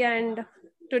everybody. And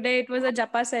today it was a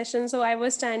japa session, so I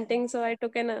was chanting. So I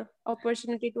took an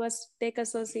opportunity to take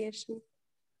association.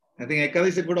 I think Ekadashi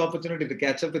is a good opportunity to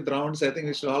catch up with rounds. I think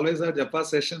we should always have japa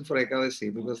session for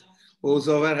Ekadashi because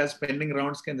whosoever has pending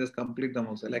rounds can just complete them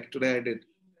also. Like today I did.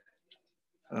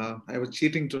 I was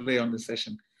cheating today on this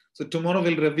session. So tomorrow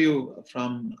we'll review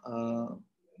from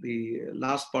the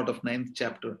last part of 9th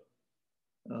chapter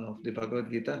of the Bhagavad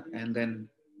Gita, and then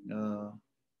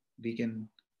we can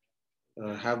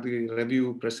have the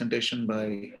review presentation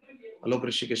by Alok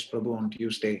Rishikesh Prabhu on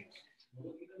Tuesday.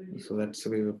 So that's the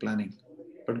way we're planning.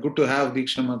 But good to have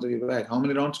Diksha Mataji back. How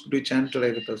many rounds could you chant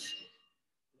today with us?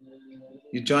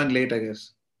 You joined late, I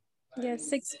guess. Yes,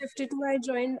 6:52 I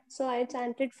joined, so I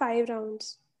chanted 5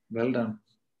 rounds. Well done.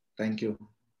 Thank you.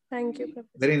 Thank you,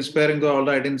 Prabhuji. Very inspiring though,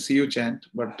 although I didn't see you chant,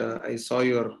 but I saw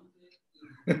your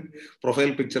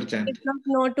profile picture chant. I did not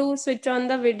know to switch on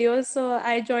the videos, so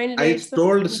I joined I late.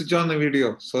 told switch on the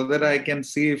video so that I can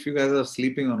see if you guys are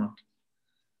sleeping or not.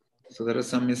 So there is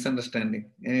some misunderstanding.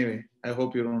 Anyway, I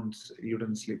hope you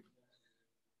didn't sleep.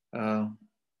 So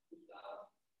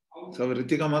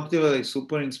Ritika Mataji was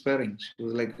super inspiring. She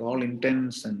was like all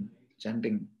intense and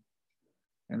chanting.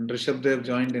 And Rishabh Dev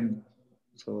joined in.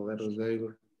 So that was very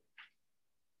good.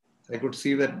 I could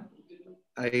see that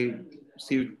I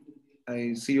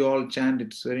see you all chant.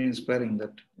 It's very inspiring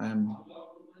that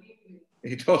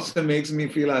it also makes me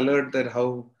feel alert that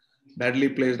how badly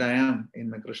placed I am in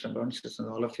my Krishna consciousness.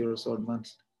 All of you are so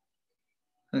advanced.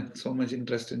 So much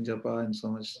interest in japa and so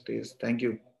much taste. Thank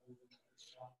you.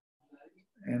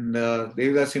 And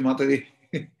Devidasi Mataji,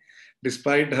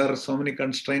 despite her so many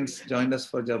constraints, joined us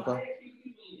for japa.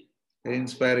 Very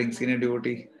inspiring, senior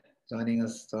devotee, joining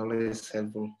us. It's always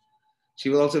helpful. She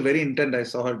was also very intent. I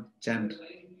saw her chant.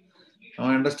 Now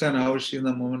I understand how she's in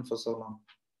the moment for so long.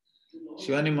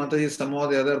 Shivani Mataji somehow or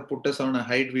the other put us on a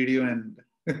hide video and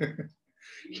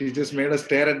she just made us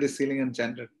stare at the ceiling and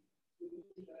chanted.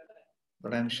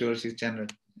 But I'm sure she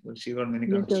chanted. But she got many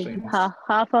constraints.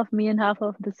 Half of me and half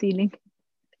of the ceiling.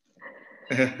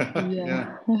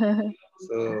 Yeah.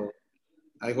 So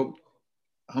I hope.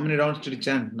 How many rounds did you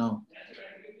chant now?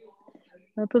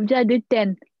 Prabhuji, I did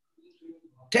 10.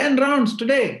 10 rounds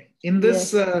today in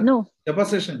this no japa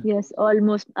session. Yes,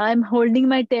 almost. I'm holding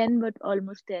my 10, but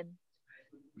almost 10.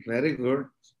 Very good.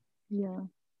 Yeah.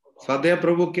 Swadhyaya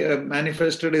Prabhu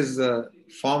manifested his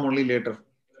form only later.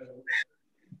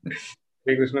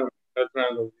 Hare Krishna.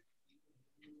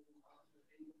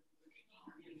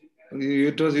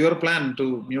 It was your plan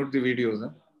to mute the videos,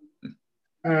 huh?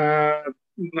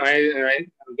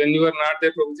 When you were not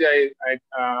there, Prabhuji,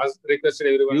 I requested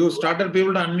everyone. You started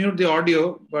people to unmute the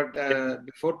audio, but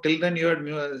till then you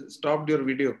had stopped your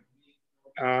video.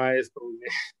 Yes, Prabhuji.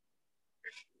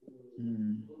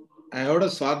 I heard a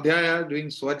Swadhyaya doing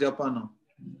Swajapa now.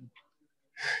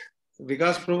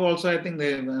 Vikas Prabhu also, I think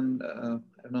I don't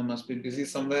know, must be busy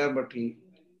somewhere, but he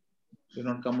did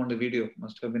not come on the video.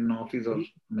 Must have been in office or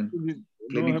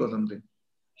clinic or something.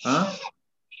 Huh?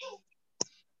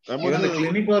 Even the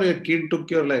clinic or your kid took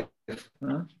your life.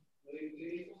 Huh?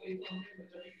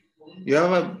 You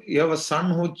have a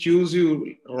son who chews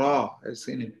you raw. I've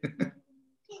seen him.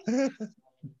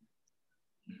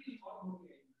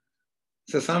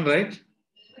 It's a son, right?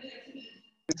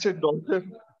 It's a daughter.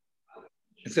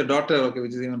 It's a daughter, okay,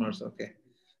 which is even worse. Okay.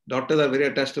 Daughters are very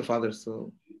attached to fathers,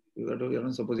 so you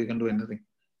don't suppose you can do anything.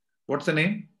 What's the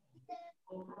name?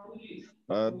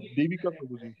 Devika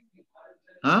Prabhuji.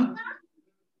 Huh?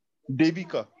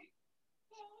 Devika.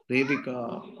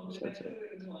 Devika.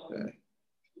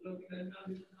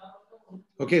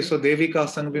 Okay, so Devika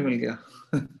sang bhi mil gaya.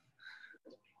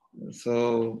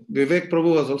 So Vivek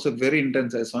Prabhu was also very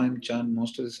intense. I saw him chant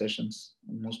most of the sessions,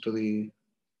 most of the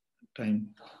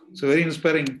time. So very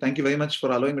inspiring. Thank you very much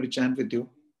for allowing me to chant with you.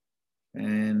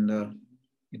 And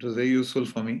it was very useful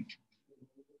for me.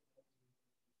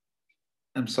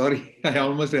 I'm sorry, I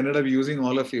almost ended up using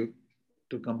all of you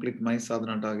to complete my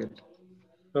sadhana target.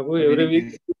 Prabhu, every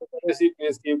week,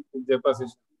 please keep japa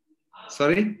session.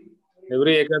 Sorry?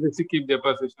 Every Ekadashi keep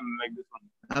japa session like this one.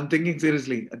 I'm thinking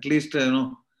seriously. At least,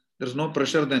 there's no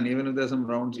pressure then, even if there's some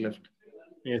rounds left.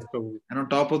 Yes, Prabhu. And on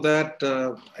top of that,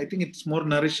 I think it's more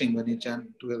nourishing when you chant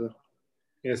together.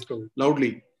 Yes, Prabhu.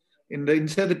 Loudly.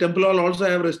 Inside the temple hall also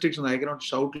I have restrictions. I cannot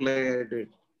shout like I did.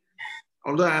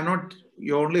 Although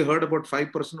you only heard about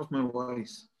 5% of my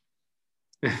voice.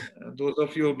 Those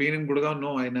of you who have been in Gurgaon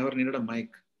know I never needed a mic.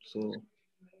 So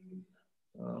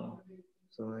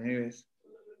anyways.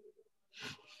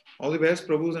 All the best,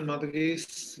 Prabhus and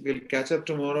Matajis. We'll catch up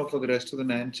tomorrow for the rest of the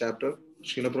 9th chapter.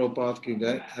 Srila Prabhupada ki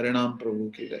jai. Harinam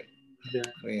Prabhu ki jai. Jai.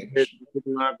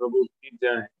 Prabhu ki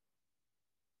jai.